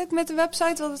onduidelijk met de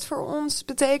website wat het voor ons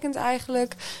betekent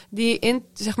eigenlijk.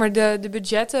 De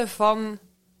budgetten van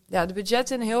de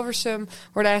budgetten in Hilversum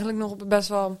worden eigenlijk nog op best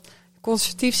wel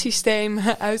conservatief systeem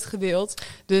uitgedeeld.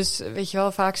 Dus weet je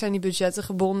wel, vaak zijn die budgetten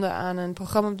gebonden aan een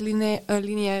programma op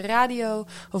lineaire radio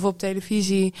of op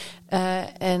televisie.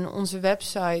 En onze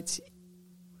website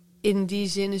in die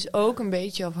zin is ook een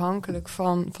beetje afhankelijk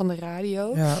van de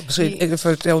radio. Ja,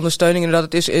 misschien ter ondersteuning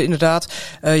inderdaad. Het is inderdaad,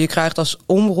 je krijgt als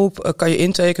omroep, kan je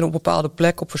intekenen op bepaalde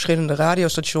plekken op verschillende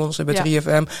radiostations en bij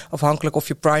 3FM. Afhankelijk of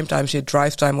je primetime zit,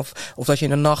 drivetime of dat je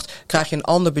in de nacht, krijg je een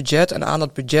ander budget. En aan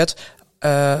dat budget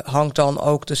hangt dan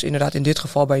ook, dus inderdaad in dit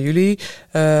geval bij jullie,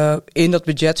 in dat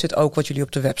budget zit ook wat jullie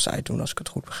op de website doen, als ik het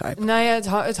goed begrijp. Nou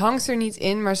ja, het hangt er niet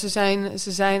in, maar ze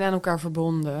zijn aan elkaar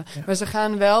verbonden. Ja. Maar ze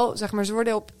gaan wel, zeg maar, ze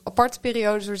worden op aparte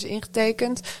periodes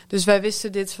ingetekend. Dus wij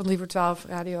wisten dit van 3 voor 12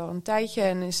 radio al een tijdje.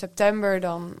 En in september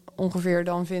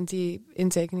dan vindt die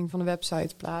intekening van de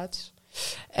website plaats.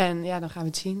 En ja, dan gaan we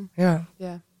het zien.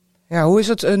 Ja, hoe is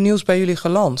het nieuws bij jullie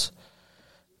geland?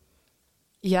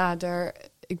 Ja,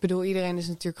 ik bedoel, iedereen is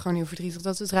natuurlijk gewoon heel verdrietig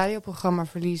dat we het radioprogramma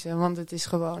verliezen. Want het is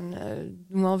gewoon,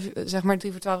 zeg maar,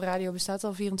 3 voor 12 radio bestaat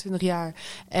al 24 jaar.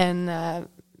 En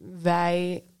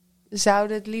wij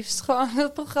zouden het liefst gewoon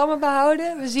het programma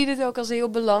behouden. We zien het ook als een heel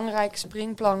belangrijke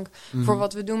springplank voor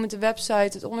wat we doen met de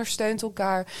website. Het ondersteunt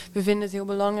elkaar. We vinden het heel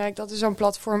belangrijk dat er zo'n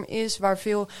platform is waar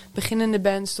veel beginnende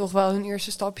bands toch wel hun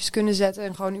eerste stapjes kunnen zetten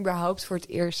en gewoon überhaupt voor het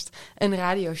eerst een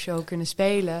radioshow kunnen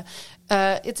spelen.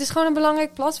 Het is gewoon een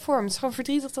belangrijk platform. Het is gewoon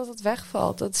verdrietig dat het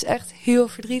wegvalt. Dat is echt heel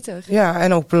verdrietig. Ja,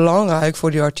 en ook belangrijk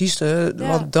voor die artiesten. Ja.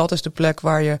 Want dat is de plek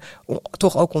waar je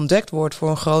toch ook ontdekt wordt voor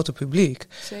een groter publiek.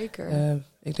 Zeker.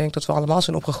 Ik denk dat we allemaal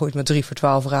zijn opgegroeid met 3 voor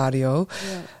 12 radio.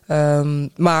 Ja.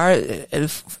 Maar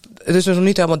het is dus nog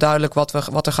niet helemaal duidelijk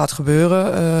wat er gaat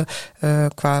gebeuren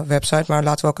qua website. Maar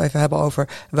laten we ook even hebben over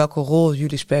welke rol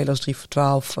jullie spelen als 3 voor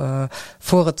 12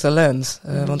 voor het talent.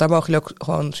 Want daar mogen jullie ook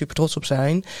gewoon super trots op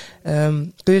zijn.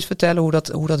 Kun je eens vertellen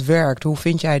hoe dat werkt? Hoe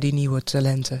vind jij die nieuwe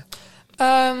talenten?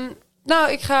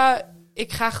 Nou,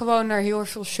 ik ga gewoon naar heel erg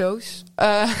veel shows.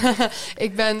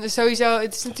 Ik ben sowieso,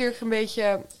 het is natuurlijk een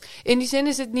beetje, in die zin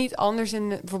is het niet anders in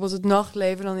bijvoorbeeld het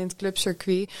nachtleven dan in het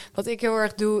clubcircuit. Wat ik heel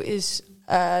erg doe is,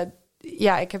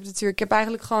 ik heb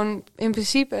eigenlijk gewoon in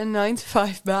principe een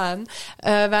 9-to-5 baan.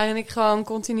 Waarin ik gewoon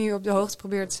continu op de hoogte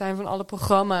probeer te zijn van alle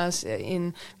programma's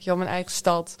in mijn eigen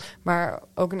stad. Maar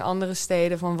ook in andere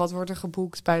steden. Van wat wordt er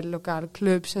geboekt bij de lokale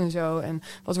clubs en zo. En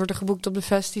wat wordt er geboekt op de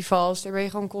festivals. Daar ben je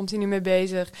gewoon continu mee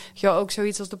bezig. Ook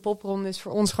zoiets als de popronde is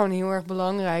voor ons gewoon heel erg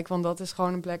belangrijk. Want dat is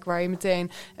gewoon een plek waar je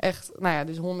meteen echt,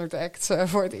 dus 100 acts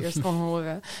voor het eerst kan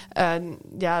horen.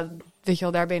 Weet je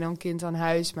wel, daar ben je dan kind aan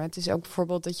huis. Maar het is ook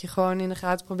bijvoorbeeld dat je gewoon in de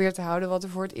gaten probeert te houden wat er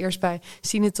voor het eerst bij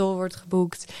Cinetol wordt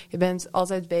geboekt. Je bent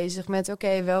altijd bezig met,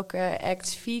 welke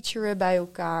acts featuren bij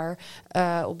elkaar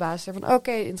op basis daarvan.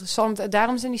 Interessant.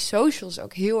 Daarom zijn die socials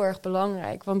ook heel erg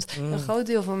belangrijk. Want een groot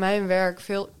deel van mijn werk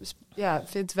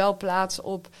vindt wel plaats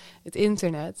op het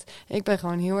internet. Ik ben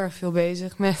gewoon heel erg veel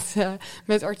bezig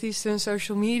met artiesten en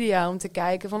social media om te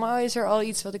kijken van, is er al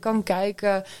iets wat ik kan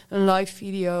kijken? Een live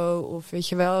video of weet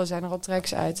je wel, zijn er al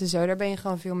tracks uit en zo. Daar ben je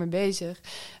gewoon veel mee bezig.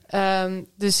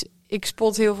 Dus ik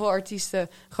spot heel veel artiesten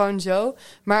gewoon zo.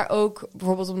 Maar ook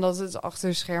bijvoorbeeld omdat het achter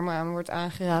de schermen aan me wordt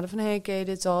aangeraden van, ken je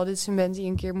dit al? Dit is een band die je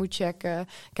een keer moet checken.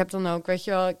 Ik heb dan ook, weet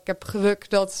je wel, ik heb geluk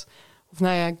dat,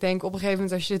 ik denk op een gegeven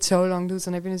moment als je dit zo lang doet,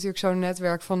 dan heb je natuurlijk zo'n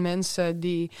netwerk van mensen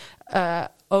die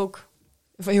ook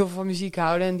heel veel van muziek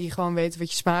houden en die gewoon weten wat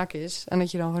je smaak is. En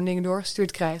dat je dan gewoon dingen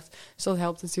doorgestuurd krijgt. Dus dat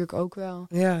helpt natuurlijk ook wel.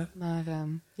 Ja.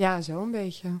 Maar zo een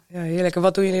beetje. Ja, heerlijk. En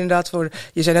wat doe je inderdaad voor?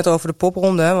 Je zei net over de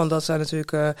popronde, hè? Want dat zijn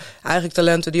natuurlijk eigenlijk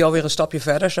talenten die alweer een stapje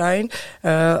verder zijn.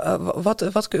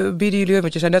 Wat bieden jullie?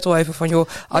 Want je zei net al even van,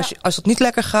 als het niet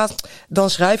lekker gaat, dan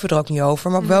schrijven we er ook niet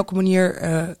over. Maar op welke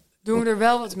manier doen we er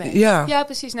wel wat mee? Ja,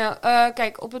 precies. Nou,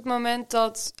 kijk, op het moment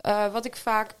dat wat ik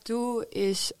vaak doe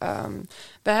is,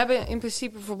 we hebben in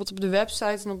principe bijvoorbeeld op de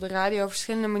website en op de radio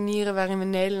verschillende manieren waarin we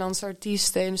Nederlandse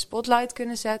artiesten in de spotlight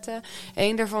kunnen zetten.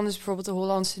 Eén daarvan is bijvoorbeeld de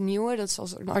Hollandse Nieuwe. Dat is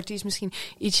als een artiest misschien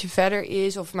ietsje verder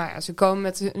is, of ze komen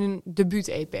met een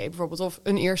debuut-EP bijvoorbeeld, of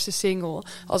een eerste single.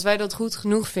 Als wij dat goed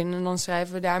genoeg vinden, dan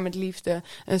schrijven we daar met liefde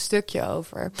een stukje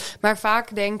over. Maar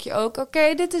vaak denk je ook,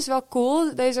 dit is wel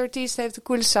cool. Deze artiest heeft een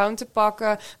coole sound te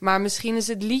pakken, maar misschien is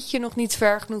het liedje nog niet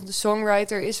ver genoeg. De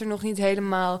songwriter is er nog niet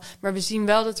helemaal, maar we zien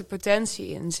wel dat er potentie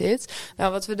in zit.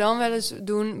 Nou, wat we dan wel eens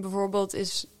doen bijvoorbeeld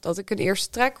is dat ik een eerste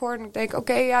track hoor en ik denk,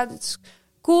 dit is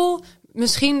cool.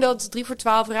 Misschien dat 3 voor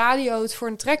 12 radio het voor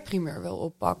een trackprimeur wil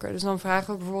oppakken. Dus dan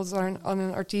vragen we bijvoorbeeld aan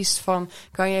een artiest van,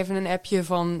 kan je even een appje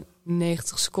van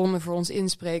 90 seconden voor ons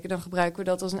inspreken? Dan gebruiken we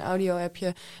dat als een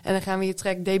audio-appje en dan gaan we je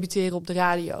track debuteren op de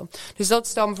radio. Dus dat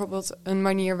is dan bijvoorbeeld een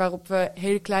manier waarop we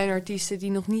hele kleine artiesten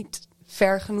die nog niet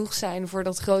ver genoeg zijn voor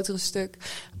dat grotere stuk,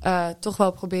 toch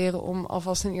wel proberen om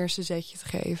alvast een eerste zetje te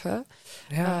geven.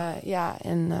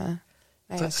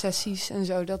 Sessies en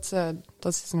zo, dat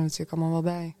zit er natuurlijk allemaal wel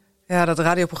bij. Ja, dat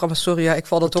radioprogramma, sorry, ik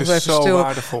val er toch even stil.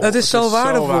 Het is zo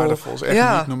waardevol. Het is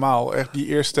echt niet normaal. Echt die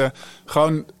eerste,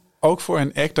 gewoon ook voor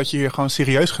een act dat je je gewoon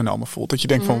serieus genomen voelt. Dat je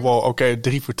denkt van wow, oké,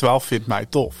 3 voor 12 vindt mij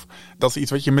tof. Dat is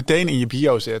iets wat je meteen in je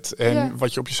bio zet en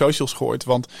wat je op je socials gooit.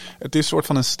 Want het is een soort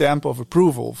van een stamp of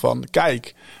approval van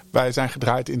kijk, wij zijn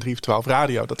gedraaid in 3 voor 12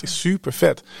 radio. Dat is super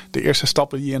vet. De eerste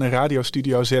stappen die je in een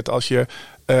radiostudio zet als je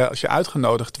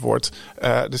uitgenodigd wordt.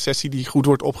 De sessie die goed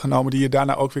wordt opgenomen, die je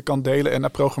daarna ook weer kan delen en naar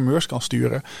programmeurs kan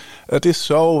sturen. Het is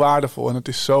zo waardevol en het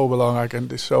is zo belangrijk en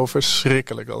het is zo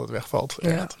verschrikkelijk dat het wegvalt.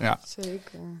 Ja.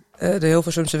 Zeker. De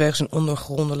Hilversumse wegen zijn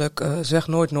ondergrondelijk. Zeg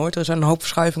nooit nooit. Er zijn een hoop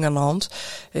verschuivingen aan de hand.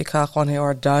 Ik ga gewoon heel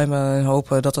hard duimen en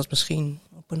hopen dat dat misschien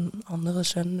op een andere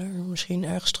zender misschien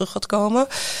ergens terug gaat komen.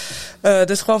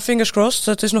 Dus gewoon fingers crossed.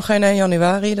 Het is nog geen 1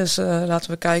 januari. Dus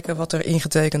laten we kijken wat er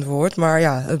ingetekend wordt. Maar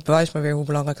ja, het bewijst maar weer hoe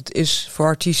belangrijk het is voor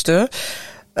artiesten.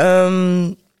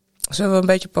 Zullen we een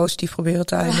beetje positief proberen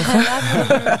te eindigen?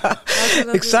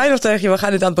 Ik zei nog tegen je, we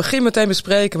gaan dit aan het begin meteen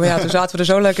bespreken. Maar ja, toen zaten we er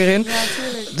zo lekker in. Ja,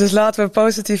 tuurlijk. Dus laten we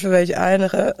positief een beetje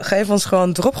eindigen. Geef ons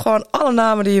drop gewoon alle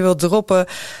namen die je wilt droppen.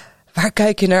 Waar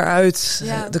kijk je naar uit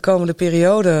de komende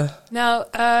periode? Nou,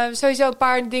 sowieso een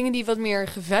paar dingen die wat meer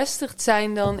gevestigd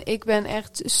zijn dan. Ik ben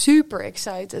echt super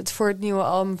excited voor het nieuwe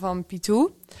album van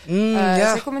Pitou.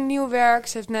 Ze komt met nieuw werk.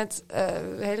 Ze heeft net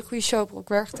een hele goede show op Rock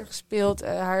Werchter gespeeld.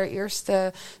 Haar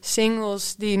eerste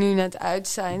singles die nu net uit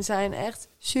zijn echt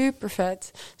super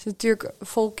vet. Ze is natuurlijk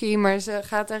folky, maar ze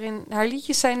gaat daarin... Haar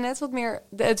liedjes zijn net wat meer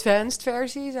de advanced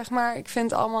versie, zeg maar. Ik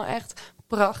vind het allemaal echt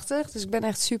prachtig. Dus ik ben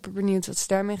echt super benieuwd wat ze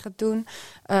daarmee gaat doen.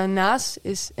 Naas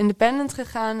is independent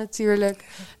gegaan natuurlijk.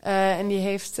 En die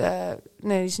heeft...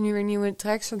 die is nu weer nieuwe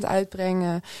tracks aan het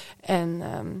uitbrengen. En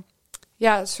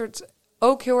een soort...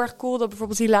 Ook heel erg cool dat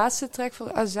bijvoorbeeld die laatste track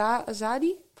van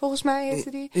Azadi, volgens mij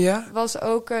heette die. Ja. Was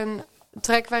ook een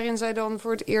track waarin zij dan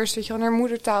voor het eerst in haar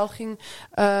moedertaal ging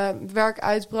werk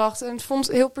uitbracht. En het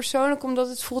vond heel persoonlijk, omdat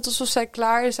het voelt alsof zij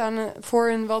klaar is voor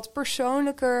een wat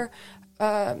persoonlijker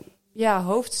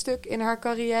hoofdstuk in haar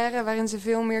carrière, waarin ze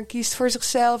veel meer kiest voor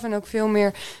zichzelf en ook veel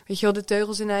meer, de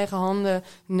teugels in eigen handen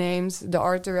neemt. De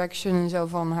art direction en zo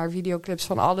van haar videoclips,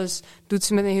 van alles doet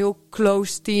ze met een heel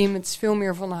close team. Het is veel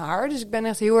meer van haar. Dus ik ben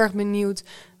echt heel erg benieuwd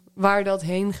waar dat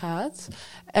heen gaat.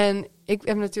 En ik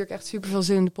heb natuurlijk echt super veel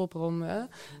zin in de popronde.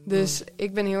 Dus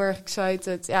ik ben heel erg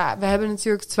excited. Ja, we hebben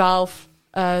natuurlijk 12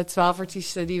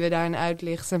 artiesten die we daarin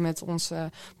uitlichten met onze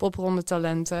popronde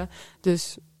talenten.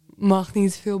 Dus mag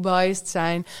niet veel biased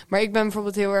zijn. Maar ik ben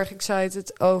bijvoorbeeld heel erg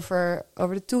excited over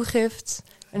de toegift.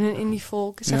 En hun indie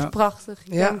folk is echt prachtig.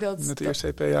 Ik denk dat met de eerste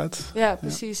EP uit. Ja,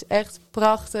 precies. Ja. Echt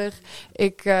prachtig.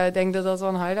 Ik denk dat dat wel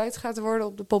een highlight gaat worden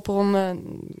op de popronde.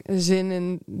 Zin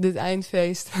in dit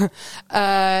eindfeest.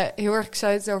 Heel erg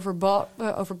excited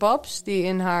over Babs. Die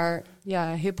in haar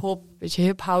hip-hop, beetje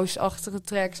hip-house-achtige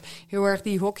tracks heel erg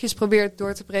die hokjes probeert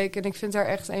door te breken. En ik vind haar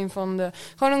echt gewoon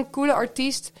een coole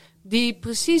artiest die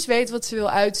precies weet wat ze wil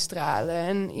uitstralen.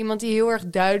 En iemand die heel erg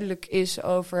duidelijk is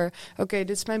over... Oké,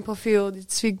 dit is mijn profiel,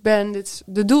 dit is wie ik ben, dit is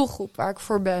de doelgroep waar ik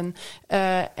voor ben.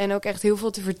 En ook echt heel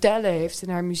veel te vertellen heeft in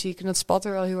haar muziek. En dat spat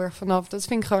er wel heel erg vanaf. Dat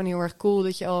vind ik gewoon heel erg cool,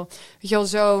 dat je al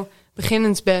zo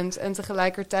beginnend bent en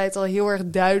tegelijkertijd al heel erg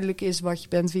duidelijk is wat je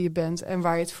bent, wie je bent en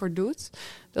waar je het voor doet.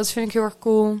 Dat vind ik heel erg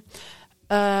cool.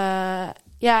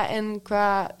 En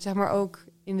qua, zeg maar ook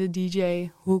in de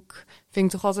DJ-hoek vind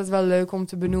ik toch altijd wel leuk om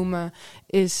te benoemen,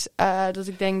 is dat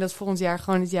ik denk dat volgend jaar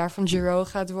gewoon het jaar van Giro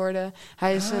gaat worden.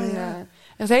 Hij is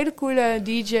een hele coole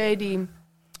DJ die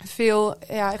veel,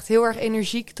 echt heel erg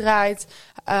energiek draait.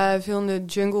 Veel in de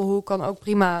junglehoek, kan ook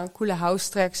prima coole house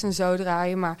tracks en zo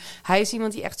draaien. Maar hij is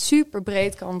iemand die echt super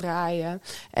breed kan draaien.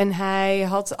 En hij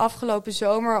had afgelopen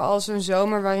zomer al zo'n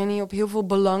zomer waarin hij op heel veel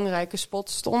belangrijke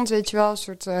spots stond. Weet je wel, een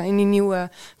soort in die nieuwe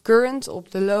Current op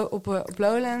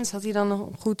Lowlands had hij dan nog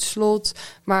een goed slot.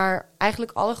 Maar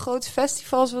eigenlijk alle grote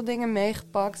festivals wat dingen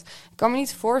meegepakt. Ik kan me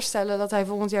niet voorstellen dat hij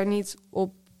volgend jaar niet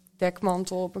op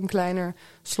dekmantel op een kleiner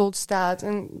slot staat.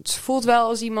 En het voelt wel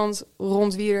als iemand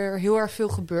rond wie er heel erg veel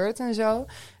gebeurt en zo.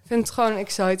 Ik vind het gewoon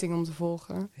exciting om te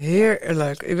volgen.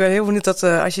 Heerlijk. Ik ben heel benieuwd dat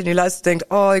als je nu luistert denkt,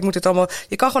 ik moet dit allemaal...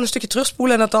 Je kan gewoon een stukje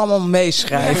terugspoelen en dat allemaal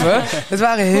meeschrijven. Het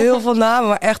waren heel veel namen,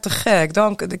 maar echt te gek.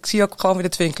 Dank. Ik zie ook gewoon weer de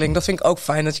twinkeling. Dat vind ik ook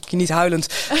fijn, dat ik je niet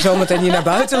huilend zometeen hier naar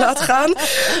buiten laat gaan.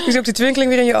 Ik zie ook die twinkeling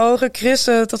weer in je ogen. Chris,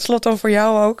 tot slot dan voor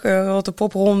jou ook. Wat de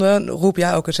popronde. Roep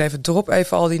jij ook eens even. Drop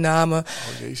even al die namen.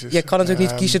 Jezus. Je kan natuurlijk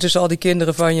niet kiezen tussen al die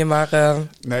kinderen van je, maar...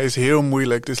 Nee, is heel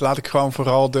moeilijk. Dus laat ik gewoon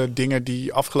vooral de dingen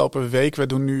die afgelopen week... We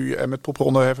doen nu nu met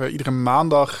Popronde hebben we iedere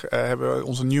maandag hebben we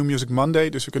onze New Music Monday.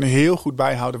 Dus we kunnen heel goed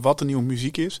bijhouden wat de nieuwe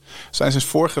muziek is. We zijn sinds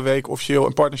vorige week officieel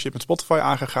een partnership met Spotify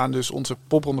aangegaan. Dus onze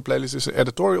Popronde playlist is een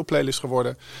editorial playlist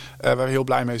geworden. Waar we heel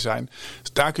blij mee zijn.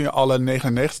 Dus daar kun je alle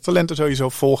 99 talenten sowieso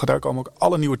volgen. Daar komen ook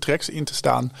alle nieuwe tracks in te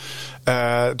staan.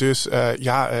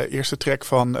 Eerste track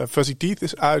van Fuzzy Teeth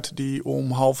is uit. Die om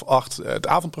 7:30 het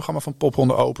avondprogramma van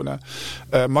Popronde openen.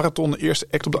 Marathon, eerste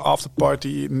act op de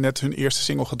afterparty. Net hun eerste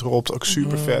single gedropt. Ook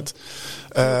super vet.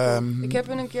 Ik heb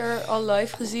hem een keer al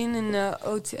live gezien in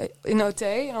OT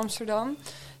in Amsterdam.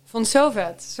 Vond het zo vet.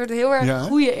 Een soort heel erg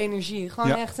goede energie.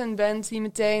 Gewoon echt een band die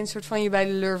meteen een soort van je bij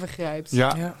de lurven grijpt.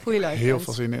 Ja, goede live. Heel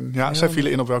veel zin in. Ja, zij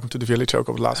vielen in op Welcome to the Village ook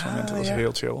op het laatste moment. Dat was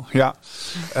heel chill. Ja.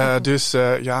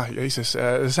 Jezus.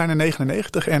 Er zijn er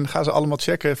 99 en ga ze allemaal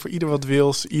checken. Voor ieder wat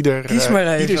wils. Ieder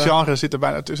genre zit er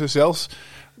bijna tussen. Zelfs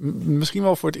misschien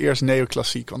wel voor het eerst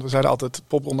neoclassiek. Want we zeiden altijd,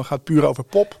 Popronde gaat puur over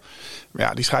pop. Maar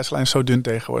ja, die scheidslijn is zo dun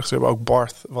tegenwoordig. Ze hebben ook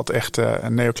Barth, wat echt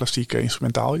een neoclassiek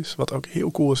instrumentaal is. Wat ook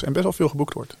heel cool is en best wel veel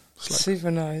geboekt wordt.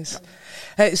 Super nice.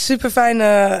 Hey, super fijn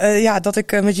dat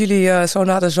ik met jullie zo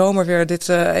na de zomer weer dit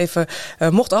even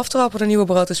mocht aftrappen. De nieuwe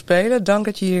Brood en Spelen. Dank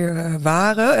dat je hier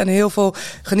waren. En heel veel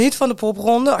geniet van de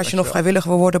Popronde. Als je nog vrijwilliger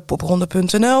wil worden,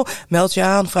 popronde.nl. Meld je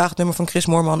aan, vraag het nummer van Chris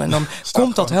Moorman. En dan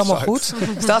komt dat helemaal goed.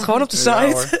 Staat gewoon op de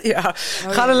site. Ja,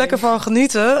 ga er lekker van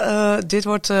genieten. Dit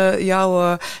wordt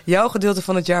jouw gedeelte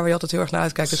van het jaar waar je altijd heel erg naar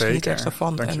uitkijkt. Dus geniet er extra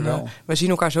van. En we zien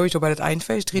elkaar sowieso bij het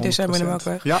eindfeest. 3 december in de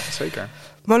Melkweg. Ja, zeker.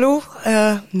 Malou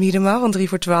Miedema van 3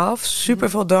 voor 12. Super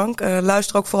veel dank.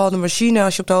 Luister ook vooral de machine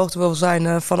als je op de hoogte wil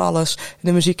zijn van alles in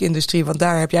de muziekindustrie. Want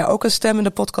daar heb jij ook een stem in de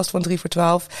podcast van 3 voor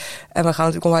 12. En we gaan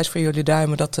natuurlijk onwijs voor jullie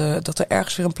duimen dat er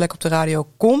ergens weer een plek op de radio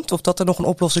komt. Of dat er nog een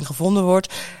oplossing gevonden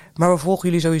wordt. Maar we volgen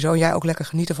jullie sowieso. En jij ook lekker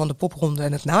genieten van de Popronde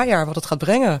en het najaar, wat het gaat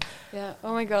brengen. Ja,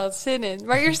 oh my god, zin in.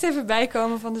 Maar eerst even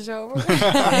bijkomen van de zomer.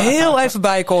 Heel even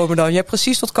bijkomen dan. Je hebt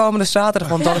precies tot komende zaterdag,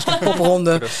 want dan is de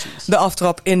Popronde de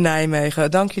aftrap in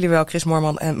Nijmegen. Dank jullie wel, Chris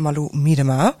Moorman en Malou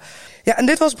Miedema. Ja, en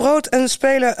dit was Brood en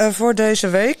Spelen voor deze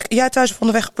week. Jij thuis op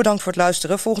onderweg, bedankt voor het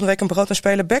luisteren. Volgende week een Brood en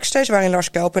Spelen backstage, waarin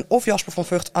Lars Kelpen of Jasper van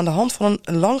Vught aan de hand van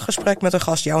een lang gesprek met een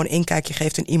gast jou een inkijkje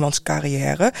geeft in iemands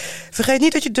carrière. Vergeet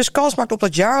niet dat je dus kans maakt op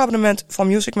dat jaarabonnement van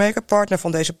Music Maker, partner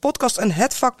van deze podcast en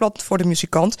het vakblad voor de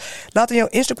muzikant. Laat in jouw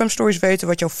Instagram stories weten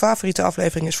wat jouw favoriete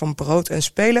aflevering is van Brood en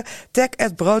Spelen. Tag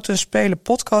 @Brood en Spelen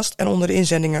podcast en onder de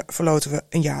inzendingen verloten we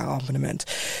een jaarabonnement.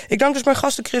 Ik dank dus mijn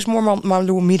gasten Chris Moorman,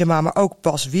 Malou Miedema, maar ook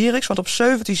Bas Wieriks. Want op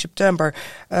 17 september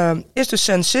is de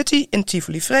Sand City in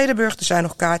Tivoli-Vredenburg. Er zijn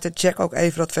nog kaarten. Check ook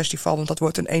even dat festival, want dat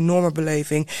wordt een enorme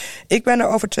beleving. Ik ben er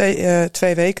over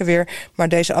twee weken weer. Maar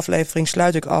deze aflevering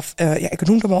sluit ik af. Ik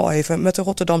noemde hem al even. Met de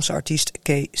Rotterdamse artiest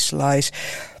K-Slice.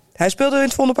 Hij speelde in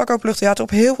het Vondelpark Openluchttheater op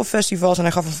heel veel festivals en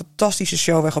hij gaf een fantastische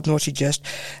show weg op Noordzee Jazz.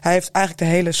 Hij heeft eigenlijk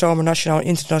de hele zomer nationaal en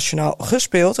internationaal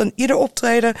gespeeld. En ieder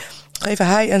optreden geven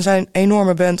hij en zijn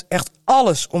enorme band echt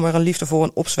alles om er een liefdevolle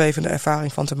en opzwevende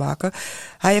ervaring van te maken.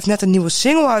 Hij heeft net een nieuwe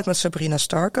single uit met Sabrina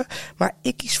Starke, maar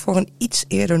ik kies voor een iets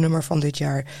eerder nummer van dit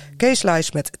jaar.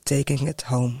 K-Slice met Taking It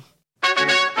Home.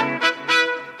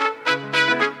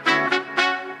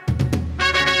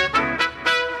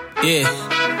 Yeah.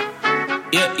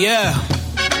 Yeah.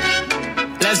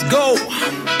 Let's go.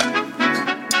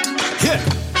 Yeah.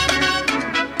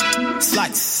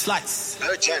 Slice.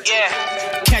 Yeah.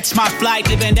 Catch my flight,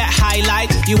 living that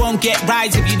highlight. You won't get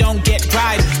rides if you don't get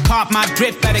drive. Caught my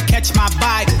drift, better catch my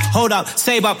vibe. Hold up,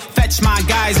 save up, fetch my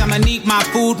guys. I'ma need my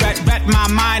food, ret my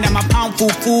mind. I'm a pound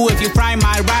fool. If you fry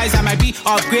my rice, I might be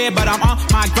off grid, but I'm on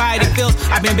my grind. It feels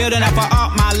I've been building up for all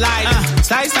my life.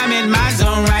 Slice, I'm in my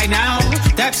zone right now.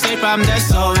 Step straight from the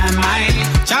soul and mind.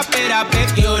 Chop it up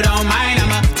if you don't mind.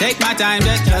 I'ma take my time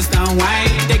to just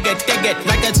unwind. Dig it,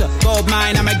 like it's a gold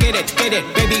mine. I'ma get it,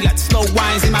 baby, let's slow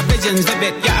wine. See my visions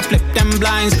vivid, yeah, I flip them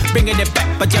blinds. Bringing it back,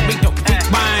 but yeah, we don't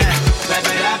rewind. Back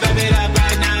it up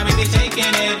right now, we be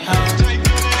taking it home.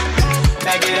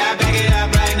 Back it up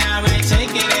right now, we're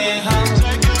taking it home.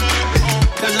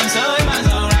 Cause I'm so in my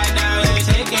zone right now, we're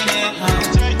taking it home.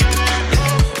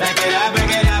 Back it up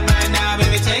right now, we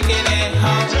be taking it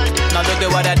home. Now look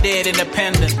at what I did,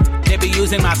 independent. They be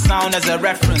using my sound as a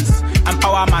reference.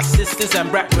 Empower my sisters and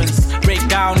brethren. Break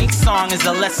down each song is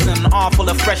a lesson, all full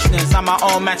of freshness. I'm my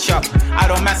own matchup. I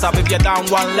don't mess up. If you're down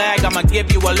one leg, I'ma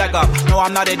give you a leg up. No,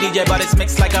 I'm not a DJ, but it's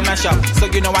mixed like a mashup. So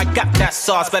you know I got that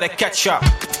sauce, better catch up.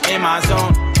 In my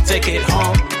zone, take it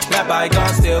home. Let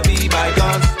bygones still be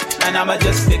bygones. And I'ma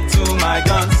just stick to my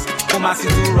guns. Kumasi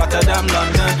to Rotterdam,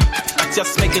 London. I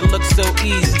just make it look so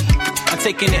easy. I'm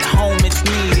taking it home, it's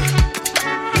needed.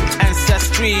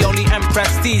 Ancestry, only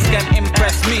empress these can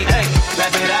impress me. Hey,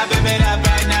 wrap it